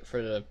to make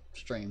for the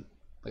stream.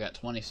 We got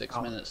 26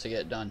 Oh. minutes to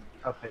get it done.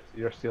 Okay, so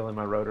you're stealing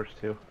my rotors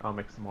too. I'll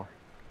make some more.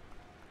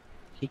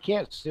 He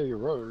can't steal your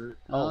rotor.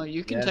 Oh,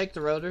 you can yeah. take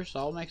the rotors,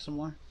 I'll make some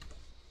more.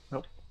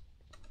 Nope.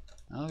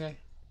 Okay.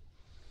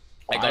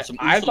 I got some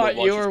I insular thought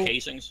you watches were-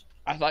 casings.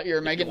 I thought you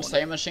were making the want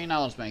same machine I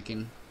was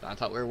making. I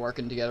thought we were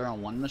working together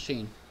on one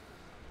machine.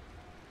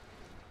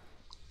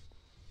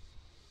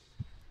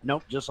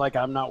 Nope, just like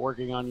I'm not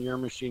working on your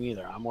machine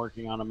either. I'm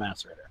working on a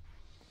macerator.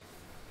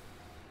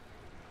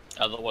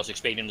 I was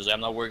expecting to say, I'm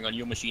not working on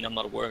your machine, I'm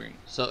not working.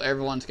 So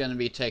everyone's gonna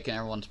be taking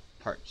everyone's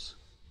parts.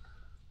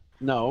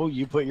 No,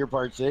 you put your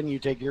parts in, you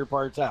take your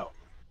parts out.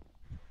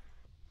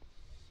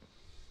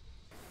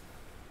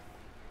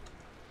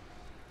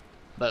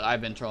 But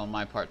I've been throwing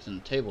my parts in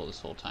the table this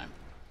whole time.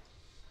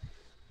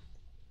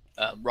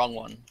 Wrong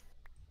one.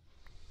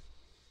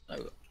 Oh.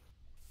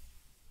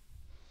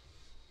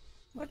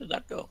 Where did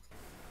that go?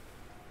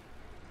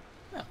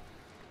 Are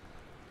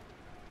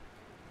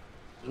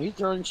you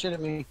throwing shit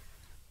at me?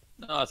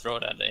 No, I throw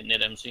it at a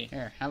NetMC.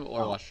 Here, have an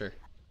ore washer.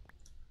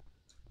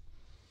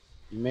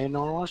 You made an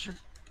ore washer?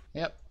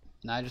 Yep.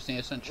 Now I just need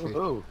a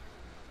centrifuge.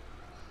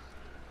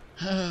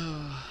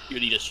 Woohoo. You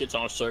need a shit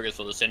ton of circuits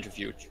for the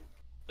centrifuge.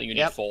 I think you need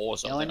Yep. 4 or You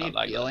something only need,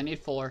 like you that. only need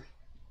 4.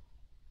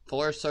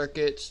 4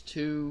 circuits,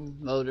 2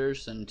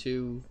 motors, and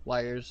 2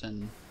 wires,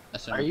 and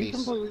a Are you centerpiece.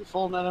 completely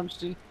full,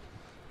 NetMC?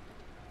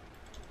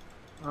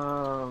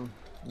 No.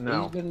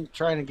 He's been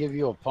trying to give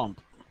you a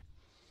pump.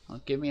 Well,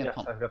 give me a Yes,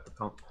 pump. I've got the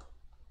pump.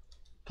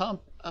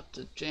 Pump up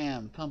the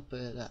jam, pump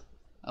it up.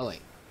 Oh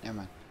wait, never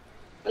mind.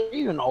 Are you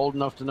even old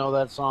enough to know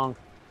that song?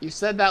 You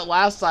said that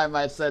last time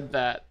I said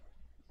that.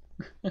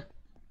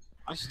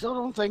 I still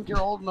don't think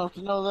you're old enough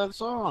to know that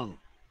song.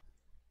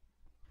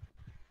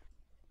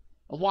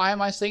 Why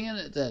am I singing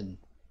it then?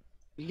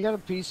 You got a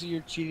piece of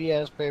your cheaty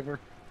ass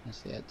paper? I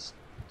see it's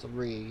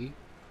 3,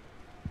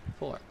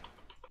 4.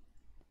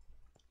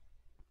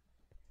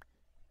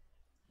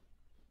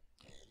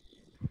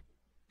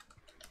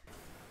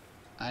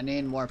 I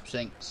need more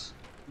sinks.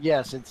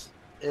 Yes,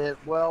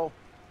 well,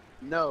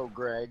 no,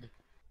 Greg.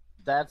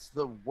 That's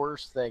the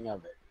worst thing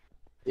of it.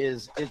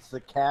 Is it's the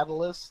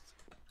catalyst,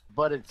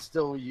 but it's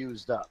still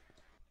used up.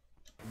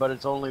 But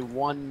it's only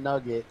one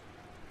nugget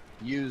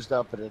used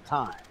up at a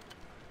time.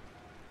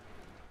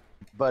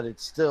 But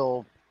it's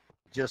still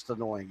just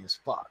annoying as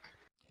fuck.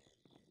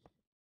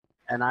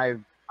 And I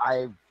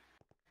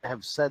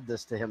have said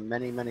this to him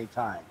many, many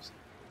times.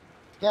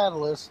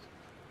 Catalyst,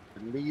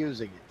 shouldn't be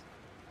using it.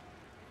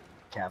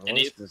 And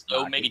Catalyst if does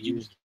so, not make get it use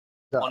used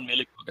up. 1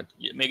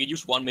 millibucket. Make it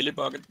use 1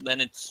 millibucket,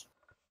 then it's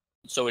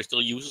so it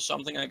still uses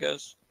something, I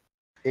guess.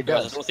 It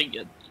Because does. I don't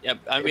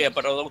think,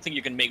 but I don't think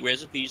you can make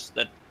recipes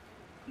that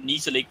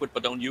needs a liquid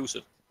but don't use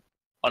it,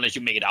 unless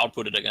you make it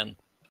output it again.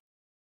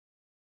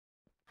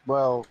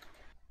 Well,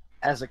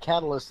 as a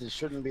catalyst, it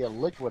shouldn't be a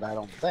liquid, I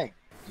don't think.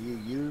 Do you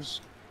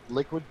use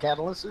liquid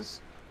catalysts?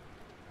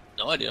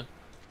 No idea.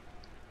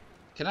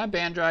 Can I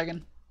ban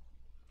Dragon?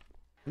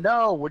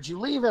 No, would you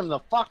leave him the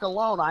fuck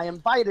alone? I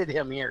invited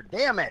him here.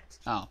 Damn it.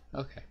 Oh,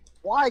 okay.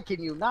 Why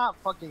can you not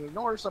fucking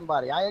ignore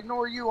somebody? I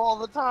ignore you all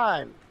the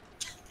time.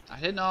 I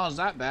didn't know I was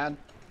that bad.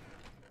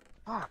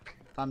 Fuck.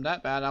 If I'm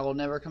that bad, I will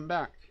never come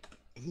back.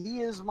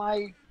 He is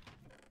my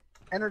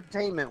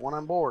entertainment when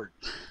I'm bored.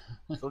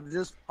 So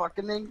just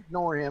fucking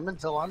ignore him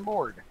until I'm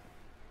bored.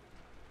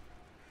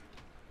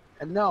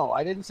 And no,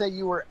 I didn't say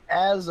you were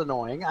as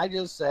annoying. I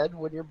just said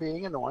when you're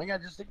being annoying, I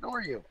just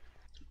ignore you.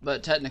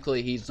 But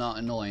technically, he's not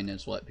annoying,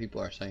 is what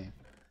people are saying.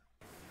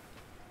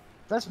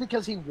 That's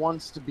because he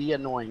wants to be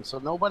annoying. So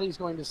nobody's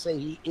going to say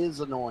he is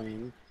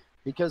annoying,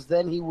 because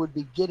then he would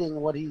be getting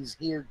what he's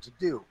here to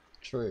do.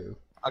 True.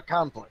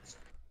 Accomplish.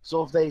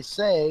 So if they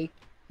say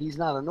he's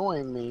not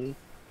annoying me,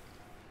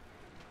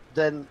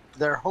 then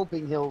they're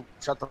hoping he'll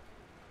shut the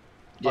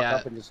fuck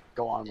up and just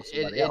go on with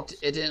somebody else.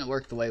 It didn't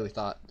work the way we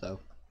thought, though.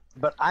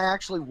 But I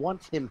actually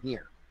want him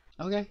here.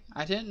 Okay,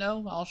 I didn't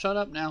know. I'll shut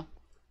up now.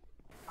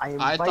 I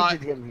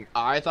invited him here.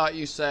 I thought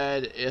you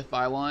said if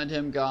I wanted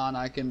him gone,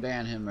 I can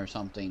ban him or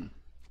something.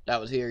 That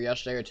was here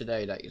yesterday or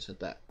today that you said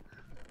that.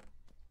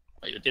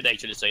 You did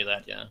actually say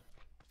that, yeah.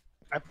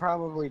 I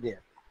probably did.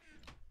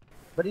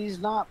 But he's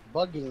not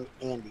bugging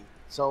Andy.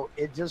 So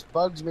it just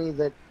bugs me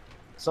that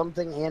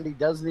something Andy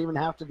doesn't even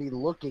have to be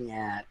looking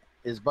at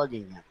is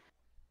bugging him.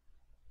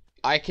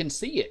 I can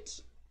see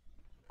it.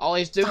 All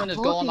he's doing is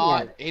going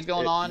on. He's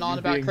going on and on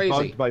about being crazy.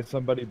 Bugged by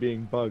somebody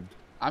being bugged.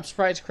 I'm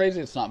surprised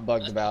Crazy it's not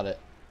bugged about it.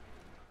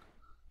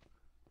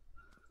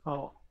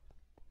 Oh,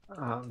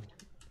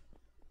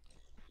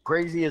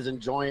 Crazy is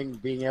enjoying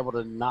being able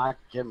to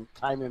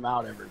time him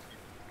out every.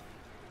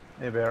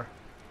 hey Bear.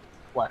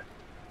 What?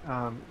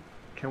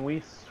 Can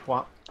we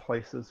swap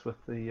places with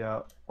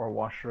the ore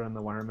washer and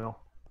the wire mill?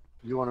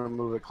 You want to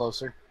move it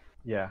closer?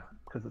 Yeah,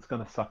 because it's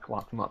going to suck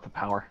lots and lots of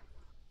power.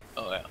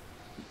 Oh yeah.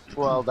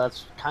 Well,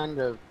 that's kind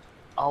of.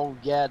 Oh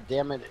yeah,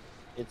 damn it!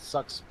 It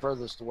sucks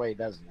furthest away,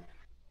 doesn't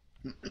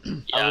it?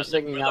 Yeah, I was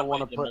thinking I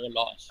want to put.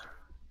 loss.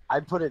 I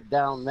put it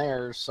down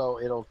there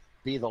so it'll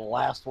be the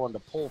last one to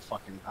pull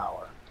fucking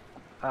power.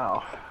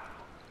 Oh.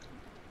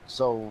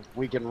 So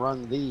we can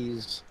run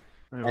these,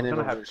 I mean, and we're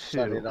it'll gonna have just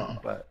shut two, it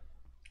off. but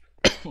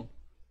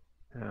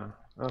yeah,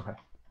 okay.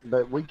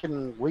 But we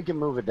can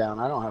move it down.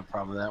 I don't have a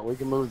problem with that. We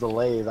can move the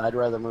lathe. I'd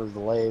rather move the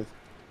lathe.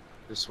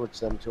 Just switch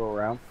them two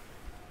around.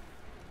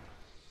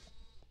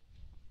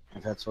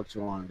 If that's what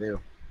you want to do.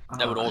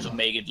 That would also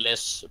make it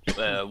less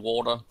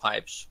water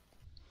pipes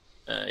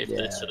if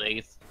it's a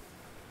lathe.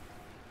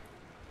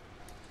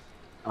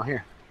 Oh,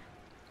 here.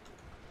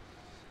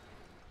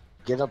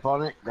 Get up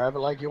on it. Grab it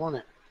like you want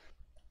it.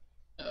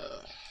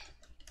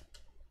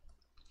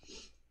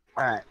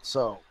 Alright,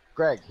 so,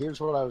 Greg, here's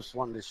what I was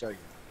wanting to show you.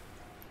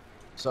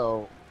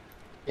 So,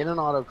 in an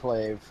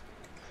autoclave,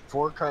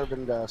 4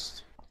 carbon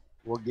dust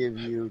will give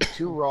you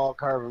 2 raw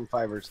carbon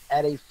fibers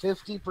at a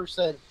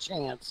 50%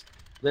 chance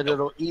that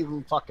it'll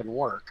even fucking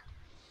work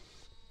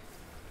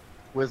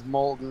with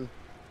molten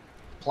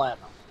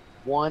platinum.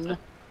 1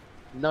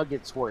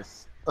 nugget's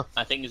worth.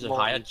 I think it's a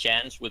higher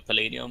chance with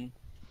palladium.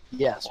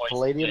 Yes,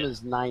 palladium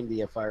is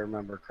 90 if I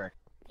remember correctly.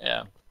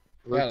 Yeah.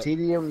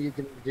 Ruthenium you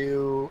can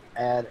do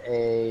at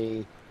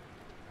a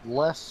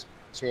less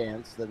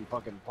chance than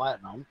fucking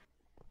platinum.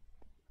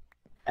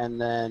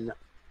 And then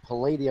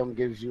palladium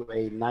gives you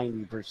a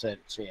 90%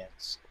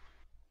 chance.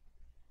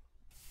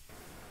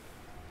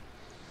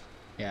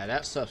 Yeah,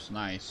 that stuff's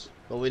nice.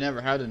 But we never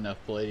had enough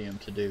palladium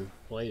to do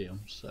palladium,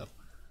 so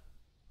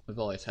we've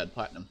always had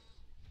platinum.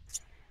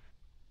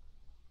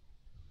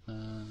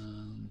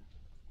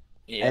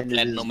 Yeah, and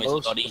platinum is a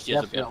lot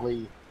easier to get.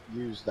 Definitely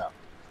used up.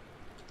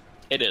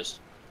 It is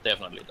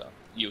definitely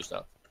used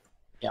up.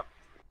 Yep.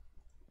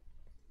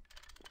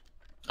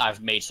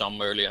 I've made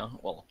some earlier,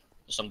 well,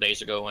 some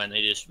days ago, and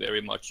it is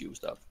very much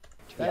used up.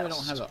 Too bad we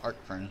don't have an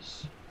arc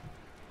furnace.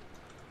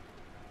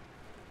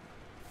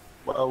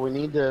 Well, we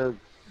need to.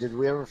 Did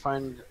we ever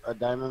find a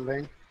diamond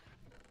vein?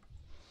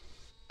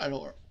 I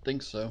don't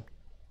think so.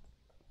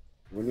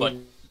 We But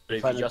need to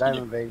if find you a just need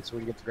diamond vein so we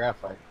can get the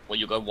graphite. Well,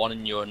 you got one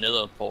in your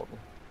nether portal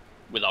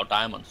without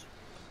diamonds.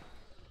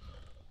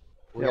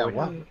 We got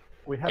what?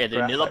 We have Yeah, the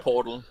nether graphite.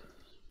 portal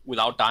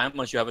without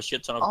diamonds, you have a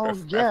shit ton of Oh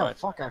yeah, graphite.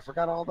 fuck! I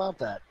forgot all about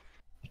that.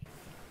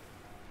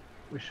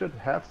 We should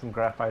have some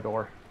graphite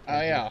ore.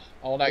 Oh yeah,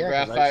 all that Yeah, 'cause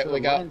I graphite should've we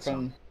got mined from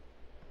some.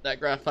 that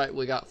graphite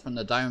we got from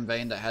the diamond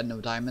vein that had no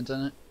diamonds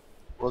in it.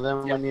 Well,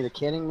 then Yep. we need a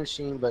canning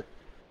machine. But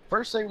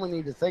first thing we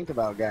need to think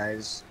about,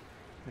 guys,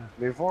 Yeah.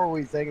 before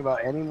we think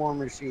about any more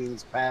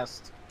machines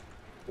past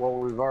what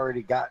we've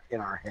already got in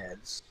our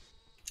heads,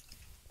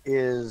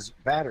 is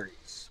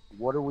batteries.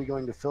 What are we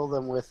going to fill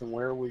them with, and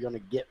where are we going to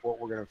get what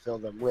we're going to fill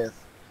them with?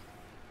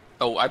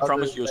 Oh, I Other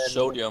promise you than-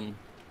 sodium.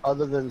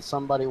 Other than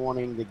somebody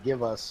wanting to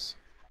give us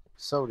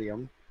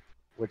sodium,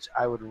 which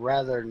I would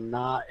rather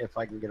not if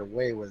I can get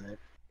away with it.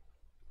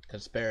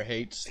 Cause Bear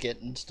hates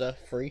getting stuff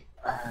free.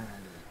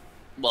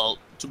 Well,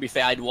 to be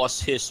fair, it was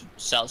his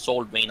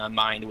salt vein I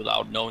mined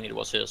without knowing it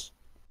was his.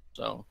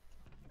 So,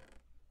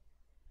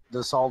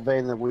 The salt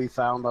vein that we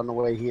found on the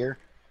way here,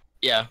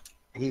 yeah.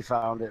 he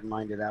found it and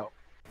mined it out.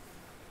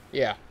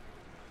 Yeah,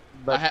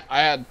 But I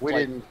had we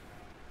like,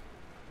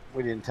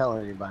 didn't tell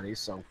anybody,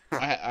 so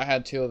I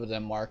had 2 of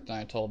them marked, and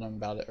I told him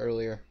about it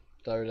earlier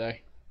the other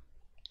day.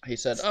 He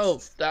said,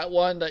 "Oh, that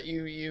one that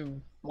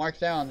you marked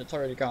down, it's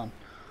already gone."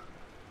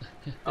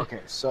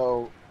 okay,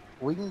 so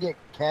we can get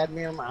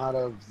cadmium out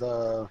of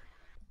the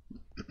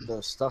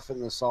stuff in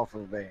the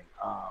sulfur vein.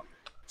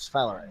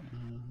 Sphalerite.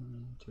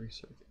 3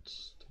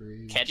 circuits,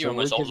 3. Cadmium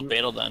we is also can-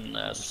 better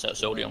than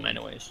sodium,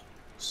 anyways.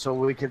 So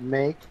we could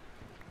make.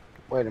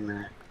 Wait a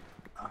minute.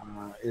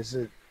 Is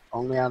it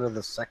only out of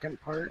the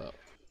second part? Oh.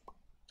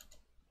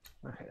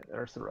 Okay,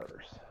 there's the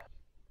rotors.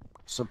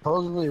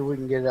 Supposedly we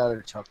can get it out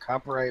of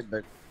chalcopyrite,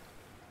 but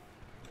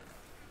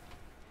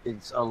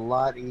it's a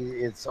lot.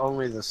 It's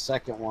only the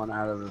second one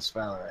out of the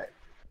sphalerite,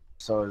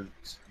 so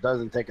it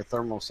doesn't take a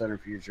thermal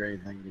centrifuge or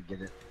anything to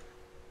get it.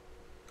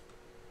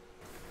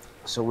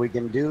 So we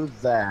can do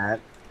that.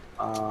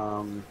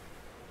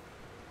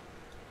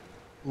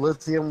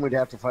 Lithium, we'd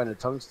have to find a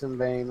tungsten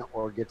vein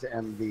or get to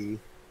MV.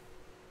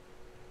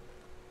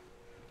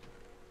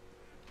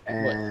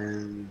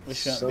 And We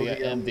shouldn't be at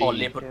sodium- MV. Or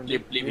Can we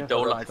have the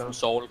lipidolite from redstone?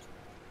 salt.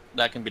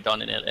 That can be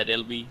done at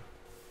LV.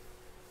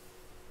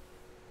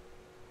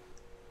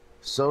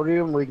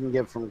 Sodium we can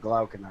get from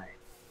glauconite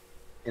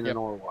in Yep. an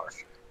ore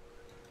wash.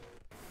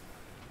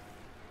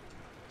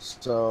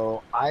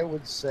 So I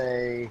would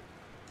say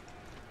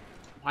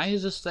Why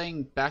is this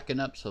thing backing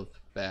up so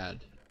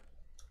bad?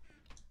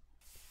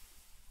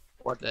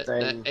 what The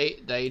thing?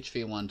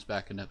 HV one's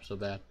backing up so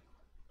bad.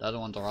 The other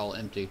ones are all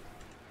empty.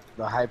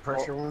 The high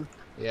pressure one?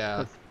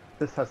 Yeah.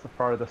 This has the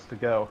farthest to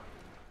go,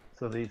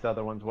 so these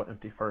other ones will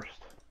empty first.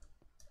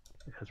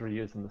 Because we're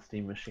using the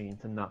steam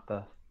machines and not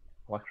the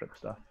electric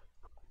stuff.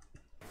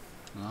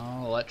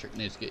 Oh, electric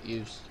needs to get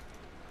used.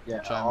 Yeah,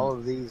 Which all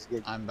of these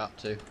get. I'm about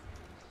to.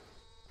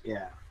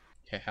 Yeah.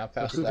 Okay, how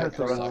fast who is has that the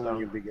going redstone? up?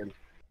 When you begin.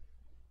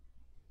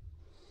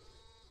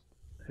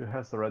 Who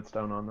has the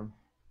redstone on them?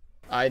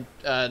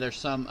 There's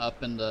some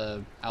up in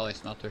the alley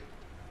smelter.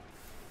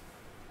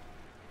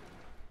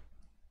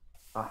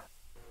 Ah.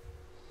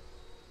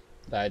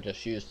 That I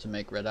just used to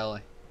make red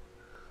alley.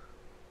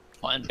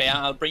 And Bear,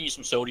 I'll bring you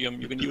some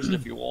sodium. You can use it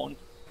if you want.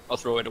 I'll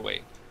throw it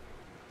away.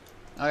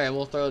 Okay,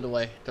 we'll throw it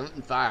away. Throw it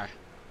in fire.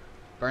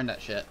 Burn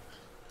that shit.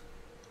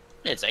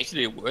 It's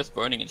actually worth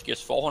burning. It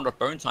gives 400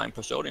 burn time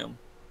per sodium.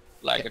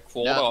 Like Yeah, a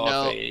quarter no.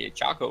 of a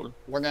charcoal.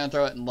 We're gonna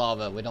throw it in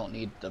lava. We don't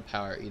need the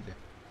power either.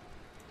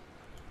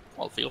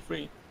 Well, feel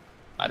free.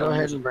 I Go don't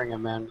ahead use and it. bring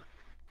them in,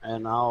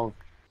 and I'll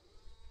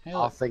Hey,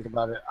 I'll look. think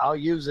about it. I'll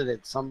use it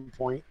at some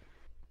point.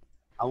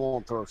 I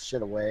won't throw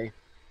shit away.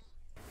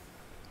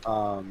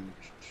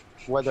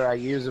 Whether I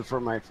use it for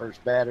my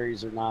first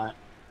batteries or not,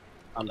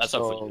 I'm That's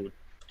up for still you.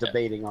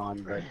 debating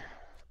on. But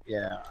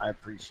yeah, I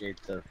appreciate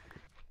the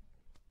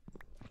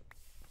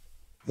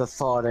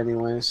thought,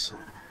 anyways.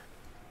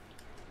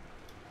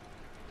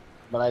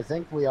 But I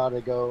think we ought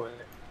to go.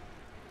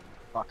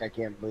 Fuck! I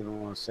can't believe I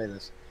want to say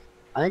this.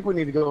 I think we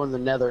need to go in the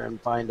Nether and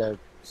find a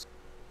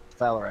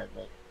sphalerite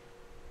bit.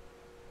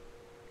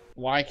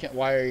 Why can't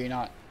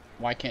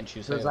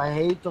you say Because that? I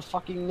hate the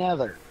fucking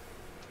Nether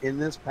in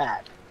this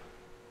pack.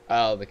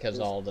 Oh, because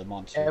all the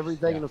monsters.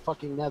 Everything yeah. in the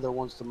fucking Nether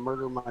wants to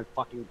murder my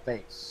fucking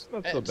face.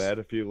 Not so It's- bad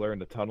if you learn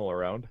to tunnel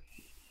around.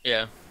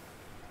 Yeah.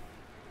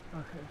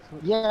 Okay, so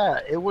Yeah,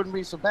 it wouldn't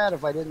be so bad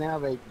if I didn't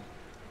have a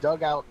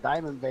dugout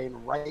diamond vein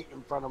right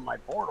in front of my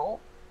portal.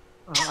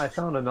 I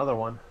found another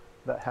one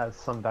that has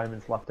some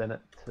diamonds left in it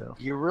too.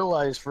 You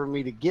realize for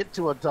me to get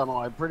to a tunnel,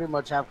 I pretty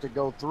much have to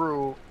go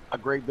through a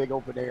great big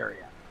open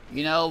area.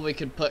 You know, we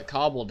could put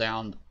cobble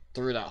down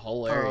through that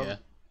whole area.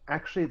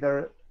 Actually,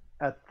 they're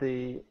at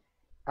the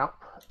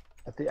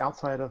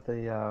outside of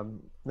the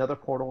Nether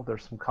portal.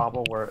 There's some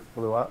cobble where it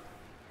blew up,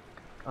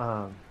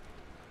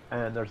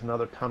 and there's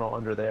another tunnel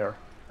under there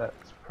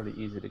that's pretty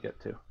easy to get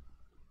to.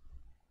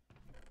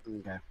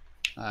 Okay.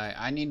 Alright,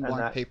 I need And more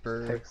that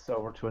paper takes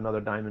over to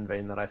another diamond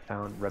vein that I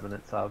found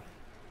remnants of,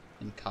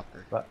 and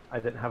copper. but I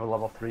didn't have a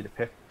level 3 to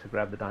pick to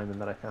grab the diamond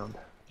that I found.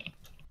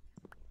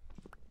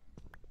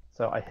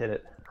 So I hit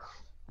it.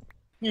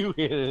 You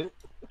hit it.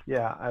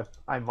 Yeah,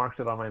 I marked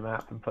it on my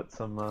map and put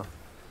some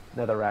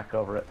netherrack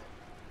over it.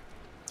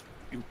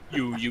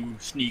 You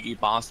sneaky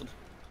bastard.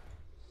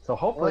 So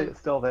hopefully Well, it's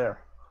still there.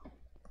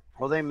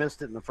 Well, they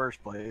missed it in the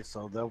first place,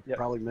 so they'll Yep,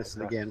 probably miss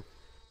exactly. it again.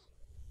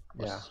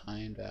 Let's Yeah.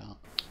 find out.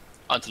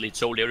 Until he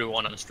told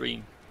everyone on the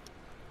stream.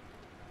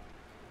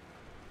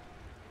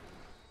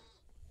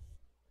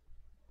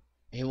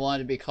 He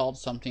wanted to be called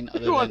something other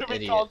You want than to be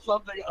idiot. called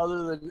something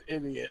other than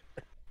idiot.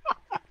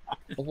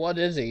 What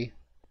is he?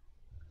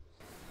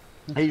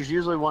 He's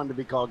usually wanting to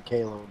be called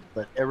Caleb,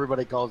 but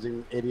everybody calls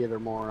him idiot or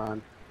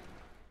moron.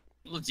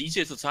 Well, it's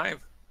easier to type.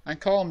 I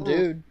call him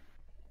dude.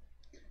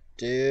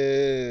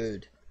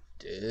 Dude.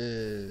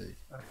 Dude.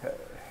 Okay.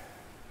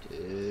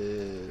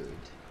 Dude.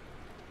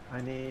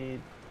 I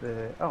need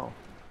the oh.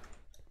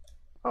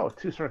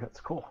 2 circuits.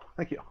 Cool.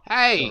 Thank you.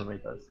 Hey! Whoever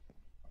made those.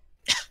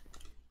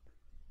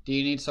 Do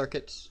you need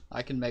circuits?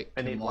 I can make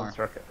I 2 need more. 1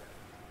 circuit.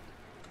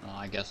 Well,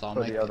 I guess I'll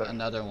For make the other.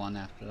 another one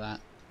after that.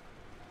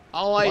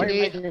 All I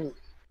need...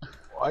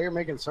 While you're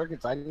making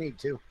circuits, I need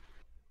 2.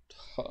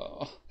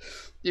 Oh,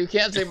 you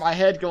can't see my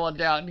head going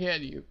down,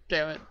 can you?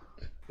 Damn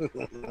it.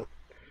 I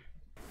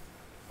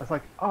was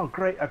like, oh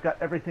great, I've got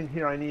everything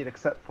here I need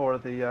except for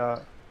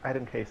the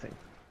item casing.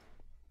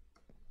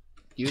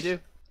 You do?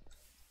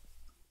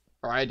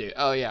 Or I do?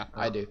 Oh yeah,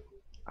 I do.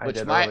 I Which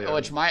did my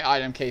earlier.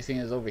 item casing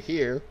is over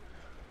here.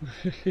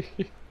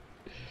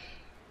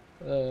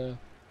 Let's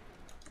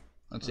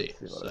see.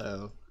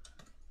 So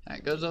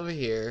that goes over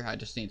here. I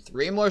just need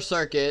 3 more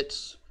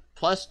circuits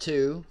plus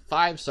 2,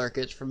 5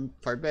 circuits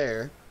for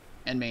Bear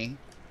and me.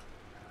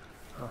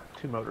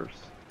 2 motors.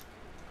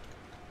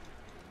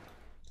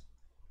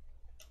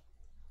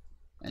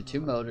 And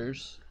 2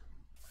 motors.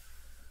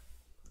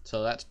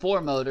 So that's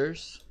 4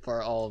 motors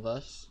for all of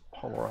us.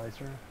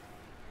 Polarizer.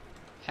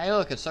 Hey,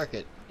 look, a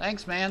circuit.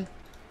 Thanks, man.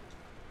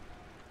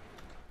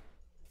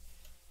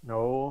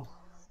 No,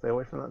 stay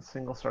away from that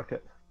single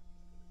circuit.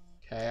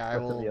 Okay,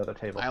 That's in the other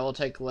table. I will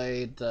take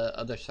away the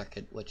other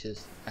circuit, which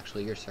is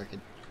actually your circuit.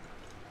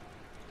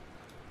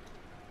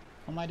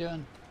 What am I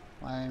doing?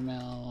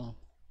 YML.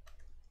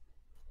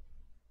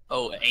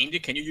 Oh, Andy,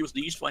 can you use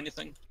these for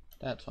anything?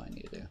 That's what I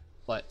need to do.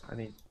 What? I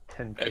need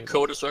 10 cables.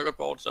 Coded circuit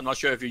boards. I'm not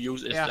sure if you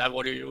use. Is Yeah. that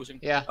what you're using?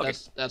 Yeah, Okay.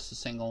 that's the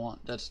single one.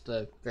 That's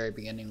the very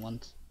beginning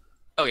ones.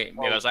 Okay,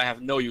 because I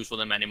have no use for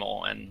them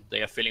anymore, and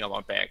they are filling up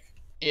my bag.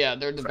 Yeah,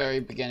 they're the Right. very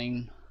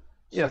beginning.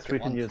 Yes, circuit we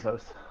can ones. use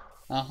those.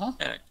 Uh-huh.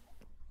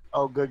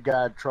 Oh, good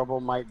God, trouble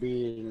might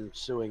be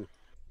ensuing.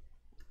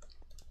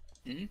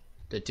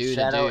 The dude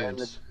Shadow of and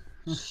dudes.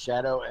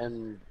 Shadow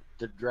and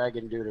the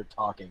dragon dude are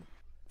talking.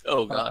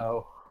 Oh god.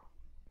 Uh-oh.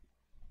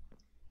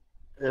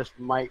 This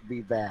might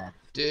be bad.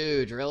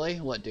 Dude, really?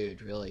 What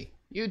dude, really?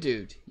 You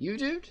dude. You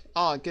dude?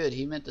 Oh, good.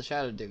 He meant the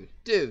shadow dude.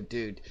 Dude.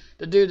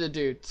 The dude of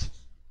dudes.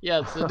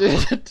 Yes, the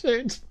dude of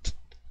dudes.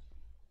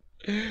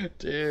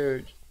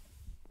 Dude.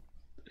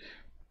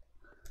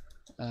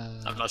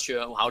 I'm not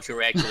sure how to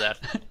react to that.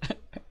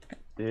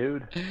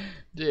 Dude.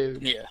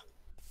 Dude. Yeah.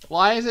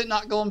 Why is it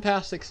not going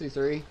past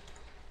 63?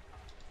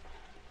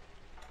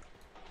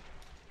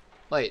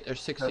 Wait, there's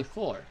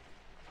 64.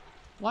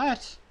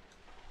 What?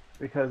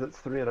 Because it's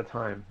 3 at a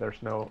time.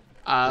 There's no...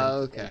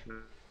 Okay.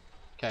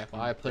 Okay,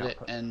 well I put it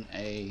output. in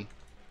a...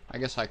 I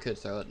guess I could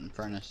throw it in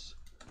furnace.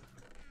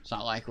 It's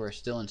not like we're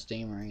still in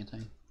steam or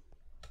anything.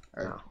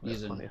 Or No, we have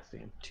using plenty of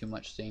steam. too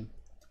much steam.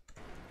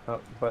 Oh,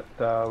 but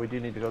we do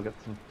need to go get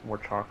some more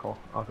charcoal.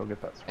 I'll go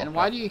get that swapped And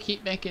why out. do you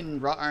keep making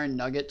wrought iron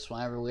nuggets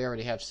whenever we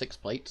already have 6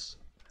 plates?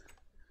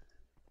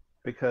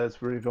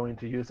 Because we're going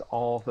to use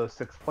all of those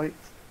 6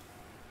 plates.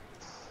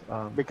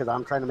 Because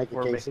I'm trying to make a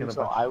We're casing, making a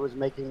so bunch. I was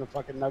making the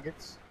fucking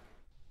nuggets.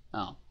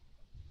 Oh.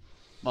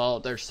 Well,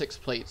 there's 6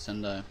 plates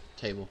in the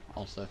table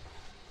also.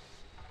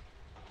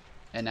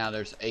 And now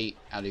there's 8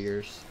 out of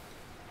yours.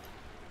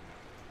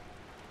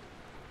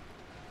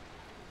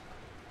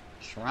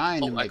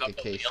 Trying to Oh, I make got a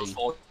something else casing.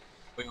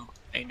 for you,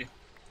 Andy.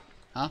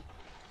 Huh?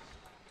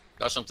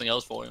 Got something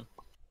else for you.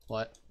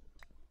 What?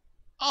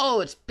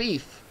 Oh, it's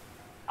beef!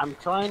 I'm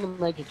trying to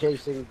make a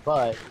casing,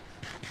 but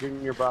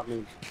Junior brought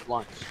me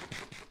lunch.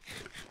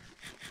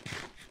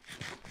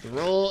 The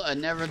rule of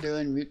never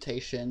doing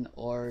mutation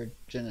or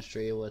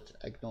genistry with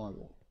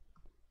ignorable.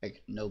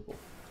 Ignoble.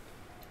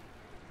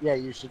 Yeah,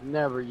 you should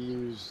never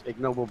use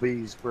ignoble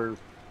bees for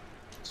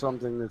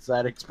something that's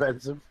that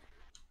expensive.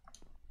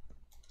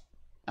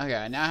 Okay,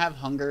 I now have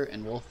hunger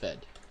and well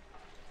fed.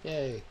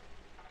 Yay.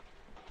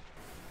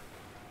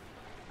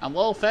 I'm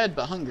well fed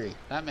but hungry.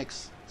 That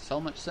makes so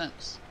much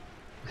sense.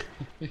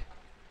 You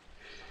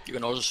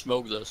can also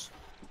smoke this.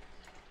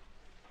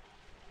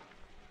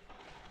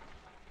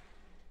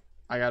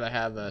 I gotta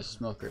have a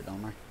smoker,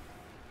 don't I?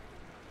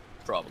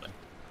 Probably.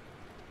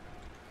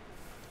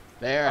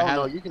 There, I Oh have...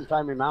 no, you can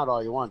time him out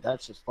all you want.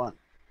 That's just fun.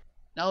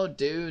 No,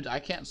 dude, I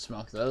can't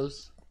smoke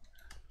those.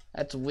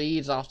 That's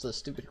weeds off the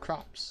stupid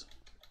crops.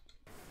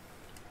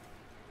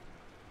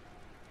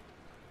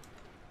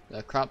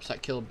 The crops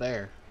that kill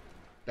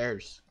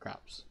bears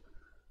crops.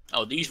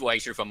 Oh, these were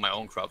actually from my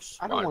own crops.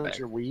 I don't Right want back.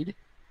 your weed.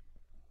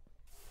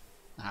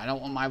 I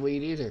don't want my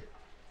weed either.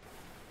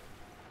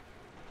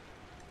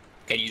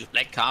 Can you use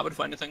black carpet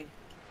for anything?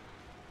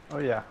 Oh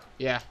yeah.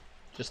 Yeah,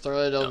 just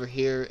throw it over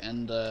here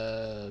and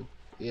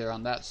either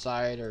on that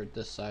side or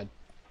this side.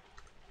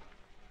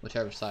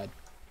 Whichever side.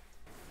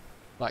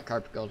 Black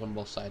carpet goes on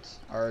both sides.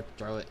 Or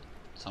throw it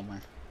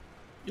somewhere.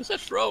 You said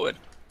throw it.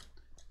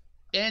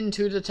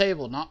 Into the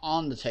table, not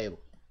on the table.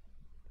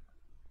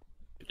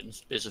 You didn't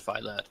specify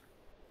that.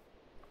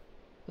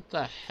 What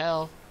the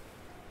hell?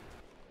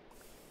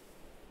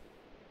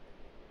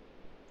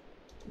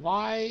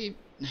 Why?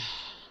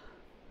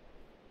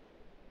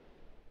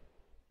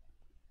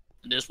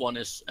 This one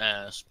is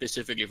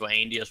specifically for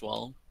Andy as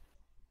well.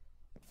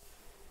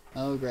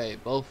 Oh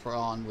great, both are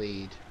on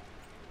weed.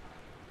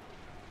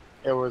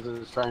 Edwards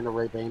is trying to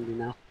rape Andy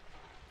now.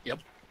 Yep.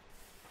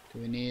 Do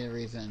we need a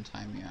reason to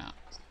time you out?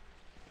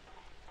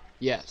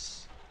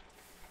 Yes.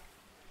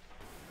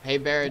 Hey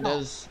Bear,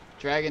 does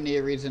Dragon need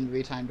a reason to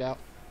be timed out?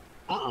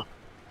 Uh-uh.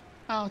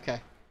 Oh,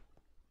 okay.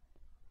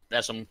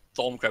 There's some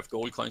Thorncraft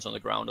gold coins on the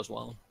ground as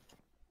well.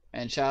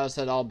 And Shadow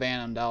said I'll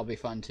ban him, that'll be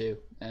fun too.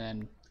 And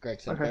then Greg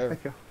said Okay,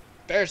 thank you.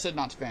 Bear said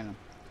not to ban him.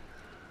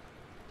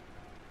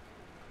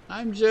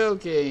 I'm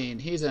joking.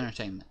 He's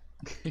entertainment.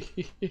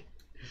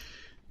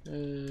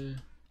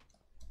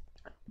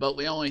 But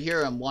we only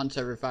hear him once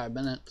every 5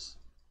 minutes.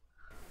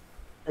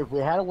 If we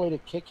had a way to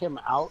kick him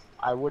out,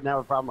 I wouldn't have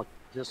a problem with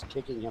just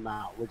kicking him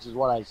out, which is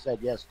what I said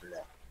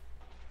yesterday.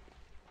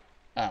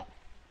 Oh.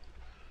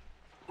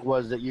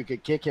 Was that you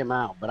could kick him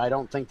out, but I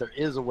don't think there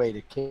is a way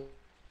to kick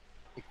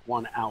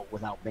one out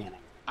without banning.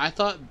 I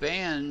thought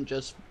ban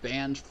just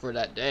banned for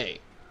that day.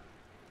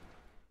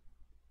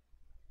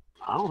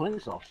 I don't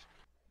think so.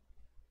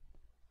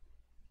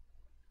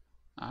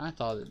 I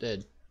thought it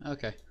did.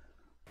 Okay.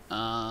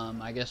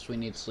 I guess we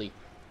need sleep.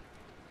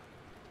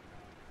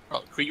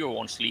 Well, Krieger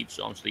won't sleep,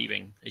 so I'm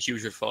sleeping. It's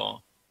usually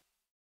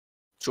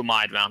to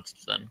my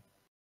advantage then.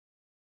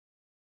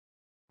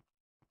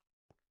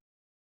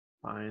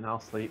 Fine, I'll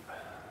sleep.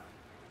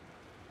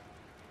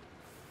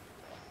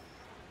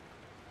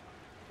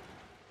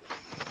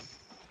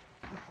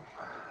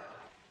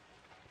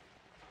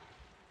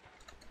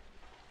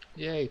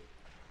 Yay.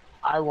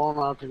 I won't.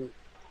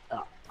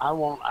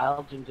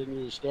 I'll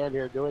continue to stand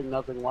here doing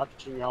nothing,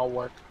 watching y'all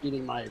work,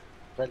 eating my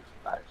French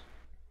fries.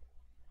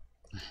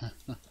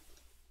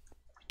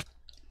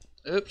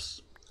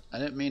 Oops. I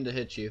didn't mean to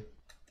hit you.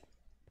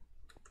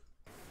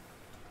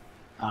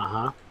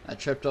 Uh-huh. I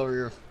tripped over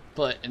your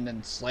foot and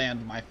then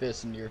slammed my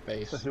fist into your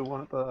face. So you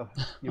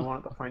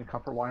wanted to find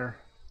copper wire?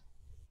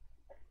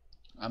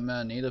 I'm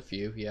gonna need a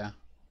few, yeah.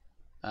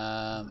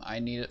 I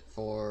need it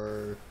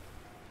for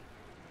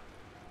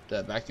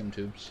the vacuum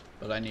tubes,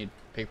 but I need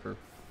paper.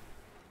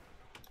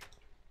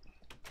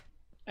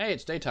 Hey,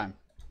 it's daytime.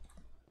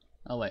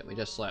 Oh wait, we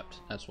just slept.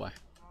 That's why.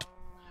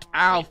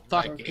 Ow, Wait,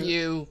 fuck okay.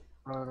 you!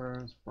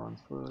 Routers,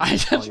 bronze fluid. I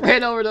just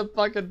ran over the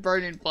fucking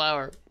burning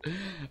flower.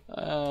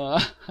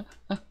 I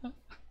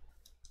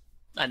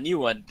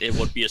knew it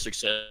would be a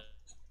success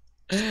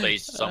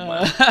place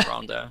somewhere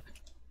around there.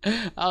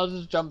 I was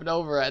just jumping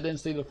over it. I didn't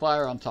see the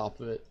fire on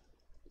top of it.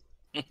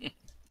 Okay.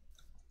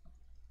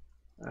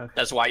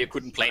 That's why you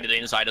couldn't plant it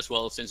inside as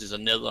well, since it's a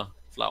nether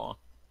flower.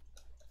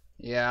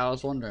 Yeah, I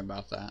was wondering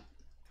about that.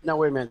 No,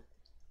 wait a minute.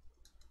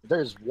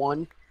 There's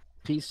one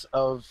piece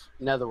of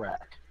netherrack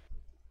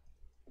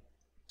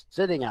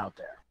sitting out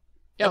there.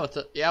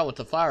 Yeah, with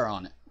the fire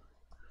on it.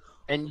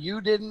 And you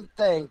didn't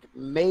think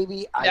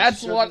maybe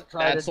That's what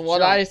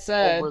I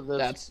said.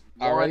 That's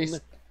already.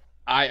 one-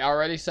 I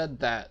already said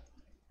that.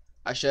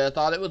 I should have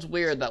thought it was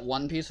weird that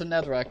one piece of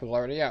netherrack was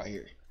already out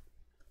here.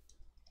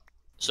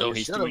 So You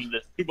he's should've. doing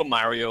the Super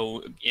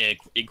Mario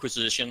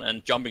Inquisition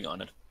and jumping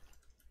on it.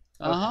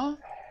 Uh huh.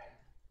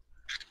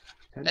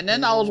 And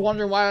then I was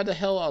wondering why the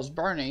hell I was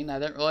burning. I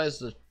didn't realize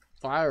the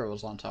fire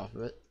was on top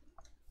of it.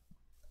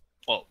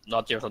 Well,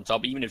 not just on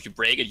top. Even if you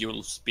break it,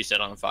 you'll be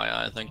set on fire,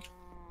 I think.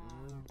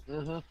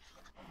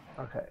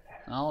 Okay.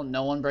 Oh,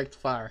 no one break the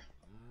fire.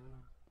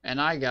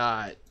 And I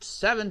got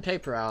 7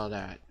 paper out of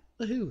that.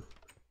 Woohoo!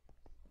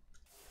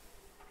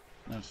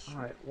 That's...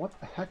 Alright, what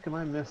the heck am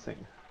I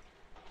missing?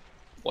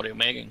 What are you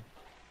making?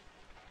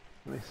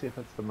 Let me see if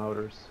it's the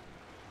motors.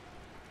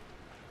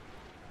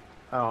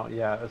 Oh,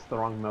 yeah, it's the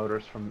wrong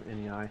motors from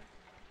NEI.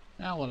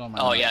 Now what am I?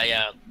 Oh missing?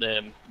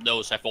 yeah.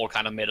 Those have all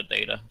kind of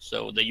metadata,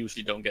 so they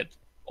usually don't get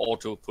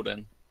auto put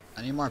in.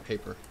 I need more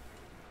paper.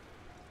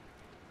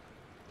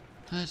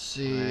 Let's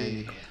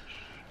see.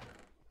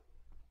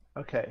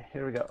 Okay,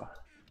 here we go.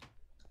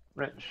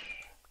 Wrench.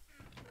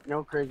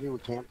 No, crazy. We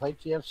can't play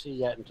TFC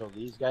yet until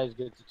these guys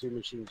get the 2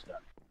 machines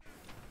done.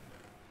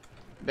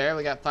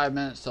 Barely got 5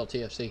 minutes till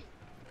TFC.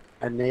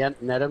 And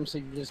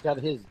NetMC just got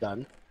his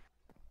done.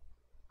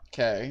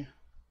 Okay.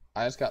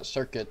 I just got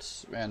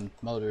circuits and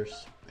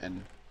motors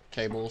and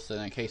cables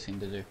and a casing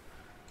to do.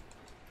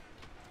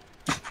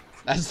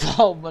 That's the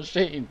whole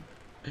machine.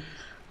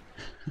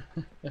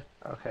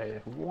 Okay,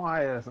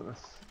 why doesn't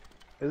this...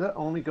 Does it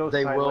only go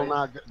They sideways? will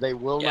not. They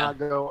will Yeah. not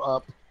go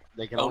up.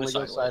 They can Only only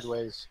go sideways.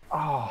 sideways.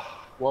 Oh,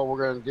 What we're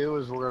going to do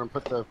is we're going to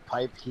put the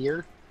pipe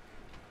here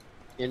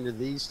into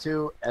these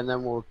two, and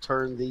then we'll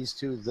turn these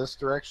two this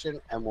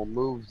direction, and we'll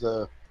move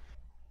the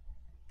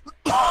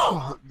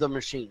the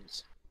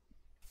machines.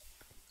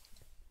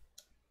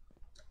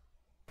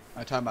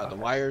 I'm talking about the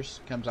wires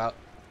comes out.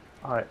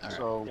 All right.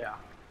 So Yeah.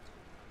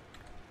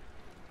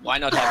 Why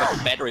not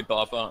have a battery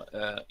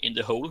buffer in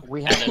the hole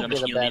we and have then to a get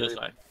a machine on the other battery.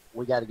 side?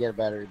 We got to get a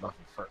battery buffer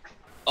first.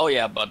 Oh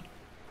yeah, but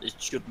it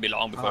shouldn't be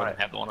long before Alright.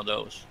 we have one of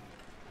those.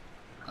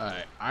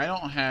 Alright, I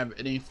don't have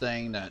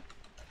anything that...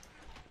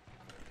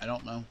 I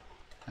don't know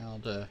how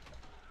to...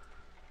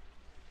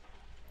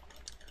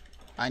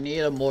 I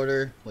need a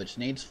mortar, which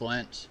needs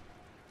flint.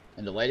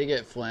 And the way to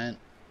get flint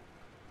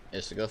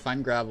is to go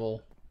find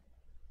gravel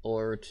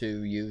or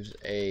to use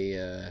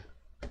a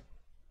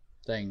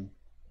thing.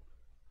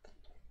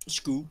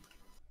 Scoop.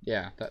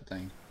 Yeah, that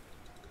thing.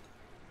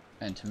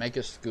 And to make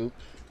a scoop,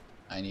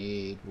 I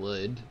need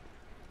wood.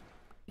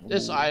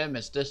 This Ooh. item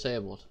is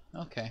disabled.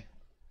 Okay.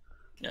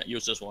 Yeah,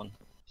 use this one.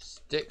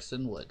 Sticks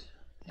and wood.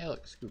 Hey,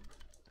 look, scoop.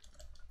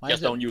 Why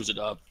Just is it- don't use it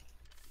up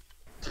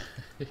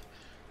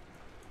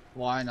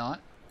Why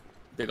not?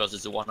 because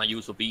it's the one I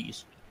use for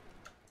bees.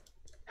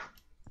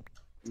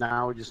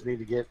 Now we just need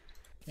to get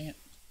Can't.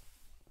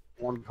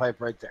 one pipe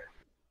right there.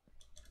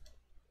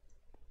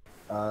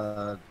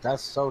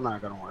 That's so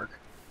not gonna work.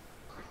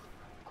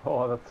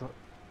 Oh, that's.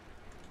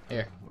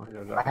 Here.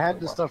 I had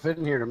the stuff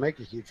in here to make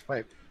a huge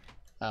pipe.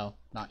 Oh,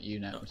 not you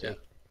now. Okay.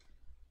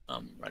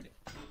 Ready.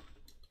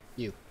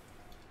 You.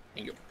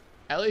 Thank you.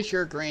 At least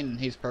you're green and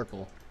he's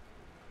purple.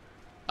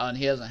 Oh, and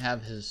he doesn't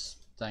have his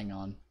thing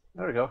on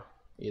There we go.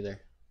 either.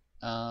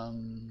 We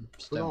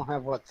Stone. don't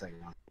have what thing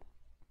on.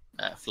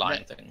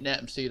 Flying thing.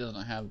 NetMC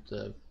doesn't have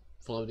the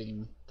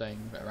floating thing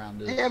around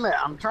his... Damn it!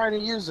 I'm trying to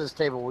use this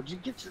table. Would you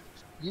get your?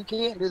 You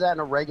can't do that in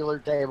a regular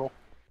table.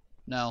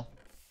 No.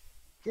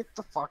 Get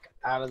the fuck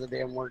out of the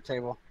damn work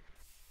table.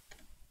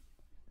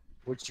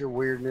 What's your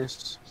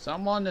weirdness?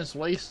 Someone is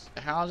waste...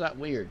 How is that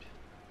weird?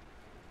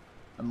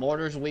 A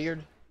mortar's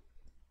weird?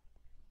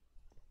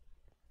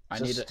 I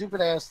It's a need a...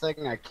 stupid ass thing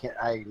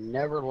I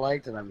never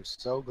liked, and I'm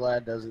so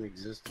glad doesn't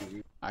exist in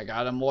you. I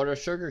got a mortar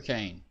sugar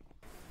cane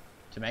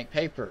to make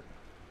paper.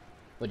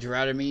 Would you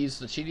rather me use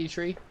the cheaty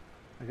tree?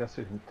 I guess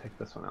we can take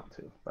this one out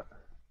too, but.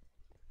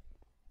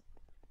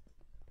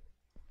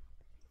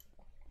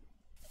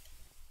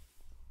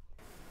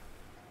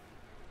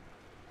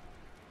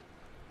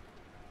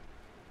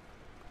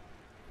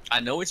 I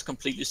know it's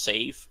completely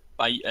safe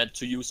by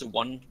to use a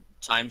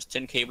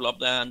 1x10 cable up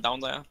there and down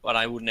there, but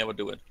I would never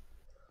do it.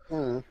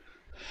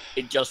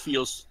 It just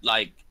feels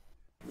like,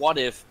 what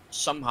if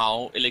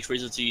somehow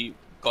electricity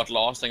got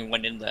lost and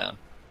went in there?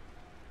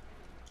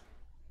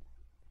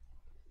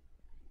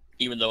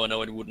 Even though I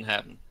know it wouldn't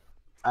happen.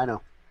 I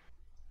know.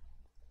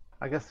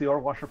 I guess the ore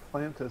washer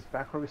plant is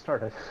back where we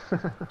started.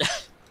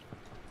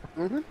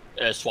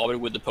 Swap it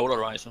with the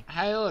polarizer.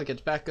 Hey, look,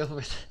 it's back over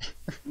there.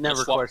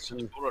 Never Swap question.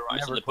 the polarizer.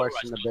 Never The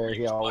question the polarizer bear. makes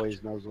He much.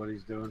 always knows what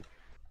he's doing.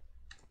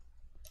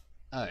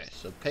 Alright,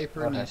 so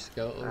paper Okay. needs to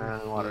go over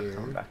And water here.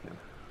 coming back in.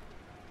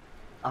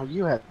 Oh,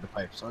 you had the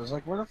pipes. I was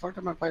like, where the fuck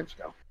did my pipes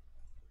go?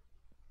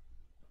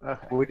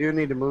 Okay. We do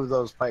need to move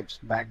those pipes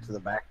back to the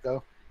back,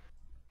 though.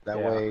 That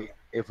Yeah. way,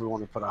 if we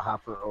want to put a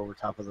hopper over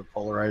top of the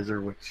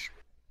polarizer, which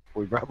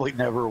we probably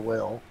never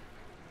will.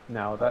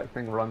 No, that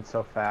thing runs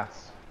so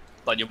fast.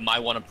 But you might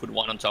want to put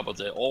one on top of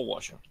the ore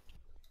washer.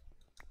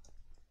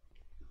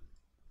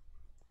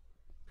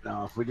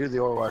 No, if we do the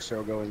ore washer,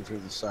 it'll go in through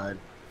the side.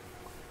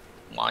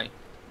 Why?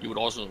 You would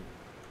also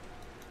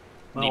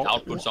Well, need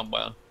output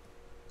somewhere.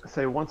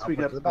 Say once we Output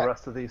get to the the back.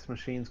 rest of these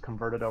machines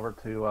converted over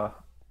to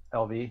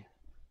LV,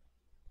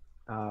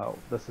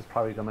 this is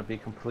probably going to be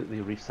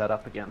completely reset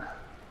up again.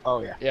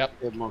 Oh, yeah. Yep.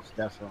 It most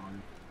definitely.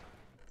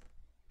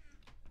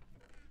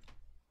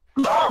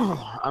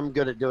 I'm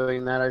good at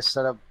doing that. I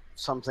set up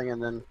something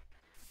and then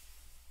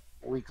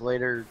a week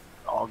later,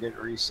 I'll get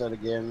reset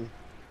again.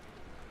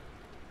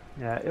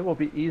 Yeah, it will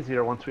be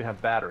easier once we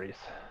have batteries.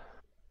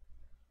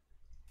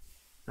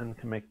 And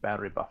can make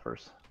battery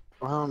buffers.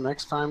 Well,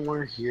 next time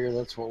we're here,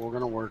 that's what we're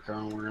going to work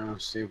on. We're going to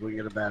see if we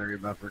can get a battery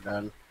buffer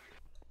done.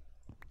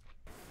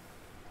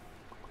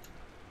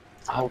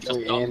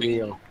 Hopefully,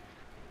 Andy will...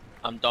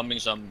 I'm dumping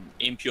some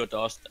impure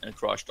dust and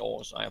crushed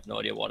ores. I have no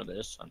idea what it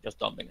is. I'm just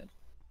dumping it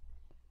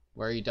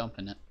Where are you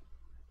dumping it?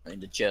 in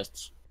the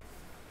chests.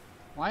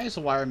 Why is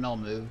the wire mill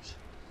moved?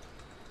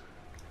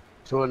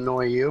 To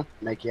annoy you,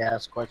 make you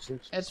ask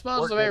questions. It's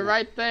supposed to be Working.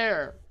 right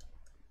there.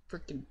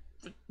 Freaking.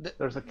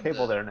 There's a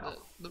cable there now.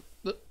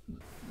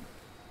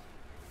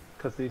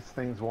 Because these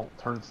things won't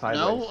turn sideways.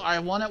 No, I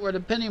want it where the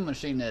penny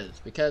machine is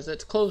because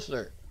it's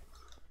closer.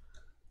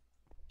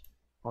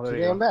 Well, Too there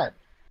you damn go. bad.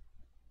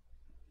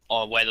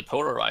 Or where the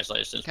polarizer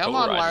is, since Come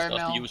on, polarizer wire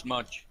doesn't mill. use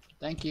much.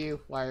 Thank you,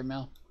 wire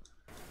mill.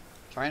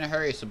 Trying to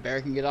hurry so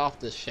Bear can get off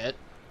this shit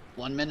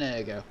 1 minute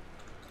ago.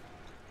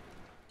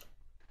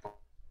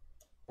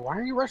 Why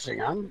are you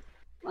rushing? I'm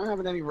not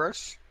having any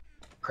rush.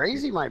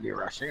 Crazy might be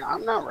rushing.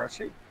 I'm not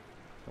rushing.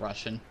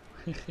 Russian.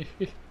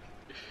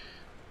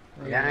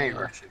 Yeah, I ain't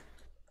rushing.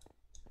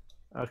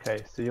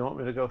 Okay, so you want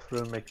me to go through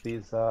and make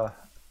these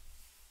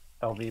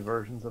LV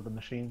versions of the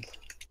machines.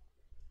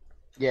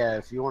 Yeah,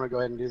 if you want to go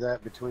ahead and do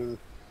that between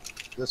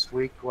this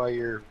week while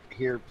you're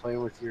here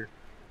playing with your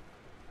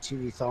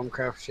TV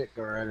Thaumcraft shit,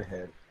 go right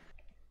ahead.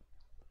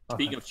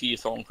 Speaking of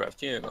cheese Thorncraft,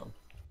 here you go.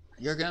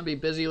 You're gonna be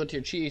busy with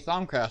your cheese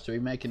Thaumcraft to be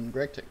making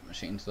Greg Tick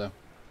machines, though.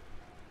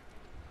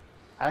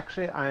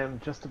 Actually, I am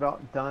just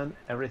about done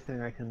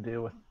everything I can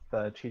do with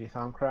the Cheaty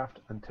Thaumcraft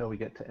until we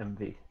get to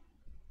MV.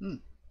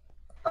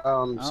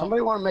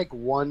 Somebody want to make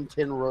one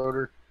tin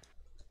rotor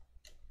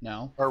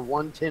No. or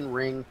one tin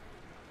ring?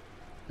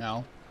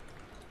 No.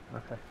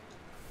 Okay.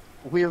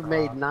 We have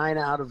made 9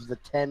 out of the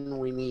 10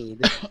 we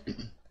need.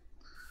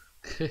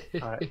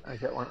 Alright, I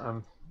get one.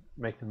 I'm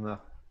making the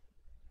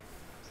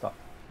stuff.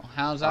 Well,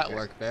 how does that Okay,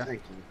 work, Bear?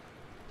 Thank you.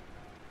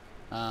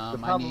 The I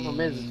problem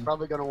is it's need...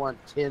 probably going to want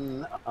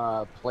tin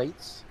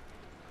plates.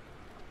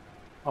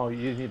 Oh,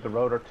 you need the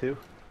rotor too?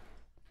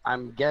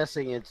 I'm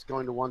guessing it's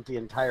going to want the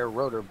entire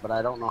rotor, but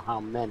I don't know how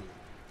many.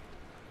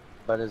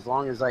 But as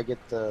long as I get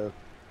the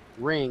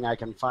ring, I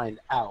can find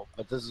out.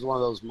 But this is one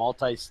of those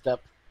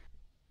multi-step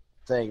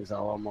things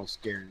I'll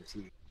almost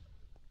guarantee.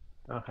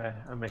 Okay,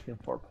 I'm making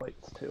 4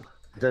 plates too.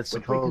 That's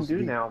Which we can supposed to do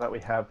be... now that we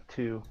have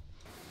 2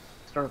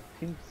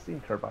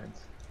 steam turbines.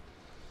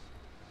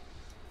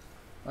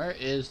 Where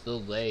is the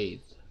lathe?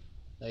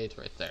 Lathe's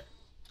right there.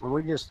 And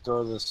we just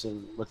throw this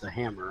in with a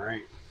hammer,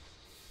 right?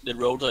 The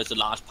rotor is the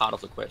last part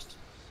of the quest.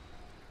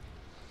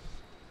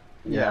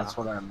 Yeah, that's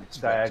what I'm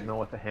expecting. Diagonal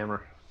with a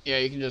hammer. Yeah,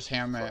 you can just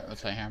hammer it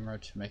with a hammer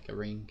to make a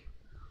ring.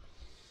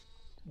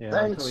 Yeah,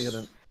 Thanks.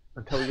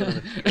 until we get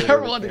an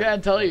Everyone's gonna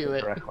tell you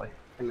it. correctly.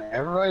 And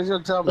everybody's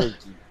going to tell me.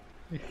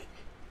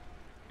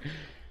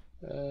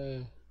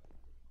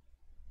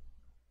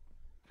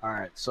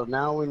 Alright, so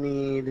now we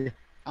need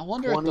I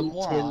wonder if 20 the tin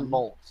moron...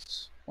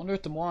 bolts. wonder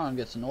if the moron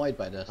gets annoyed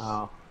by this.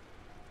 Oh,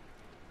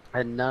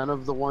 And none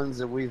of the ones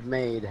that we've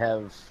made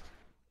have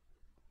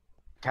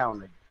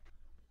counted.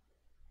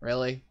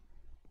 Really?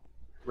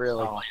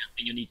 Really. Oh.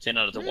 You need 10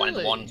 out of the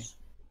Really? ones.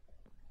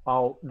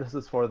 oh, this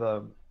is for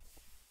the.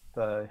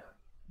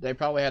 They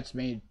probably had to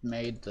be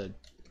made the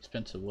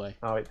expensive way.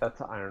 Oh wait, that's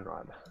an iron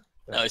rod.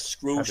 No, it's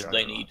screws Heavy they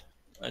iron need.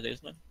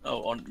 Isn't it?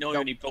 Oh, no, Nope.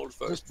 you need bolts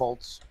first. Just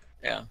bolts.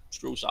 Yeah,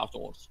 screws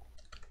afterwards.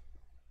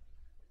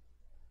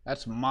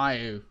 That's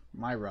my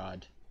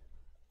rod.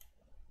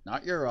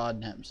 Not your rod,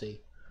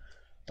 Nempsey.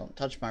 Don't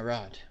touch my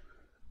rod.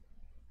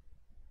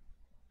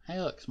 Hey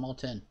look, small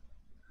tin.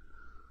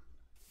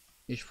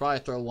 You should probably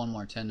throw one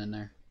more tin in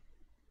there.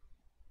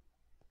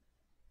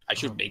 I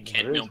should make there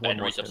is cadmium one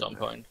more batteries at tin some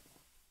there. point.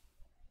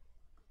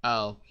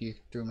 Oh, you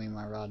threw me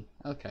my rod.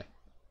 Okay.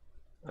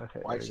 Okay,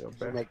 Why there you should go, you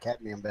Bear. make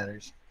cadmium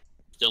batteries?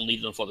 Still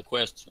need them for the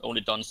quest.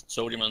 Only done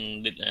sodium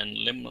and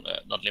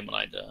not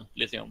limonite,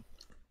 lithium.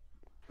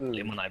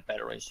 Limonite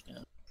batteries. Yeah.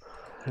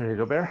 There you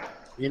go, Bear.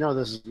 You know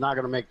this is not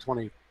going to make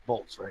 20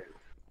 bolts, right?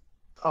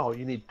 Oh,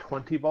 you need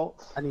 20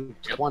 bolts? I need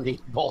 20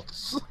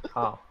 bolts.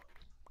 Oh,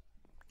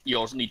 You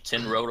also need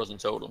 10 rotors in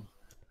total.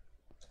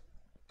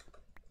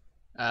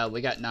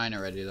 We got 9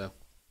 already though.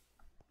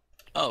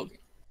 Oh, okay.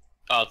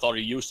 I thought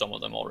you used some of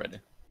them already.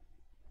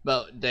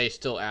 But they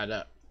still add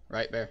up,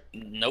 right, Bear?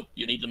 Nope,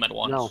 you need them at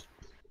once. No.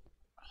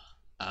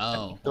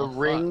 Oh. The well, fuck.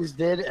 rings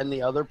did, and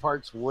the other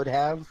parts would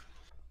have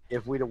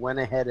if we'd have went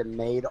ahead and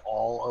made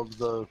all of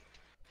the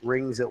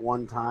rings at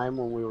one time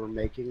when we were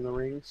making the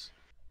rings.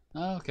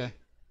 Oh, okay.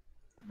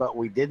 But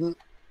we didn't,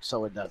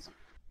 so it doesn't.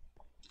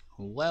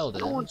 Well I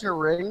then. don't want your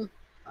ring.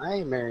 I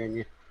ain't marrying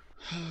you.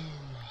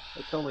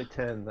 it's only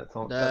 10. That's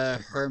all. The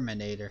That's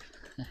Herminator.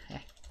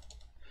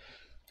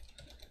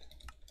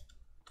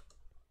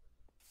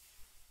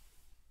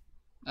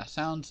 That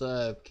sounds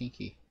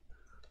kinky.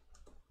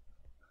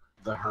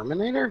 The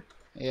Herminator?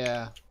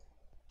 Yeah.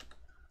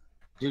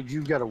 Dude,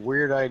 you've got a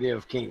weird idea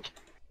of kink.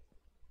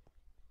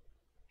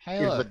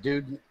 Hey look.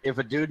 If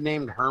a dude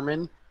named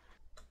Herman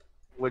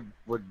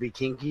would be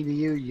kinky to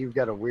you, you've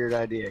got a weird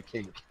idea of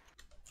kink.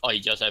 Oh, you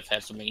just have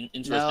had some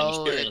interesting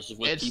No, experiences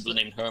with it's people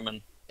named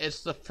Herman.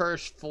 It's the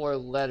first 4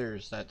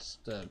 letters that's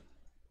the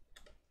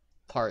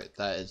part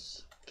that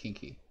is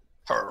kinky.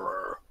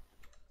 Her.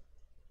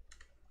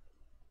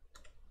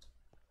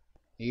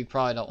 You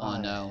probably don't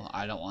want to know.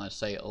 I don't want to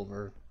say it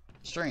over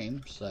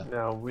stream, so.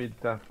 No, we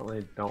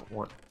definitely don't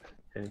want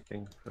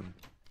anything from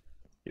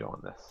you on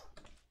this.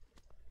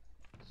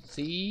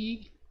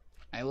 See?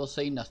 I will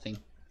say nothing.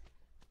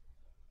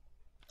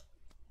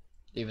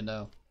 Even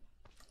though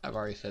I've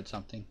already said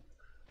something.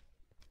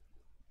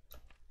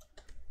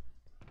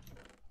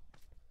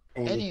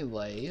 Andy,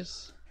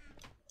 Anyways.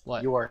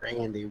 What? you are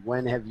Andy.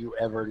 When have you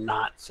ever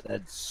not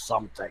said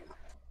something?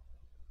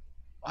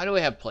 Why do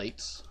we have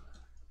plates?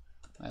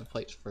 I have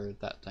plates for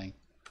that thing.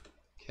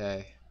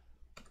 Okay.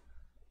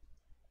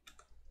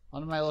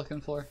 What am I looking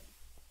for?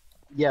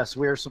 Yes,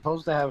 we are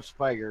supposed to have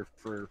Spiger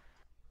for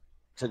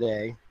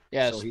today.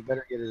 Yes. So he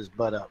better get his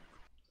butt up.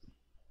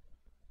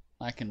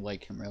 I can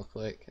wake him real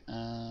quick.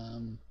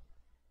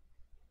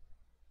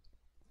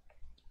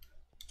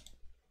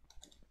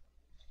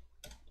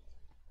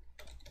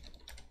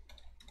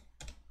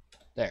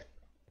 There.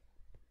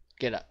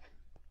 Get up.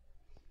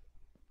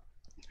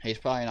 He's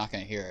probably not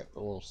going to hear it,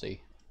 but we'll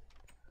see.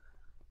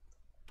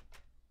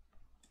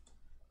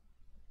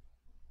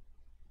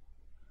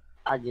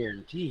 I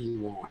guarantee he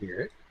won't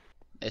hear it.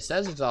 It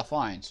says it's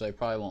offline, so he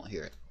probably won't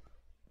hear it.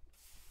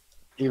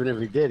 Even if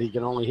he did, he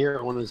can only hear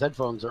it when his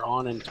headphones are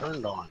on and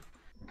turned on.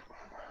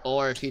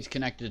 Or if he's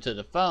connected to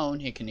the phone,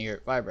 he can hear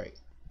it vibrate.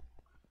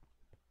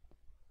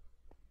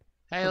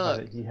 Hey,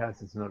 look. He has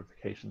his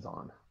notifications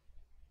on.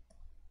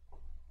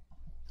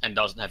 And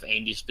doesn't have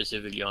Andy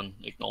specifically on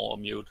ignore or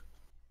mute.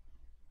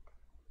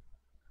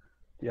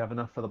 Do you have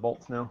enough for the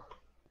bolts now?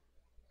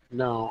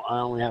 No, I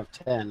only have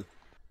 10.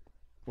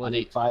 I Would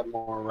need he, 5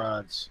 more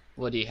rods.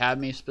 would he have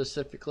me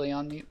specifically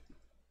on mute?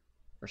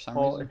 For some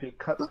Well, reason? if you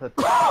cut the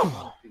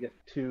top, you get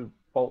 2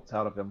 bolts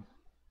out of him.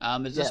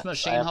 Is this Yes,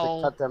 machine I have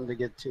hole? to cut them to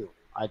get 2.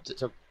 I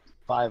took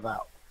 5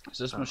 out. Is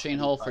this machine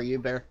hole for you,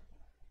 Bear?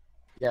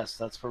 Yes,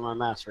 that's for my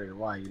macerator.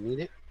 Why? You need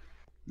it?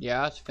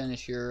 Yeah, to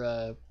finish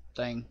your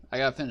thing. I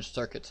gotta finish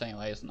circuits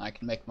anyways, and I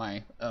can make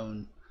my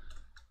own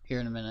here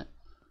in a minute.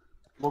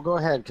 Well, go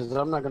ahead, because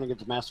I'm not going to get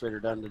the macerator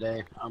done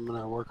today. I'm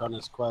going to work on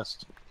this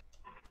quest.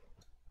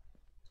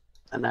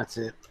 And that's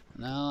it.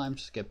 No, I'm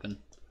skipping.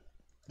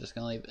 Just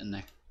gonna leave it in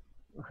there.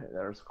 Okay,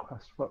 there's a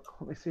quest book.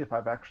 Let me see if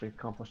I've actually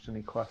accomplished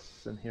any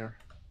quests in here.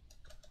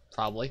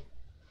 Probably.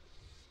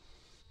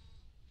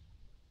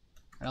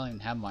 I don't even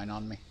have mine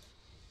on me.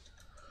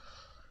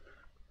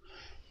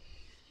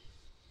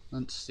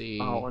 Let's see.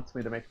 Oh, it wants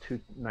me to make 2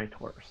 night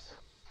tours.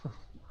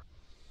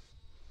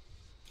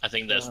 I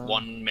think there's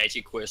one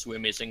magic quest we're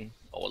missing,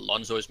 or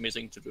Alonso is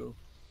missing to do.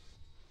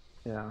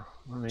 Yeah,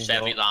 let me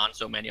Sadly, go. there aren't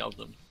so many of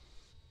them.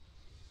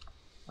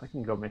 I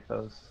can go make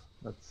those.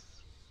 That's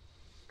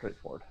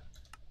straightforward.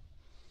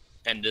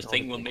 And the No,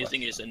 thing it's we're a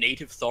missing quest. is a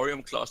native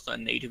thorium cluster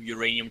and native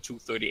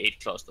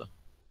uranium-238 cluster.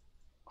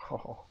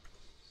 Oh,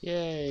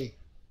 Yay!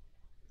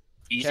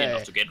 Easy Okay.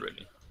 enough to get,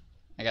 really.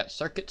 I got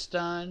circuits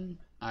done.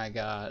 I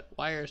got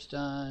wires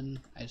done.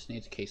 I just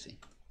need the casing.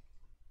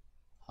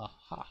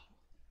 Haha.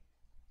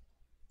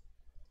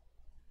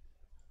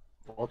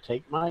 I'll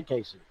take my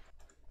casing.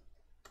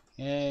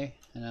 Yay!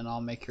 And then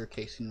I'll make your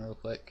casing real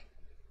quick.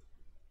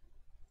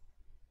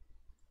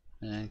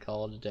 And then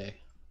call it a day.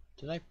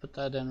 Did I put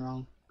that in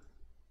wrong?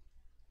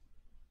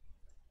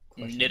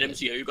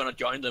 NetMC, are you gonna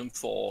join them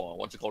for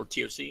what's it called,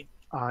 TFC?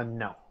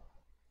 no.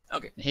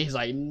 Okay. He's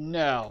like,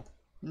 no,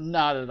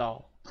 not at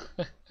all.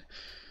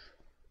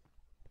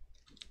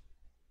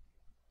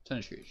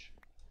 Centrifuge.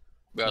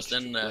 Because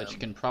then, Which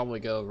can probably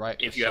go right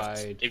if you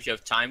beside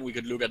have time, we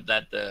could look at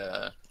that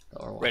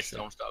or watch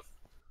redstone stuff.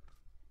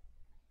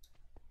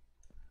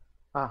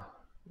 Ah,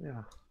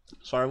 yeah.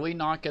 So are we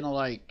not gonna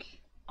like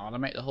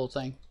automate the whole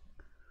thing?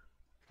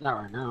 Not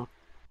right now.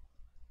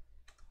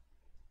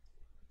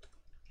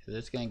 Cause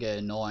it's gonna get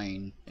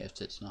annoying if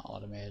it's not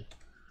automated.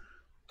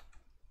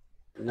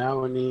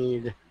 Now we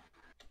need...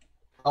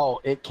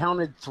 Oh, it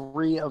counted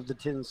 3 of the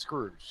 10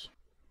 screws.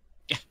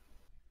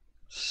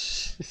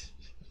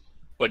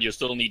 But you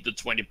still need the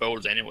 20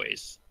 bolts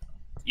anyways,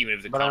 even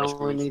if the But I counter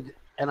only screws. need...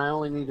 And I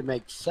only need to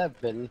make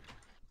 7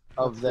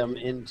 of them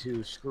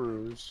into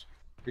screws.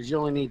 Because you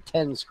only need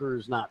 10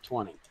 screws, not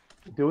 20.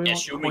 Do we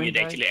Assuming want it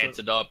coin actually bags adds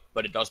it up,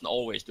 but it doesn't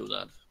always do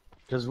that.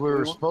 Because we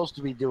were supposed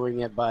to be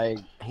doing it by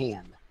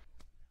hand.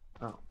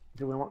 Oh,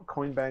 do we want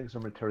coin bags or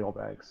material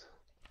bags?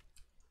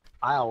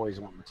 I always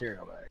want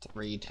material bags.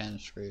 3 10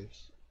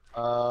 screws.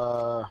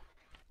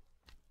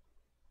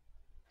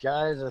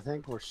 Guys, I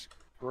think we're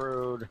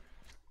screwed.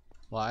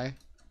 Why?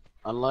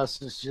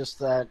 Unless it's just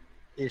that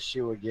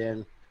issue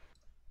again.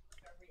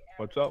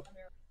 What's up?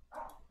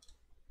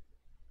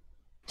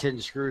 10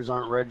 screws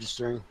aren't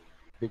registering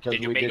because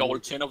Did you we make didn't. all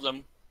 10 of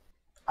them?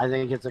 I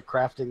think it's a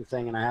crafting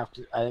thing, and I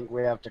think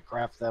we have to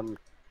craft them.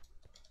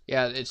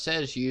 Yeah, it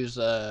says use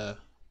 2 10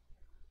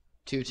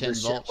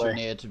 This shit bolts are way.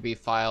 needed to be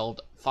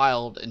filed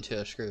into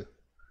a screw.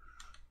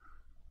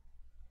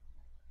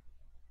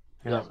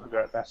 Yeah, I'll be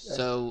right back.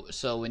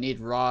 So we need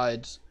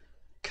rods,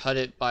 cut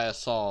it by a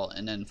saw,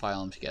 and then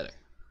file them together.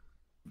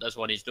 That's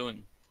what he's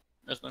doing,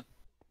 isn't it?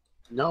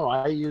 No,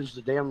 I used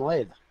the damn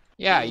lathe.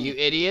 Yeah, you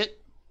idiot.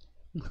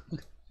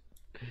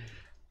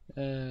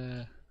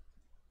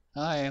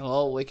 Alright,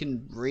 well, we can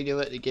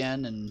redo it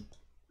again, and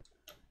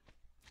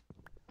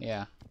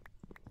yeah.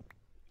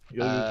 You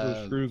gotta use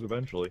those screws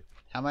eventually.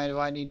 How many do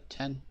I need?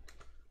 10?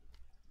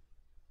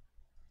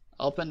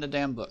 Open the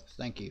damn books,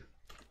 thank you.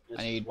 This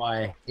I is need-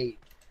 why I hate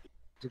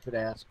stupid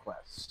ass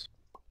quests.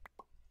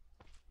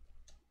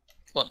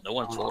 Well, no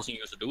one's forcing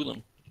you to do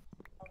them.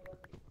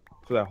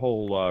 So that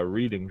whole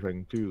reading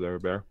thing too there,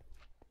 Bear.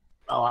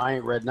 Oh, I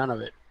ain't read none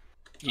of it.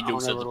 He I don't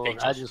looks at ever the look-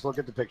 pictures. I just look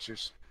at the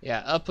pictures. Yeah,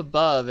 up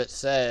above it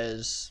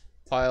says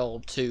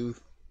file 2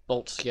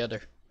 bolts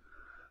together.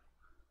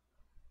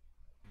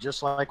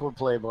 Just like with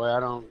Playboy, I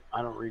don't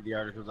read the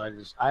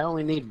articles. I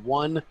only need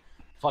 1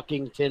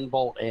 fucking 10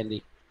 bolt,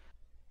 Andy.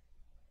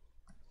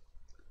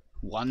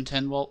 1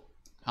 10 bolt?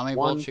 How many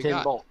 1 bolts you 10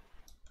 got? bolt.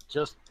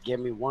 Just give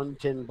me 1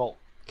 10 bolt.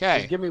 Okay.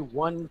 Just give me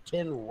 1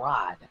 10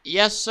 rod.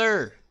 Yes,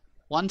 sir.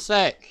 1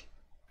 sec.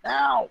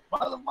 Now,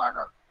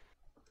 motherfucker.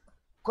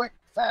 Quick,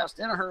 fast,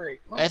 in a hurry.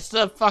 Move. It's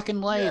the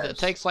fucking lathe. Yes. It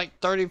takes like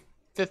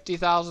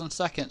 50,000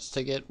 seconds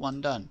to get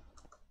one done.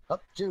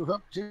 Up two.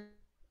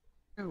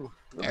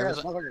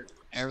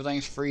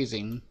 Everything's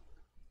freezing.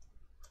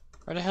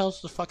 Where the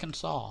hell's the fucking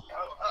saw?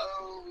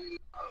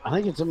 I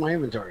think it's in my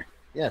inventory.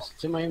 Yes,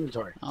 it's in my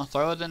inventory. I'll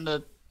throw it in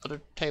the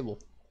other table.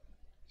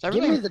 Give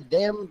me the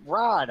damn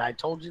rod. I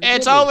told you to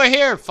It's give over me.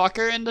 here,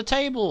 fucker, in the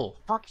table.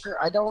 Fuck sure.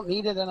 I don't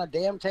need it in a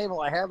damn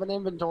table. I have an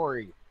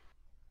inventory.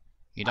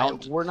 You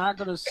don't. We're not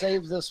going to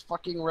save this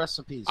fucking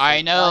recipe. So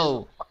I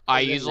know.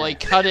 I put it in usually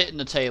there? cut it in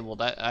the table.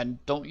 That I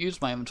don't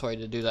use my inventory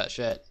to do that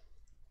shit.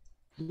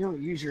 You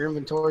don't use your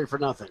inventory for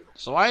nothing.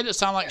 So why did it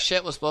sound like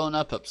shit was blowing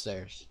up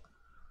upstairs?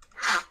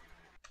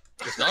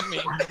 It's not me.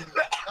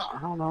 I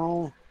don't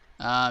know.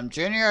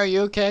 Junior, are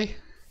you okay?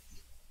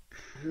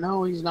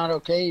 No, he's not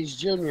okay. He's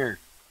Junior.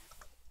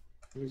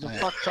 He's a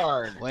Alright.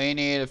 fucktard. We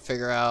need to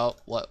figure out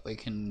what we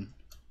can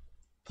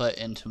put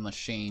into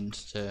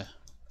machines to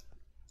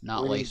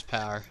not We need- waste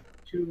power.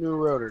 2 new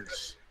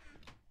rotors.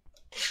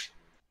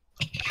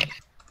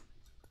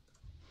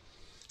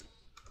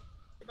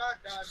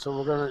 So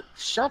we're gonna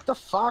shut the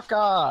fuck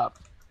up.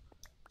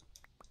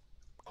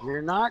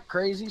 You're not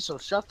crazy, so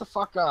shut the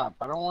fuck up.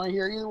 I don't want to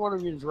hear either one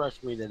of you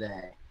rush me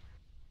today.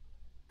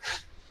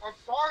 I'm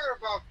talking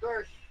about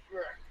this shit.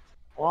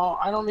 Well,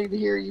 I don't need to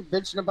hear you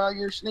bitching about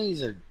your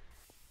sneezing.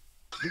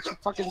 Get your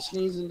fucking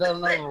sneezing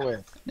done and over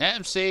with.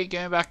 MC,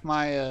 give me back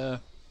my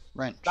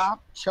wrench.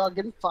 Stop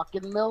chugging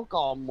fucking milk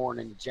all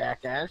morning,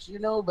 jackass. You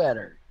know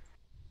better.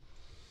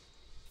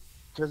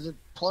 Because it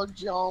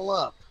plugs you all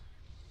up.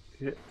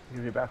 Give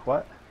me back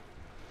what?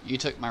 You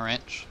took my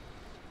wrench.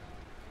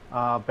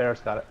 Bear's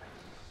got it.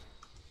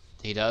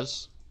 He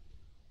does.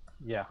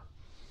 Yeah.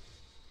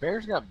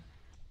 Bear's got...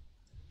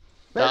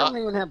 Bear don't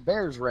even have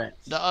Bear's wrench.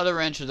 The other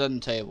wrench is on the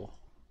table.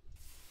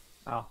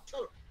 Oh.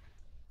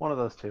 One of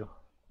those two.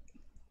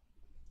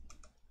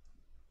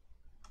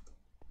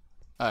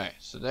 Alright,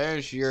 so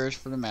there's yours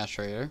for the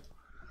macerator.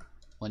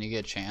 When you get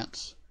a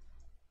chance.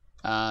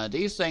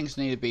 These things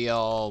need to be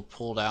all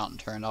pulled out and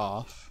turned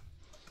off.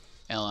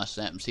 Unless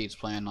the MC's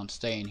planning on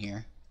staying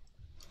here.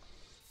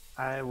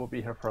 I will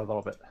be here for a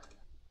little bit.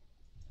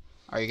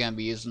 Are you going to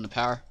be using the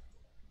power?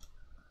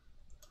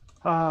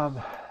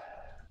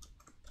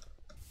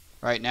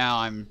 Right now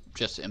I'm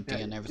just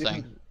emptying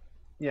everything.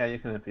 You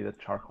can empty the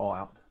charcoal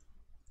out.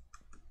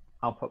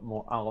 I'll put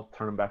more. I'll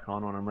turn them back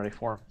on when I'm ready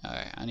for them.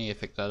 Alright, I need to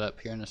pick that up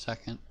here in a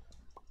second.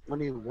 I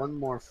need one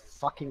more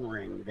fucking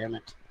ring, damn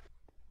it.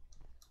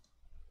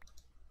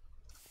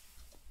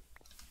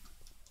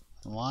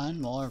 One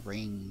more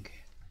ring.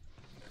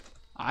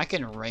 I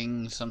can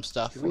ring some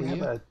stuff Do for we have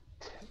you.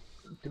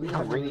 do we I'll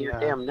have wring any your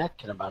damn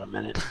neck in about a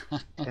minute.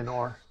 tin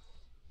ore?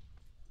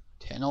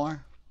 Tin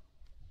ore?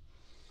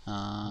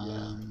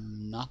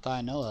 Not that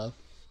I know of.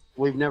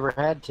 We've never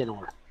had tin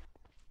ore.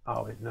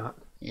 Oh, we've not.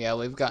 Yeah,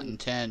 we've gotten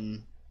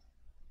 10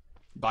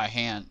 by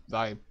hand,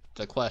 by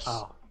the quest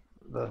Oh,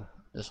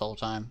 this whole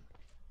time.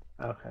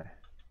 okay,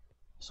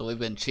 So we've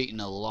been cheating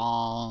a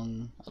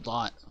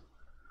lot.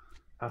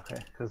 okay.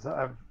 Because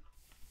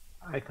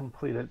I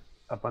completed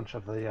a bunch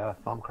of the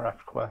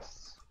Thaumcraft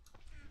quests.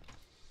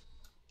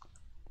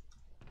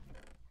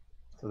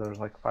 So there's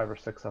like 5 or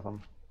 6 of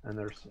them, and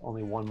there's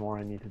only one more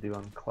I need to do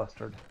on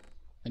clustered.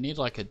 I need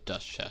like a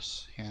dust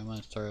chest. Here, I'm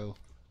gonna throw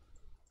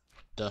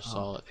dust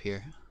all up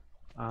here.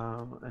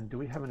 And do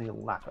we have any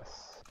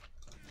lapis?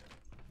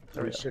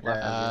 There We we go. should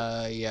Lapis.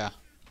 have. Yeah.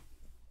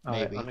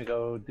 Alright, maybe. let me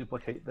go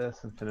duplicate this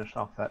and finish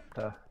off that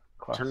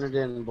quest. Turn it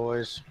in,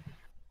 boys.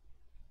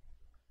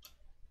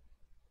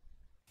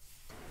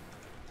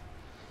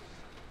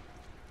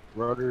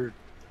 Rotor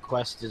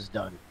quest is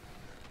done.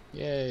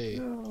 Yay.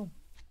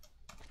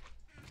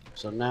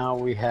 So now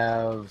we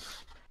have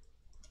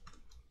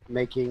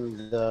making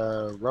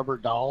the rubber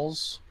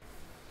dolls,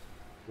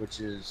 which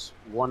is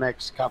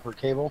 1x copper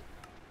cable,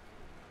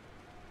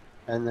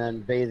 and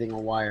then bathing a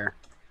wire.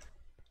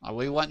 Are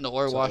we wanting to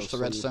ore So wash the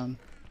some redstone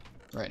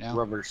right now?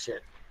 Rubber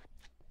shit.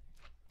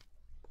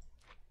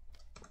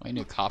 We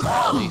need copper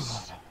at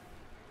least.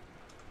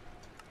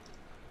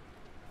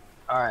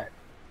 Alright.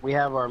 We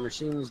have our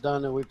machines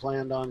done that we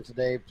planned on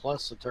today,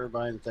 plus a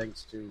turbine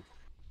thanks to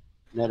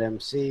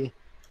NetMC.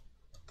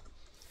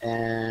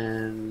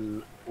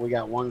 And we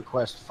got one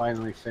quest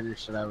finally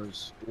finished that I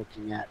was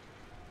looking at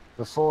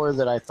before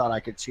that I thought I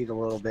could cheat a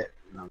little bit.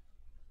 No,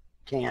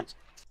 can't.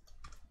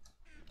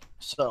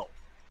 So,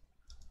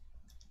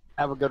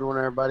 have a good one,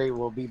 everybody.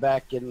 We'll be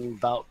back in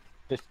about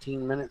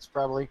 15 minutes,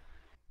 probably,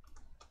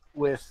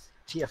 with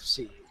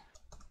TFC.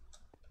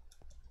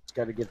 Just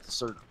got to get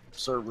the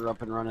server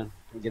up and running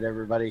and get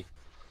everybody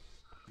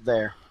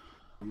there.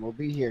 And we'll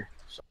be here.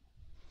 So,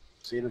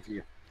 see you in a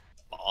few.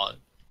 Bye.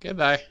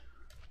 Goodbye.